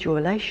individual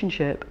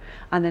relationship,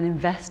 and then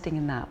investing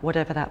in that,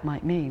 whatever that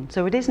might mean.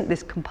 So it isn't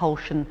this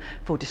compulsion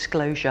for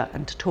disclosure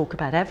and to talk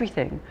about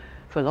everything.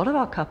 For a lot of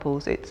our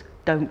couples, it's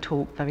don't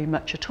talk very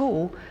much at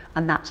all,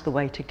 and that's the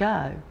way to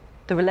go.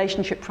 The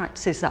relationship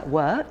practices that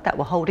work, that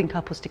were holding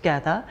couples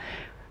together.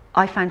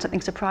 I found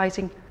something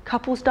surprising,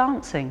 couples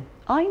dancing.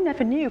 I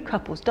never knew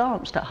couples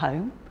danced at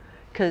home,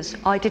 because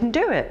I didn't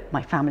do it,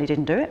 my family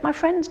didn't do it, my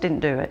friends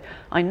didn't do it.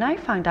 I now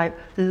found out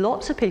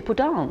lots of people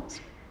dance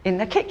in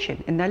their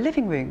kitchen, in their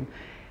living room,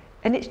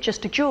 and it's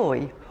just a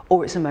joy,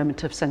 or it's a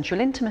moment of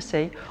sensual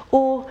intimacy,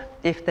 or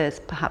if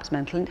there's perhaps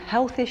mental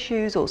health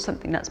issues or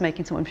something that's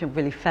making someone feel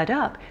really fed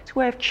up, it's a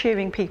way of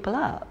cheering people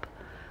up.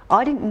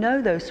 I didn't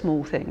know those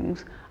small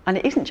things, and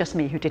it isn't just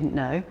me who didn't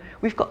know.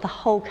 We've got the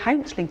whole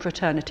counselling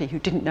fraternity who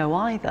didn't know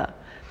either.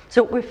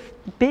 So what we're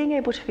being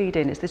able to feed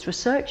in is this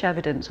research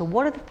evidence of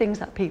what are the things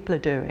that people are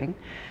doing.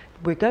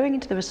 We're going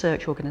into the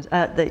research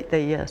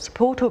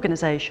support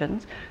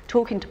organisations,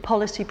 talking to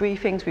policy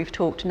briefings. We've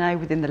talked now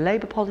within the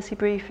Labour policy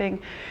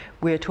briefing.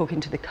 We're talking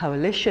to the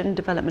Coalition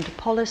Development of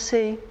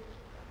Policy.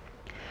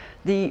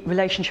 The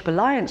Relationship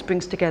Alliance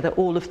brings together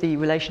all of the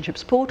relationship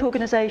support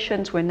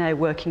organisations. We're now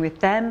working with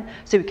them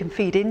so we can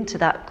feed into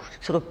that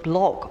sort of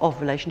block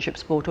of relationship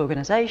support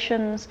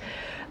organisations.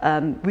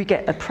 We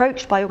get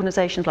approached by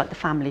organisations like the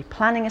Family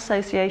Planning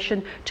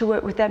Association to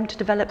work with them to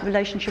develop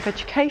relationship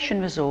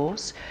education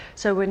resource.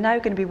 So we're now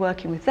going to be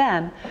working with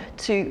them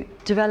to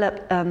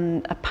develop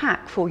a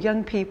pack for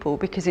young people,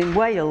 because in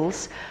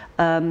Wales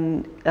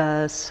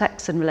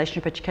sex and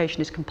relationship education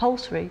is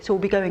compulsory. So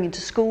we'll be going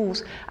into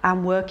schools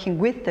and working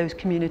with those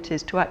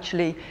communities to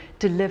actually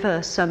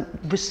deliver some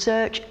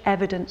research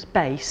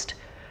evidence-based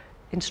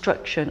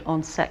instruction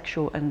on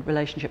sexual and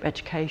relationship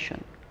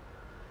education.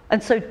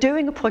 And so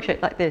doing a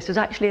project like this has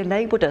actually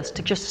enabled us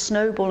to just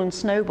snowball and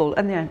snowball,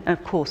 and then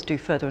of course do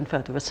further and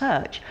further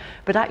research.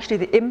 But actually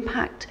the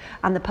impact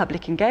and the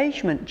public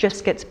engagement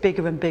just gets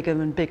bigger and bigger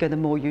and bigger the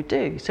more you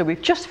do. So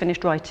we've just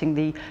finished writing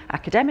the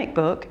academic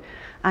book,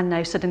 and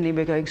now suddenly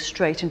we're going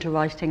straight into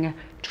writing a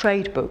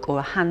trade book or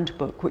a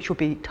handbook, which will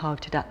be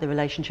targeted at the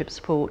relationship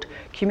support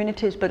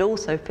communities, but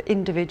also for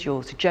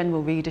individuals,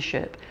 general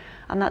readership.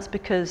 And that's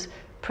because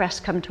press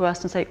come to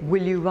us and say,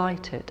 will you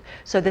write it?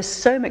 So there's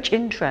so much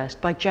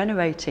interest by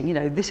generating, you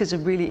know, this is a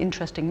really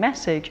interesting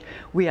message,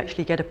 we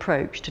actually get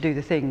approached to do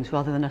the things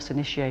rather than us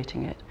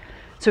initiating it.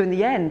 So in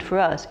the end, for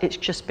us, it's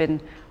just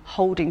been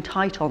holding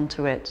tight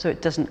onto it so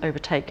it doesn't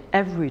overtake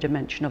every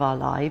dimension of our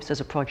lives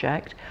as a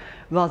project,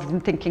 rather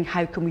than thinking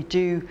how can we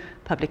do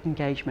public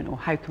engagement or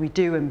how can we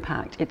do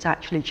impact. It's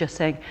actually just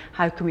saying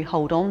how can we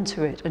hold on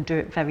to it and do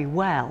it very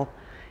well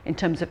in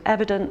terms of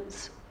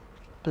evidence,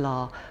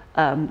 blah.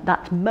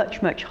 That's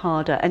much, much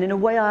harder. And in a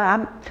way I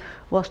am,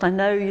 whilst I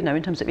know, you know,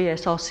 in terms of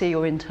ESRC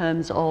or in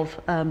terms of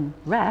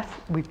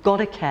REF, we've got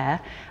to care,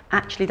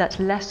 actually that's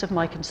less of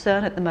my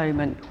concern at the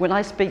moment. When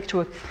I speak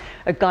to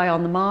a guy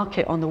on the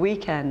market on the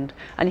weekend,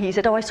 and he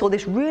said, oh, I saw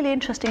this really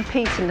interesting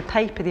piece in the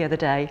paper the other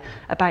day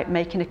about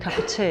making a cup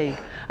of tea.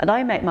 And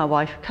I make my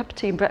wife a cup of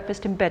tea and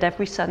breakfast in bed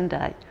every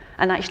Sunday.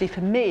 And actually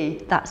for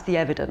me, that's the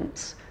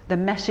evidence. The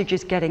message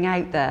is getting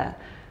out there.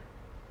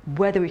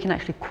 Whether we can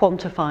actually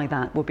quantify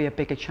that will be a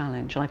bigger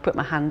challenge. And I put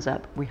my hands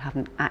up, we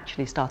haven't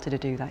actually started to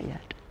do that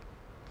yet.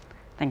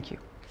 Thank you.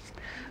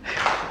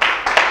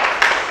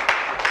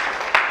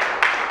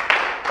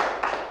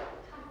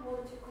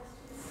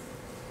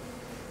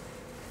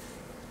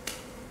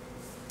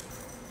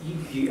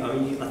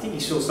 I think you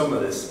saw some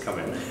of this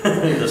coming.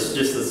 Just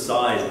the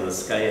size and the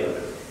scale of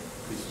it.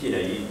 Because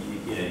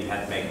you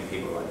had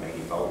people like Meg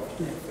involved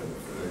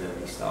from the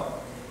early start.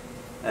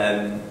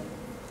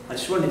 I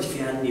just wondered if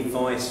you had any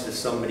advice for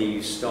somebody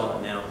who's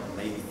starting out and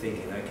maybe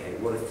thinking, okay,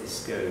 what if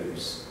this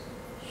goes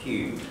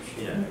huge,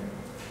 you know?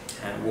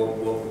 And what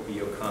would be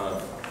your kind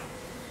of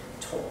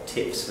top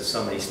tips for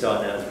somebody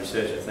starting out as a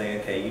researcher,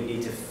 saying, okay, you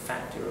need to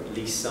factor at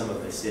least some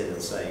of this in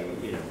and say,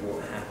 you know,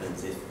 what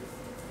happens if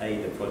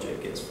the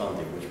project gets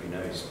funded, which we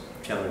know is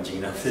challenging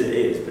enough as it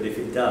is, but if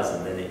it does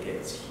and then it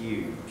gets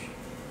huge,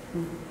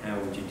 how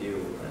would you deal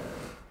with that?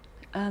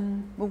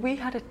 Well, we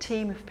had a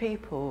team of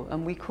people,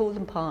 and we call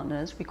them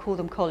partners, we call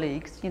them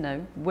colleagues, you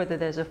know, whether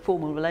there's a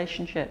formal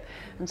relationship.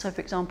 And so, for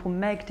example,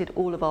 Meg did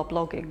all of our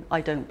blogging.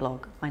 I don't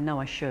blog. I know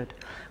I should.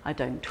 I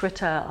don't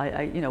Twitter.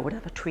 I you know,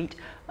 whatever, tweet.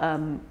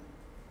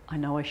 I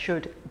know I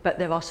should, but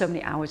there are so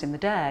many hours in the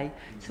day.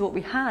 So what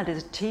we had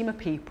is a team of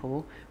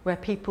people where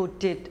people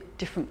did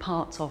different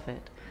parts of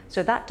it.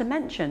 So that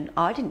dimension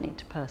I didn't need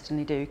to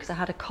personally do, because I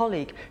had a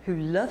colleague who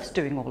loves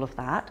doing all of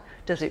that,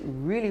 does it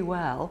really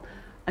well.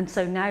 And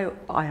so now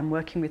I am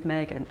working with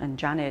Meg and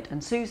Janet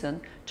and Susan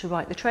to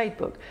write the trade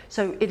book.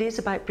 So it is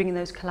about bringing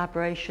those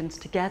collaborations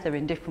together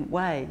in different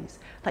ways,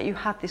 that you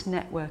have this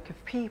network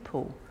of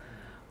people.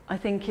 I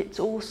think it's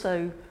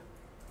also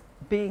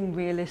being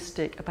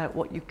realistic about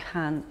what you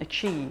can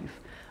achieve.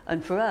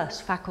 And for us,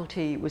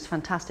 faculty was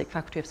fantastic,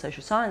 Faculty of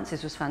Social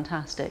Sciences was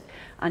fantastic,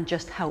 and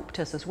just helped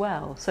us as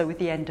well. So with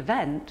the end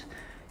event,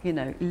 you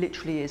know,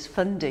 literally is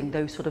funding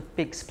those sort of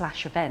big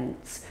splash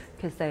events,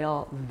 because they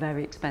are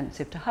very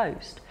expensive to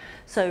host.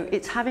 So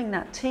it's having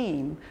that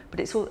team, but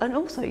it's all, and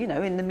also, you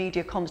know, in the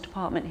media comms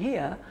department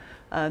here,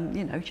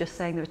 you know, just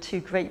saying there are two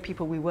great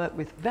people we work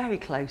with very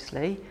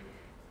closely.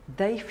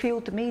 They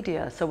field the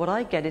media. So what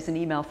I get is an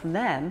email from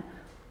them,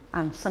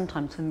 and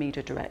sometimes from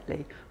media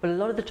directly, but a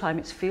lot of the time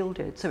it's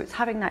fielded. So it's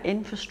having that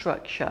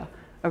infrastructure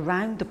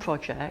around the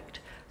project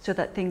so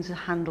that things are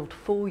handled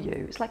for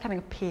you. It's like having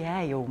a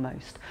PA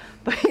almost,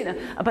 but you know,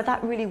 but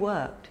that really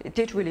worked. It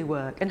did really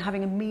work. And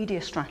having a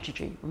media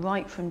strategy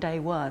right from day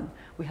one,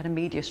 we had a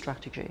media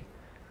strategy.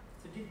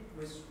 So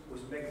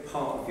Was Meg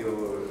part of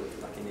your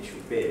initial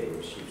bid, or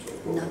was she sort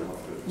of brought in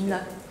afterwards?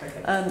 No.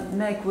 Okay.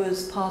 Meg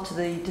was part of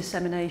the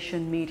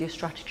dissemination media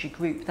strategy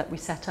group that we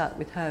set up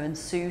with her and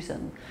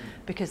Susan,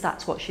 because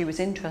that's what she was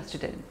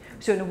interested in.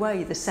 So in a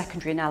way, the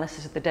secondary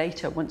analysis of the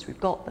data, once we've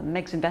got them,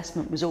 Meg's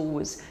investment was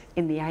always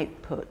in the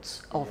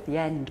outputs of the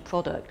end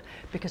product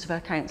because of her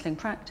counselling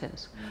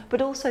practice.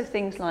 But also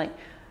things like,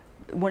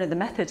 one of the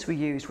methods we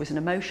used was an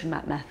emotion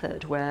map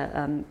method, where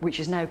which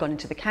has now gone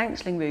into the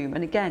counselling room,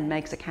 and again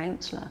Meg's a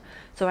counsellor,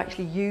 so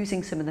actually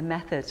using some of the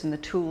methods and the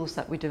tools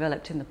that we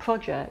developed in the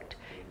project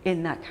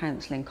in that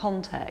counselling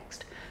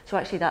context. So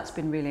actually that's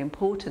been really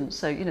important.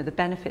 So you know, the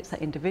benefits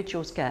that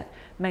individuals get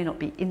may not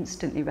be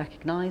instantly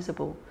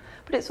recognisable,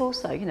 but it's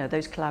also, you know,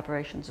 those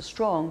collaborations are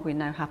strong, we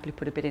now happily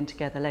put a bid in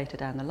together later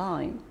down the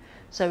line.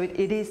 So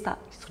it is that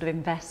sort of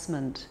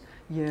investment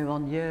year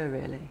on year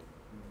really.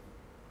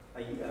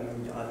 I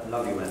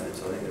love your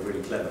methods. I think they're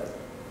really clever.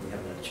 We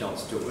haven't had a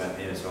chance to talk about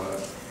them here, so I'll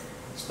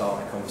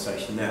start a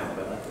conversation now.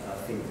 But I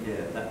think,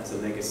 yeah, that as a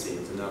legacy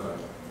is another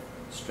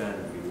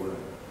strand of your work.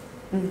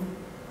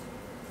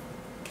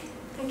 Okay,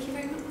 thank you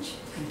very much.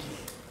 Thank you.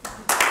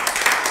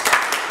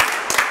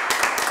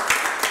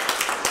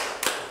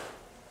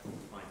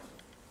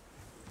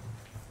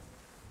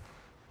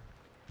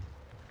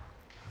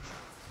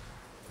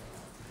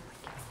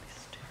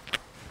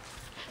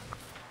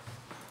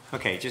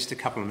 Okay, just a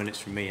couple of minutes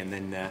from me, and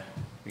then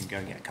we can go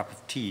and get a cup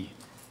of tea.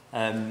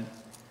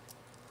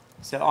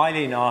 So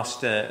Eileen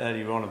asked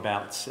earlier on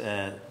about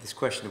this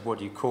question of what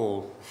do you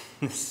call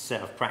this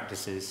set of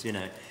practices, you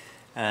know,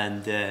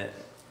 and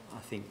I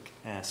think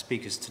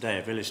speakers today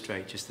have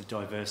illustrated just the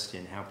diversity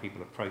in how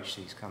people approach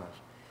these kind of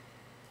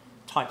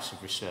types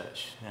of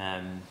research.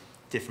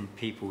 Different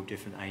people,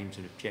 different aims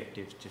and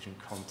objectives,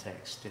 different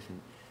contexts,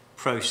 different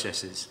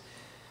processes.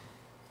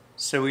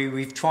 So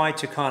we've tried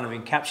to kind of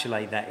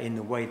encapsulate that in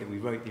the way that we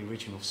wrote the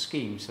original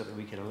scheme so that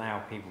we could allow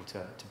people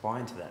to buy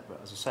into that. But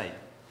as I say,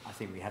 I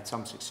think we had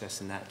some success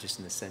in that, just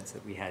in the sense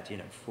that we had, you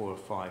know, 4 or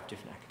 5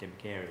 different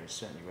academic areas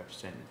certainly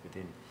represented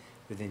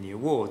within the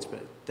awards,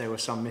 but there were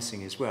some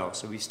missing as well.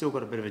 So we've still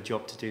got a bit of a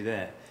job to do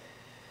there.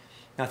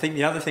 And I think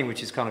the other thing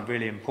which is kind of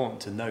really important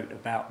to note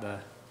about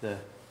the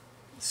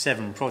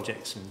 7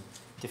 projects and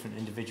different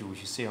individuals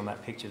you see on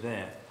that picture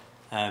there,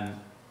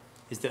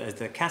 is that as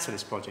the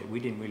Catalyst project, we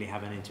didn't really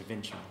have an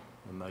intervention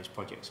on those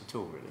projects at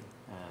all, really.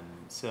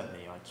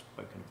 Certainly, I'd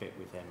spoken a bit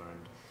with Emma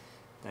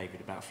and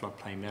David about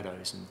floodplain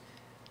meadows and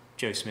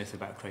Joe Smith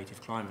about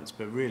creative climates,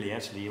 but really,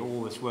 actually,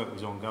 all this work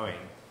was ongoing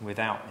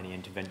without any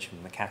intervention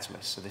from the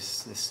Catalyst. So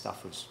this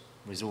stuff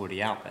was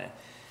already out there.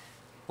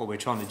 What we're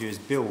trying to do is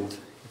build,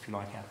 if you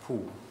like, our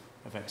pool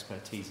of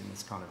expertise in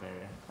this kind of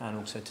area, and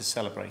also to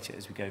celebrate it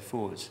as we go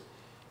forwards.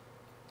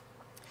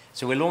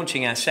 So we're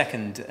launching our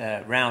second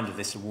round of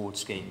this award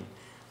scheme.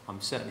 I'm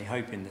certainly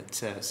hoping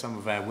that some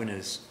of our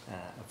winners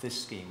of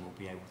this scheme will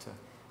be able to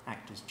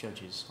act as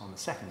judges on the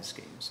second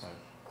scheme. So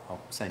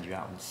I'll send you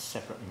out a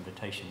separate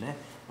invitation there.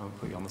 I won't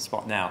put you on the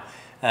spot now.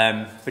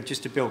 But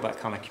just to build that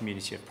kind of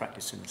community of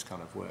practice in this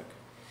kind of work.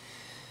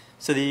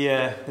 So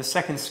the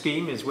second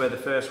scheme is where the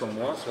first one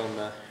was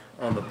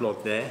on the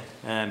blog there.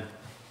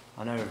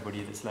 I know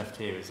everybody that's left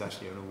here is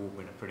actually an award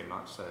winner pretty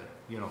much, so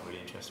you're not really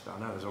interested, but I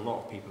know there's a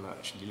lot of people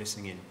actually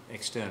listening in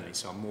externally,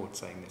 so I'm more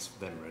saying this for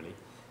them really.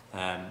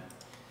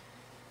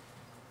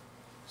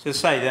 So to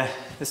say,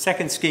 the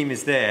second scheme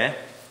is there.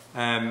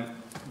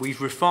 We've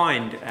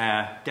refined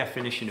our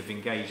definition of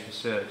engaged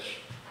research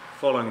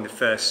following the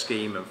first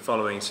scheme and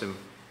following some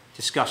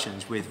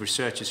discussions with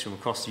researchers from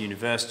across the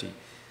university.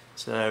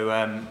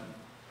 So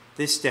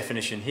this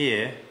definition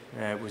here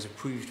was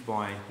approved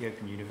by the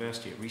Open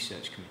University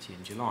Research Committee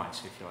in July,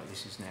 so if you like,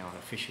 this is now an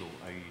official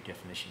OU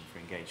definition for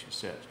engaged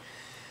research.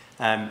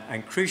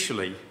 And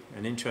crucially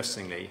and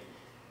interestingly,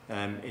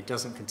 it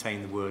doesn't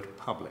contain the word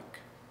public.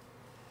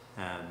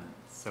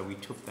 So we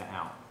took that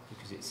out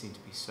because it seemed to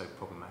be so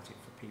problematic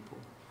for people.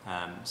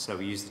 So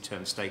we used the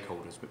term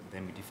stakeholders, but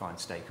then we defined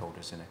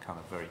stakeholders in a kind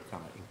of very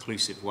kind of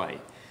inclusive way,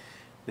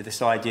 with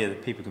this idea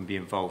that people can be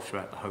involved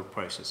throughout the whole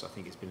process. I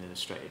think it's been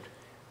illustrated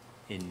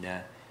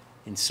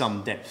in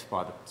some depth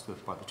by the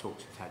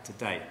talks we've had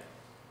today.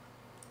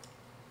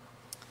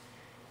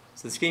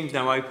 So the scheme's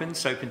now open.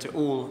 It's open to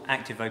all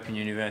active Open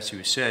University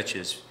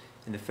researchers.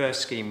 In the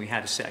first scheme, we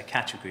had a set of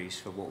categories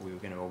for what we were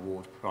going to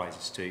award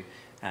prizes to.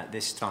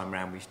 This time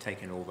round, we've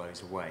taken all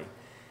those away,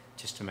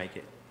 just to make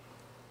it,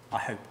 I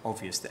hope,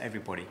 obvious that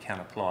everybody can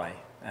apply,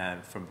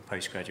 from a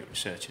postgraduate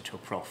researcher to a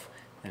prof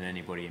and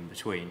anybody in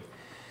between.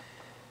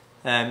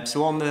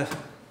 So on the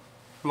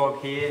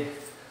blog here,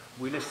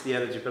 we list the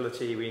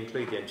eligibility, we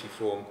include the entry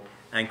form,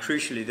 and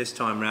crucially this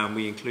time round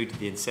we included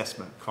the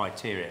assessment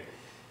criteria,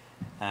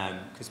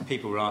 because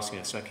people were asking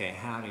us, okay,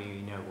 how do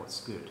you know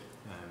what's good?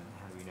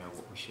 How do we know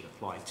what we should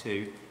apply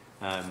to?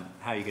 How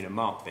are you going to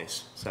mark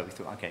this? So we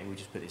thought, okay, we'll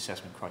just put the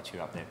assessment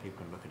criteria up there,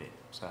 people can look at it.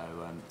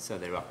 So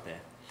they're up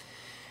there.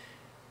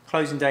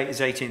 Closing date is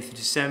 18th of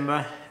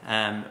December,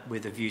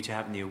 with a view to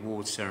having the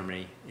awards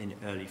ceremony in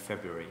early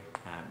February.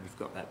 We've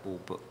got that all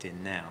booked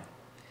in now.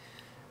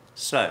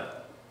 So,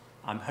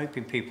 I'm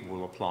hoping people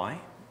will apply.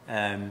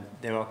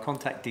 There are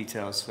contact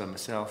details for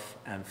myself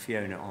and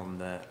Fiona on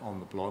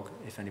the blog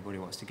if anybody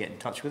wants to get in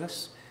touch with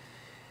us.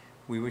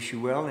 We wish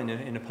you well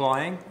in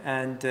applying,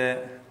 and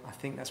I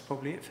think that's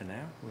probably it for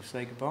now. We'll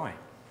say goodbye.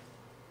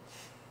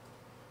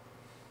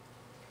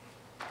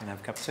 And have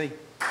a cup of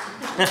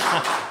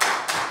tea.